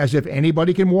expectation, as if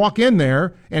anybody can walk in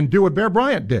there and do what Bear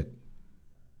Bryant did.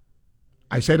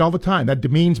 I say it all the time. That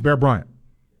demeans Bear Bryant.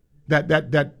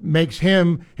 That makes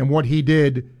him and what he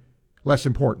did less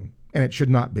important, and it should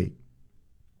not be.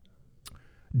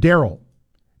 Daryl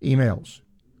emails.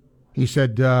 He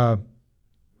said,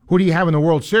 who do you have in the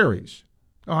World Series?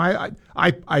 I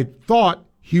thought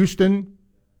Houston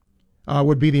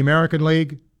would be the American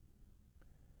League.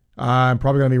 I'm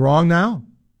probably going to be wrong now.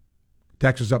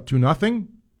 Texas up 2-0.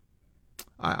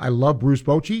 I love Bruce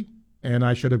Bochy, and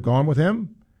I should have gone with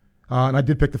him. And I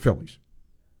did pick the Phillies.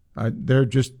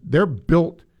 They're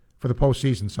built for the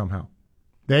postseason somehow.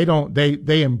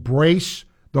 They embrace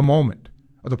the moment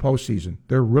of the postseason.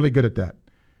 They're really good at that.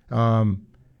 I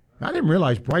didn't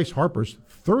realize Bryce Harper's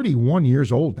 31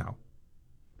 years old now.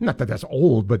 Not that that's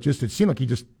old, but just it seemed like he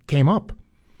just came up.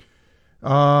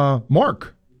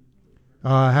 Mark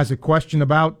has a question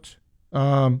about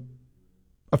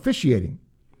officiating.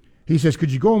 He says,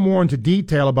 could you go more into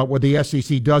detail about what the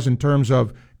SEC does in terms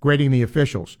of grading the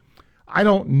officials? I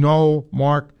don't know,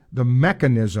 Mark, the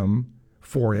mechanism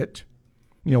for it,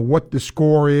 what the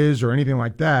score is or anything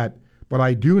like that, but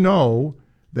I do know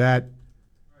that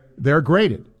they're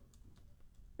graded.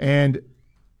 And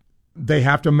they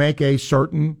have to make a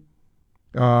certain,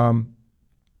 I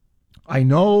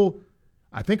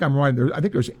think I'm right. I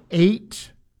think there's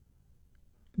 8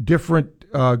 different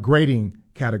grading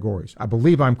categories. I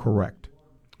believe I'm correct.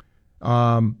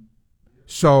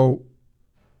 So,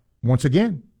 once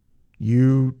again,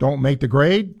 you don't make the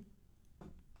grade,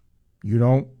 you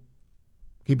don't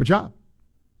keep a job.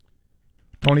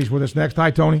 Tony's with us next. Hi,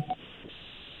 Tony.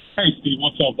 Hey, Steve.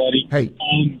 What's up, buddy? Hey.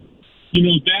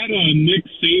 That Nick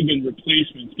Saban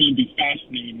replacement's going to be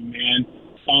fascinating, man.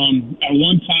 At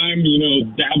one time,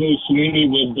 Dabo Swinney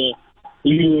was the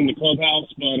leader in the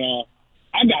clubhouse, but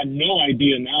I got no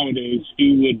idea nowadays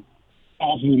who would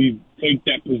possibly take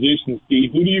that position,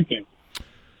 Steve. Who do you think?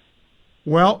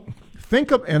 Well,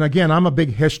 and again, I'm a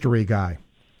big history guy,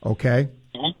 okay?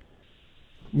 Uh-huh.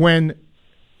 When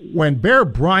Bear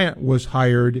Bryant was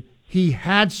hired, he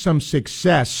had some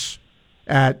success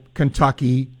at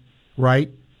Kentucky, right?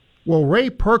 Well, Ray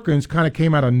Perkins kind of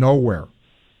came out of nowhere.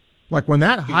 Like when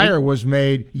that hire was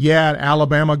made, an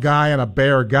Alabama guy and a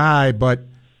Bear guy, but,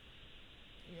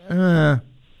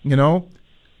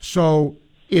 So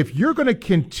if you're going to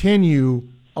continue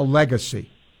a legacy,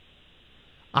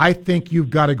 I think you've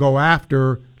got to go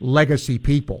after legacy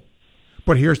people.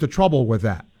 But here's the trouble with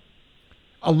that.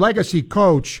 A legacy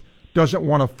coach doesn't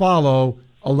want to follow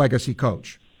a legacy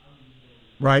coach,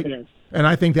 right? Yeah. And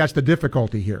I think that's the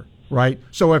difficulty here, right?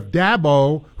 So if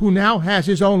Dabo, who now has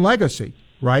his own legacy,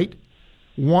 right,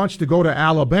 wants to go to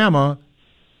Alabama,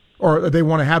 or they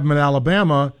want to have him in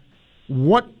Alabama,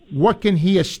 what can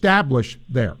he establish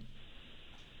there?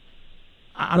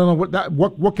 I don't know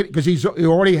what because he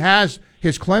already has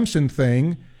his Clemson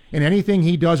thing, and anything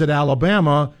he does at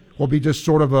Alabama will be just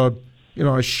sort of a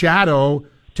shadow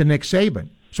to Nick Saban.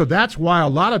 So that's why a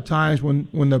lot of times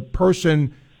when the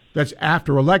person that's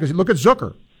after a legacy, look at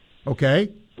Zucker,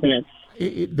 okay? Yeah.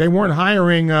 They weren't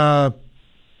hiring, I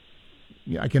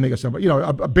can't think of somebody,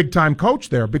 a big-time coach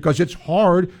there because it's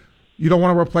hard. You don't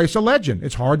want to replace a legend.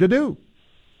 It's hard to do.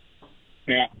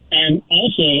 Yeah, and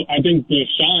also I think the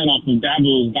shine off of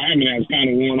Dabo's diamond has kind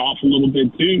of worn off a little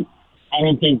bit too. I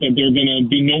don't think that they're going to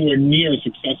be nowhere near as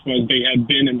successful as they had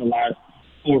been in the last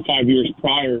 4 or 5 years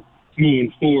prior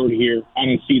moving forward here. I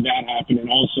don't see that happening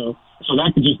also. So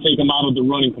that could just take him out of the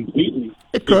running completely.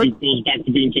 It could. He goes back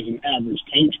to being just an average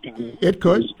coach kind of. It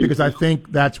could, because I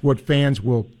think that's what fans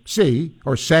will see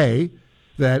or say,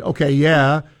 that, okay,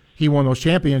 yeah, he won those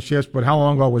championships, but how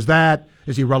long ago was that?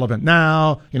 Is he relevant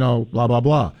now? Blah, blah,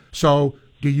 blah. So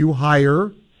do you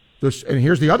hire this? And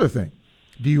here's the other thing.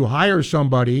 Do you hire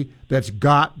somebody that's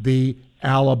got the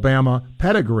Alabama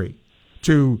pedigree?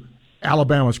 To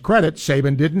Alabama's credit,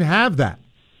 Saban didn't have that,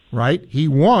 right? He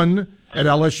won at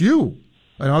LSU,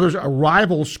 and others a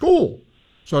rival school.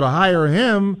 So to hire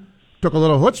him took a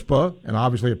little chutzpah, and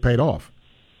obviously it paid off.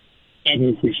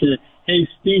 Definitely, for sure. Hey,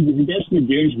 Steve, with regards to the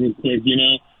games real quick,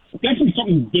 definitely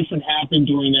something different happened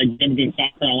during that game against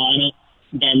South Carolina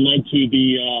that led to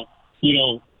the,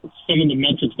 some of the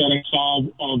metrics that I saw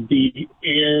of the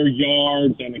air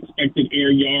yards and expected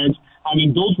air yards. I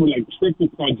mean, those were like triple,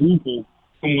 quadruple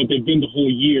from what they've been the whole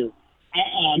year.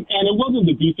 And it wasn't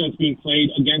the defense being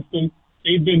played against them.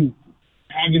 They've been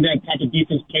having that type of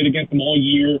defense played against them all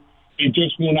year. They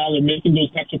just weren't either making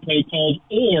those types of play calls,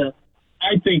 or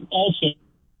I think also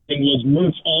was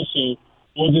Mertz also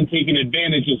wasn't taking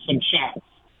advantage of some shots.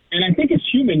 And I think it's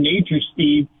human nature,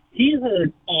 Steve. He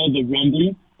heard all the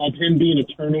rumbling of him being a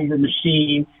turnover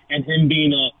machine and him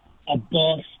being a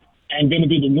bust and going to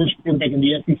be the worst quarterback in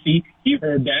the SEC. He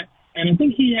heard that. And I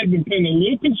think he had been playing a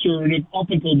little conservative up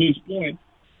until this point.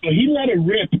 So he let it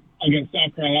rip against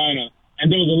South Carolina.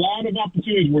 And there was a lot of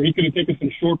opportunities where he could have taken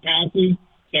some short passes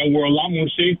that were a lot more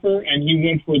safer, and he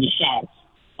went for the shots.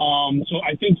 So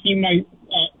I think he might,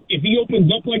 if he opens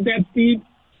up like that, Steve,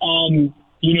 who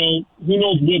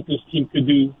knows what this team could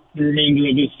do the remainder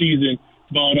of this season.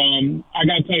 But I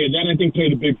got to tell you, that I think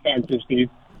played a big factor, Steve.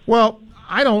 Well,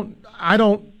 I don't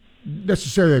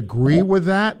necessarily agree with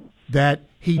that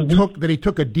he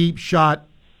took a deep shot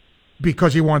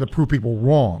because he wanted to prove people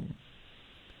wrong.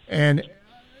 And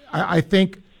I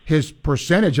think his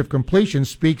percentage of completion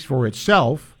speaks for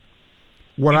itself.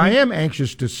 What I am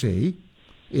anxious to see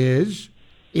is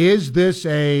this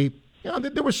there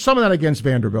was some of that against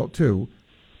Vanderbilt too,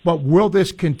 but will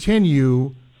this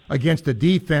continue against a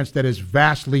defense that is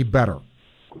vastly better,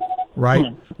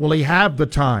 right? Will he have the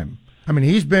time? I mean,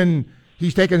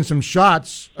 he's taken some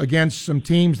shots against some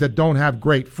teams that don't have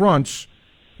great fronts.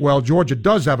 Well, Georgia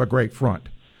does have a great front.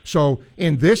 So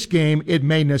in this game, it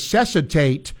may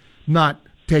necessitate not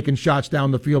taking shots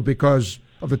down the field because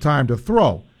of the time to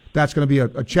throw. That's going to be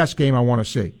a chess game I want to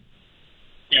see.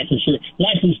 Yeah, for sure.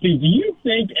 Lastly, Steve, do you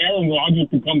think Aaron Rodgers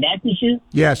can come back this year?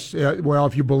 Yes. Well,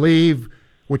 if you believe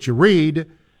what you read,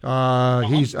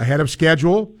 he's ahead of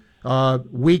schedule.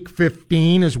 Week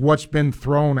 15 is what's been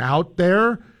thrown out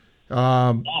there.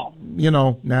 But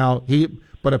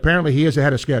apparently he is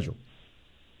ahead of schedule.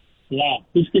 Wow.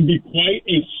 This could be quite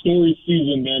a story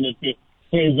season, man, if it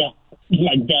plays out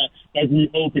like that, like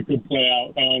we hope it could play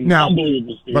out. Now,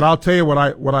 unbelievable, Steve. But I'll tell you what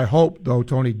I hope, though,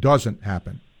 Tony, doesn't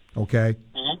happen, okay?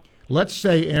 Let's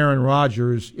say Aaron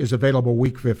Rodgers is available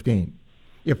week 15.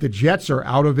 If the Jets are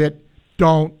out of it,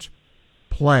 don't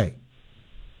play.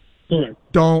 Correct.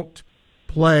 Don't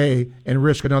play and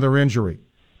risk another injury.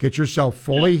 Get yourself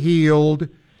fully healed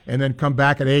and then come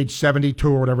back at age 72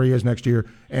 or whatever he is next year,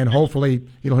 and hopefully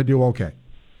he'll do okay.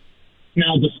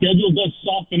 Now, the schedule does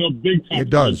soften up big time. It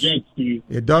does. For the Jets, Steve.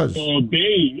 It does. So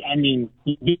they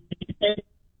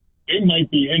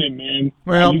might be in it, man.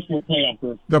 Well, at least for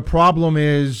playoff. The problem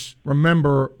is,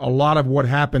 remember, a lot of what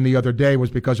happened the other day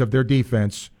was because of their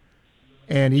defense.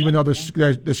 And even though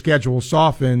the schedule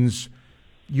softens,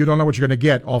 you don't know what you're going to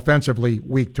get offensively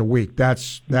week to week.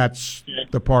 That's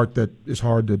the part that is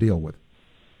hard to deal with.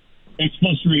 It's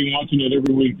frustrating watching it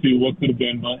every week, too, what could have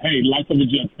been. But, hey, life of a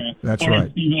Jets fan. That's All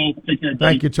right. Steve-O, take care,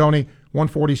 buddy. Thank you, Tony.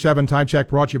 147 time check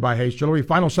brought to you by Hayes Jewelry.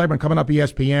 Final segment coming up,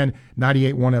 ESPN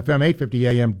 98.1 FM, 850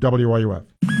 AM, WRUF.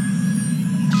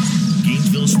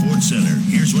 Gainesville Sports Center.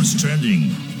 Here's what's trending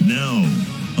now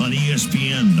on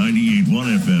ESPN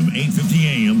 98.1 FM, 850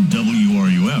 AM,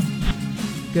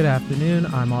 WRUF. Good afternoon.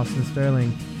 I'm Austin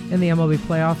Sterling. In the MLB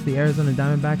playoffs, the Arizona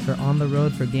Diamondbacks are on the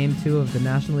road for Game 2 of the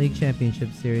National League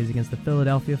Championship Series against the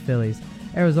Philadelphia Phillies.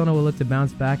 Arizona will look to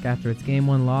bounce back after its Game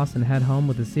 1 loss and head home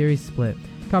with a series split.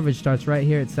 Coverage starts right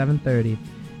here at 7:30.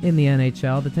 In the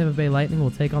NHL, the Tampa Bay Lightning will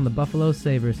take on the Buffalo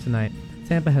Sabres tonight.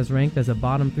 Tampa has ranked as a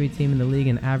bottom 3 team in the league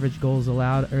in average goals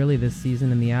allowed early this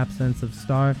season in the absence of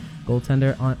star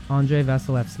goaltender Andrei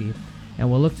Vasilevsky, and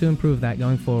will look to improve that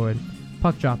going forward.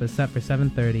 Puck drop is set for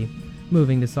 7:30.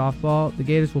 Moving to softball, the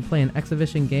Gators will play an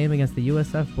exhibition game against the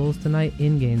USF Bulls tonight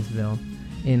in Gainesville.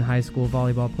 In high school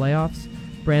volleyball playoffs,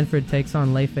 Branford takes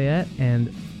on Lafayette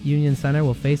and Union Center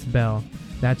will face Bell.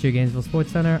 That's your Gainesville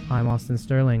Sports Center. I'm Austin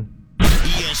Sterling.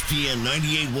 ESPN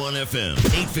 98.1 FM,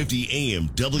 850 AM,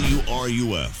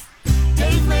 WRUF.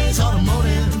 Dave Mays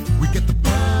Automotive. We get the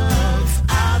bugs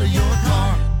out of your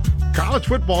car. College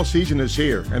football season is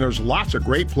here, and there's lots of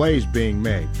great plays being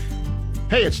made.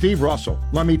 Hey, it's Steve Russell.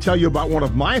 Let me tell you about one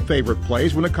of my favorite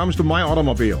plays when it comes to my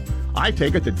automobile. I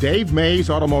take it to Dave Mays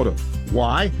Automotive.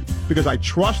 Why? Because I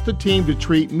trust the team to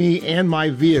treat me and my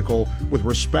vehicle with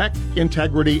respect,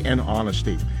 integrity, and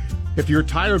honesty. If you're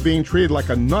tired of being treated like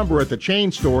a number at the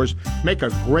chain stores, make a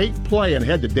great play and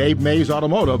head to Dave Mays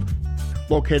Automotive,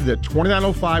 located at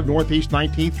 2905 Northeast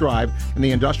 19th Drive in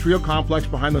the industrial complex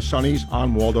behind the Sunnies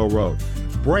on Waldo Road.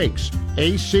 brakes,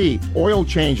 AC, oil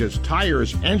changes,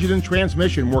 tires, engine and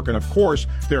transmission work, and of course,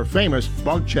 their famous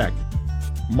Bug Check.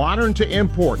 Modern to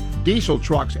import, diesel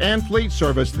trucks, and fleet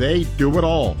service, they do it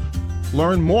all.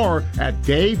 Learn more at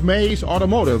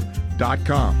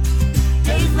DaveMaysAutomotive.com.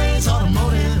 Dave Mays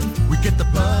Automotive, we get the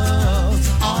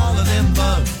buzz, all of them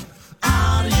bugs,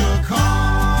 out of your car.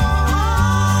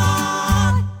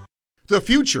 The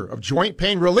future of joint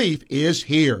pain relief is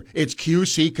here. It's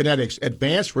QC Kinetics,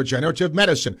 Advanced Regenerative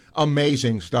Medicine.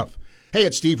 Amazing stuff. Hey,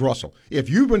 it's Steve Russell. If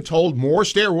you've been told more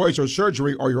steroids or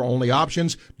surgery are your only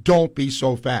options, don't be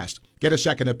so fast. Get a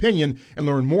second opinion and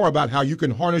learn more about how you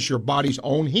can harness your body's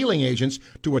own healing agents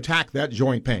to attack that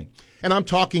joint pain. And I'm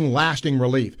talking lasting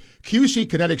relief. QC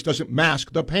Kinetics doesn't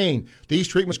mask the pain. These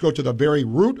treatments go to the very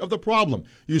root of the problem,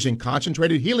 using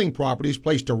concentrated healing properties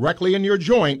placed directly in your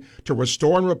joint to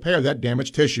restore and repair that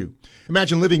damaged tissue.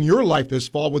 Imagine living your life this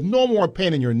fall with no more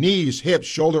pain in your knees, hips,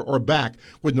 shoulder, or back,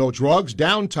 with no drugs,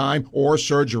 downtime, or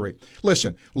surgery.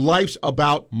 Listen, life's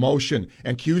about motion,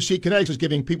 and QC Kinetics is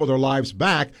giving people their lives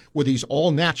back with these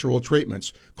all-natural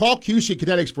treatments. Call QC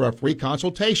Kinetics for a free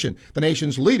consultation, the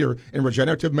nation's leader in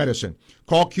regenerative medicine.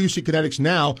 Call QC Kinetics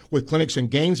now with clinics in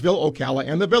Gainesville, Ocala,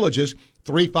 and the Villages.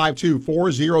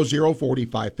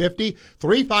 352-400-4550,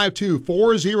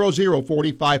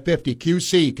 352-400-4550,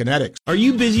 QC Kinetics. Are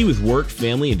you busy with work,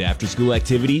 family, and after-school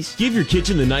activities? Give your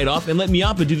kitchen the night off and let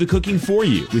Miapa do the cooking for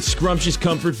you. With scrumptious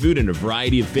comfort food and a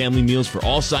variety of family meals for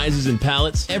all sizes and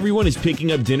palates, everyone is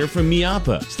picking up dinner from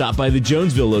Miapa. Stop by the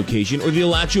Jonesville location or the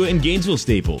Alachua and Gainesville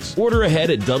staples. Order ahead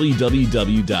at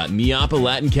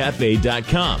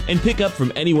www.miapalatincafe.com and pick up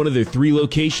from any one of their 3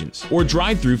 locations, or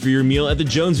drive through for your meal at the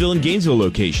Jonesville and Gainesville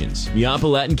locations. Miapa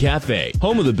Latin Cafe,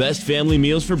 home of the best family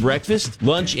meals for breakfast,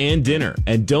 lunch, and dinner.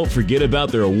 And don't forget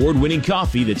about their award-winning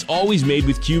coffee that's always made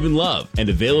with Cuban love and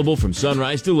available from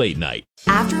sunrise to late night.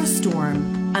 After a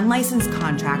storm, unlicensed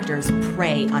contractors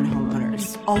prey on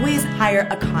homeowners. Always hire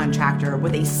a contractor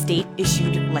with a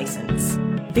state-issued license.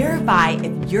 Verify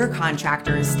if your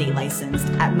contractor is state licensed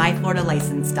at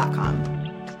myfloridalicense.com.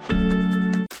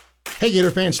 Hey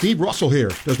Gator fans, Steve Russell here.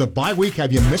 Does the bye week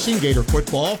have you missing Gator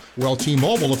football? Well,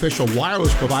 T-Mobile, official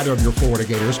wireless provider of your Florida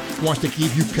Gators, wants to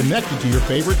keep you connected to your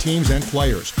favorite teams and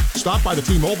players. Stop by the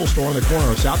T-Mobile store on the corner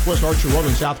of Southwest Archer Road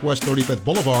and Southwest 35th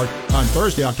Boulevard on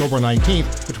Thursday, October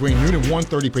 19th between noon and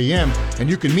 1:30 p.m. and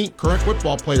you can meet current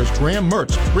football players Graham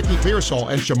Mertz, Ricky Pearsall,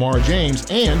 and Shamar James,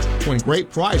 and win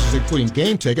great prizes including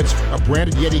game tickets, a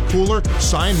branded Yeti cooler,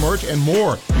 signed merch, and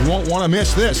more. You won't want to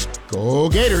miss this. Go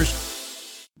Gators!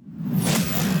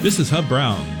 This is Hub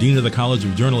Brown, Dean of the College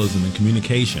of Journalism and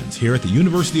Communications here at the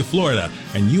University of Florida,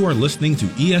 and you are listening to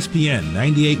ESPN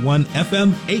 98.1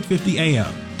 FM, 850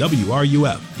 AM,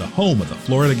 WRUF, the home of the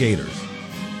Florida Gators.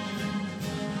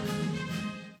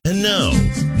 And now,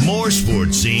 more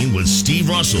Sports Scene with Steve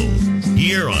Russell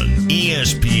here on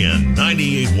ESPN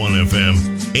 98.1 FM,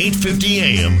 850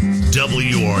 AM,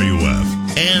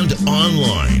 WRUF, and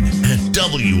online at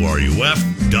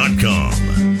WRUF.com.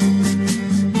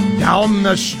 Down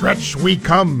the stretch we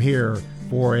come here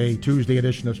for a Tuesday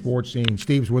edition of Sports Scene.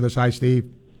 Steve's with us. Hi, Steve.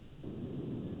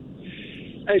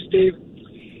 Hey, Steve.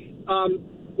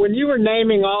 When you were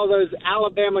naming all those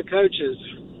Alabama coaches,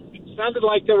 it sounded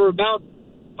like there were about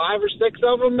 5 or 6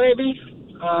 of them, maybe.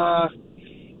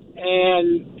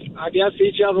 And I guess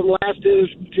each of them lasted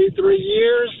 2-3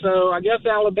 years. So I guess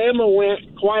Alabama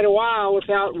went quite a while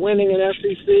without winning an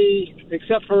SEC,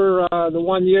 except for the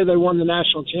one year they won the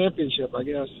national championship, I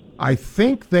guess. I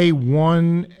think they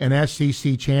won an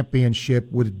SEC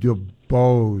championship with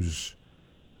DuBose,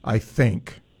 I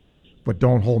think. But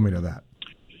don't hold me to that.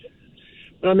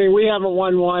 But, I mean, we haven't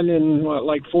won one in,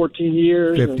 like 14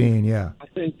 years? 15, yeah. I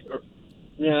think,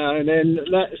 yeah, and then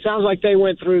that sounds like they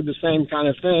went through the same kind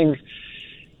of thing.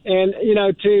 And, you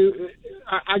know,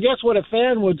 I guess what a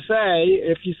fan would say,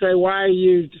 if you say, why are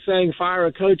you saying fire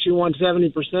a coach who won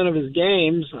 70% of his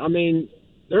games? I mean,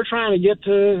 they're trying to get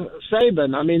to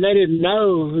Saban. I mean, they didn't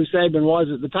know who Saban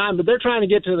was at the time, but they're trying to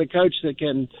get to the coach that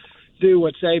can do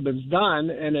what Saban's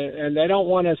done, and they don't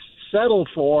want to settle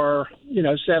for,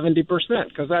 70%,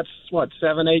 because that's,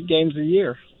 7-8 games a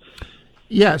year.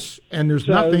 Yes, and there's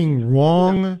nothing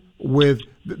wrong with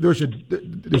 – there's a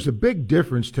big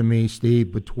difference to me,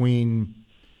 Steve, between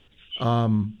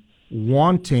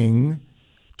wanting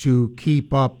to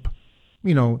keep up,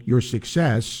 your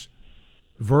success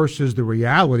versus the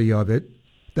reality of it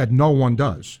that no one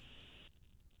does.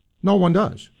 No one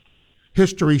does.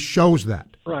 History shows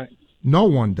that. Right. No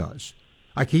one does.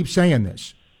 I keep saying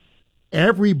this.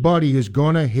 Everybody is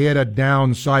going to hit a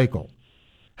down cycle.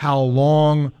 How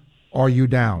long are you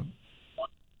down?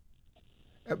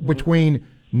 Between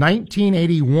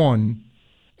 1981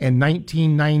 and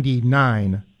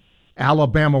 1999,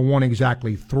 Alabama won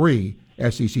exactly 3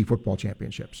 SEC football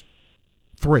championships.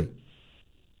 3.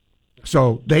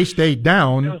 So they stayed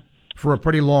down for a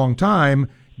pretty long time,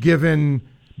 given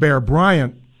Bear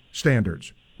Bryant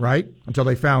standards, right? Until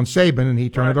they found Saban and he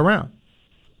turned it around.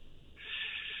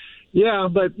 Yeah,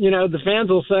 but, the fans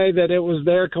will say that it was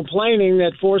their complaining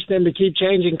that forced them to keep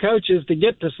changing coaches to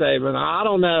get to Saban. I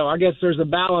don't know. I guess there's a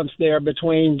balance there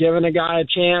between giving a guy a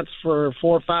chance for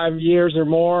 4 or 5 years or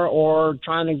more, or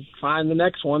trying to find the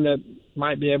next one that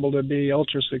might be able to be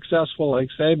ultra successful like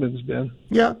Saban's been.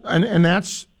 Yeah, and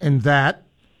that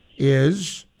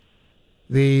is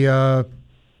the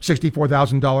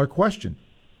 $64,000 question,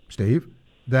 Steve.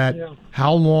 That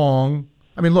how long?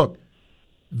 I mean, look,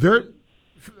 they're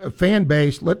fan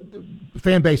base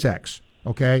X.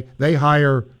 Okay, they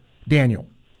hire Daniel,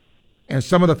 and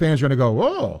some of the fans are going to go,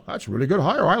 "Oh, that's a really good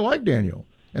hire. I like Daniel,"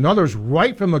 and others,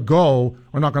 right from the go,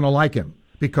 are not going to like him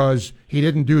because he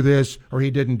didn't do this or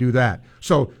he didn't do that.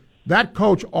 So that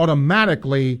coach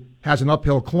automatically has an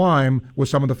uphill climb with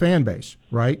some of the fan base,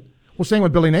 right? Well, same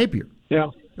with Billy Napier.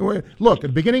 Yeah. Look, at the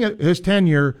beginning of his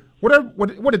tenure,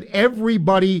 what did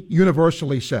everybody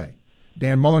universally say?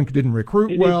 Dan Mullen didn't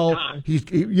recruit well.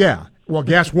 Well,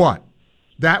 guess what?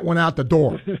 That went out the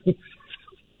door.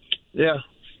 Yeah.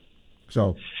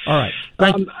 So, all right.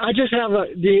 Thank you. I just have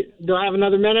do I have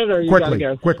another minute, or you gotta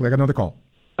go? Quickly, I got another call.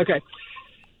 Okay.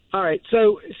 All right.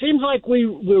 So it seems like we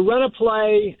run a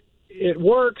play, it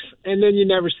works, and then you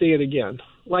never see it again.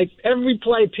 Like every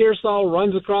play, Pearsall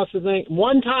runs across the thing.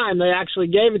 One time they actually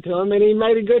gave it to him, and he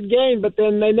made a good game, but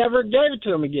then they never gave it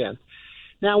to him again.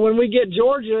 Now, when we get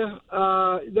Georgia,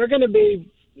 they're going to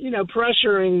be,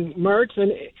 pressuring Mertz,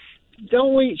 and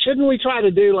shouldn't we try to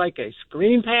do like a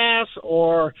screen pass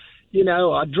or,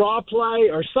 a draw play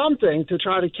or something to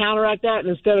try to counteract that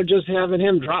instead of just having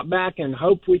him drop back and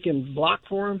hope we can block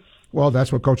for him? Well,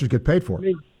 that's what coaches get paid for,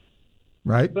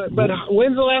 right? But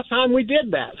when's the last time we did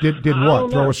that? Did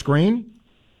what? Throw a screen?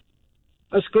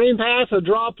 A screen pass, a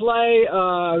draw play,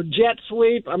 jet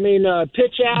sweep,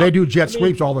 pitch out. They do jet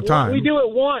sweeps all the time. We do it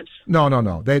once.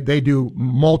 No. They do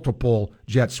multiple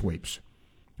jet sweeps.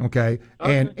 Okay?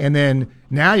 And then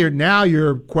now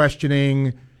you're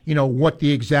questioning, what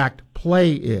the exact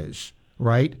play is,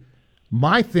 right?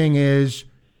 My thing is,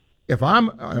 if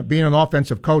I'm being an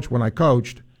offensive coach when I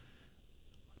coached,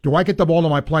 do I get the ball to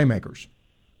my playmakers?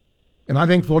 And I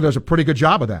think Florida does a pretty good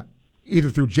job of that, either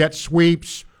through jet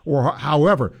sweeps or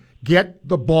however. Get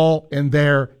the ball in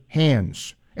their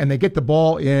hands. And they get the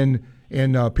ball in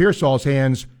Pearsall's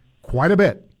hands quite a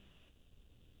bit.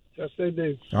 Yes, they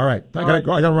do. All right. I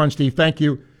got to run, Steve. Thank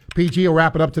you. PG will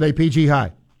wrap it up today. PG,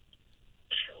 hi.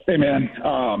 Hey, man.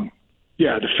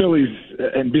 The Phillies,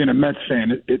 and being a Mets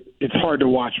fan, it's hard to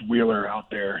watch Wheeler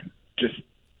out there just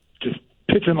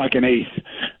pitching like an ace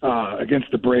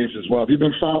against the Braves as well. Have you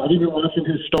been watching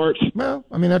his starts? Well,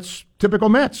 that's typical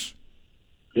Mets,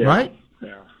 right?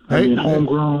 Yeah.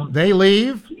 Homegrown. They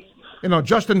leave.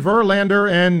 Justin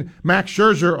Verlander and Max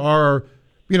Scherzer are,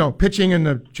 pitching in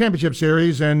the championship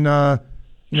series, and where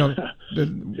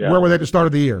were they at the start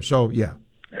of the year? So, yeah.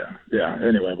 Yeah.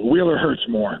 Anyway, but Wheeler hurts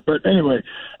more. But anyway,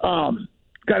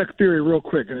 got a theory real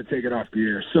quick, going to take it off the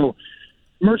air. So,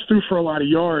 Mertz threw for a lot of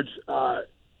yards.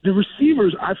 The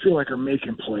receivers, I feel like, are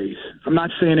making plays. I'm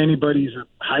not saying anybody's a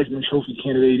Heisman Trophy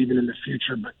candidate even in the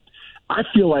future, but I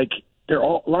feel like a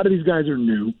lot of these guys are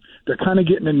new. They're kind of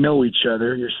getting to know each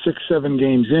other. You're 6-7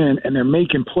 games in, and they're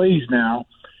making plays now.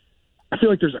 I feel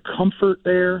like there's a comfort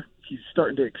there. He's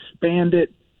starting to expand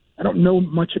it. I don't know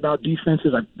much about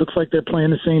defenses. It looks like they're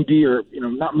playing the same D, or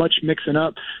not much mixing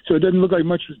up. So it doesn't look like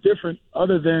much was different,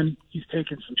 other than he's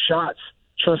taking some shots,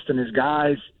 trusting his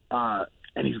guys,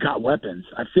 and he's got weapons.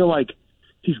 I feel like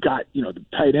he's got the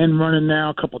tight end running now,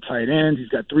 a couple tight ends. He's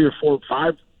got 3 or 4,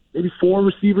 5, maybe 4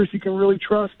 receivers he can really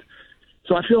trust.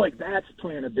 So I feel like that's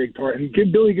playing a big part. And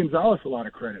give Billy Gonzalez a lot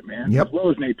of credit, man, as well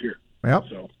as Napier. Yep.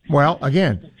 Well,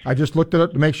 again, I just looked it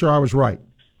up to make sure I was right.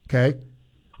 Okay?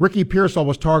 Ricky Pearsall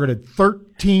was targeted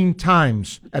 13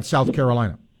 times at South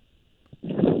Carolina.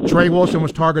 Trey Wilson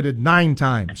was targeted 9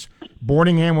 times.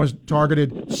 Borningham was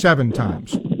targeted 7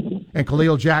 times. And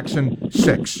Khalil Jackson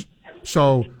 6.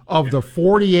 So of the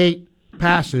 48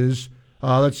 passes,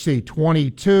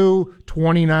 22,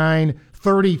 29,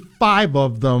 35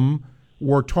 of them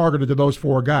were targeted to those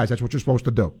 4 guys. That's what you're supposed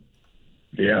to do.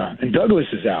 Yeah, and Douglas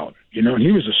is out, and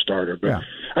he was a starter. But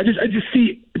I just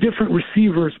see different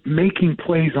receivers making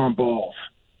plays on balls.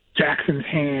 Jackson's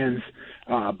hands,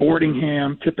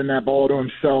 Boardingham tipping that ball to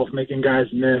himself, making guys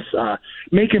miss,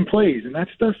 making plays. And that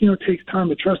stuff, takes time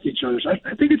to trust each other. So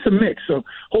I think it's a mix. So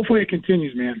hopefully it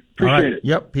continues, man. Appreciate it.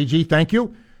 Yep, PG, thank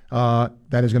you. That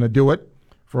is going to do it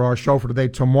for our show for today.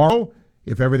 Tomorrow,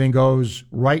 if everything goes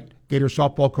right, Gator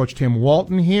softball coach Tim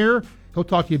Walton here. He'll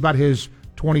talk to you about his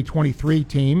 2023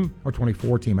 team, or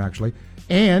 24 team actually,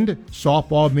 and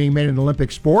softball being made an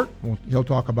Olympic sport. He'll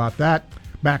talk about that.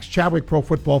 Max Chadwick, Pro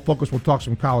Football Focus, will talk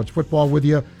some college football with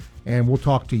you, and we'll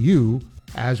talk to you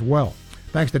as well.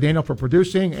 Thanks to Daniel for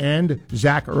producing and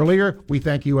Zach earlier. We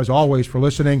thank you, as always, for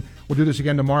listening. We'll do this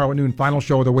again tomorrow at noon, final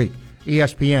show of the week.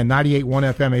 ESPN 98.1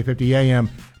 FM, 850 AM,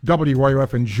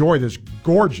 WRUF. Enjoy this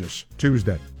gorgeous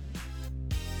Tuesday.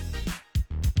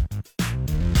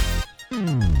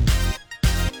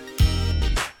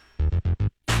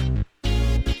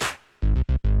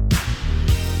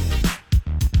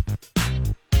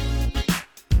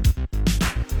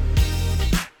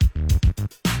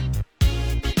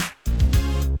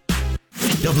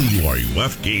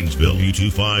 WRUF Gainesville,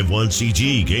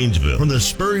 U251CG Gainesville. From the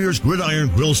Spurrier's Gridiron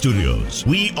Grill Studios,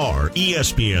 we are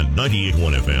ESPN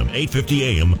 98.1 FM, 850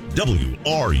 AM,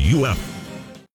 WRUF.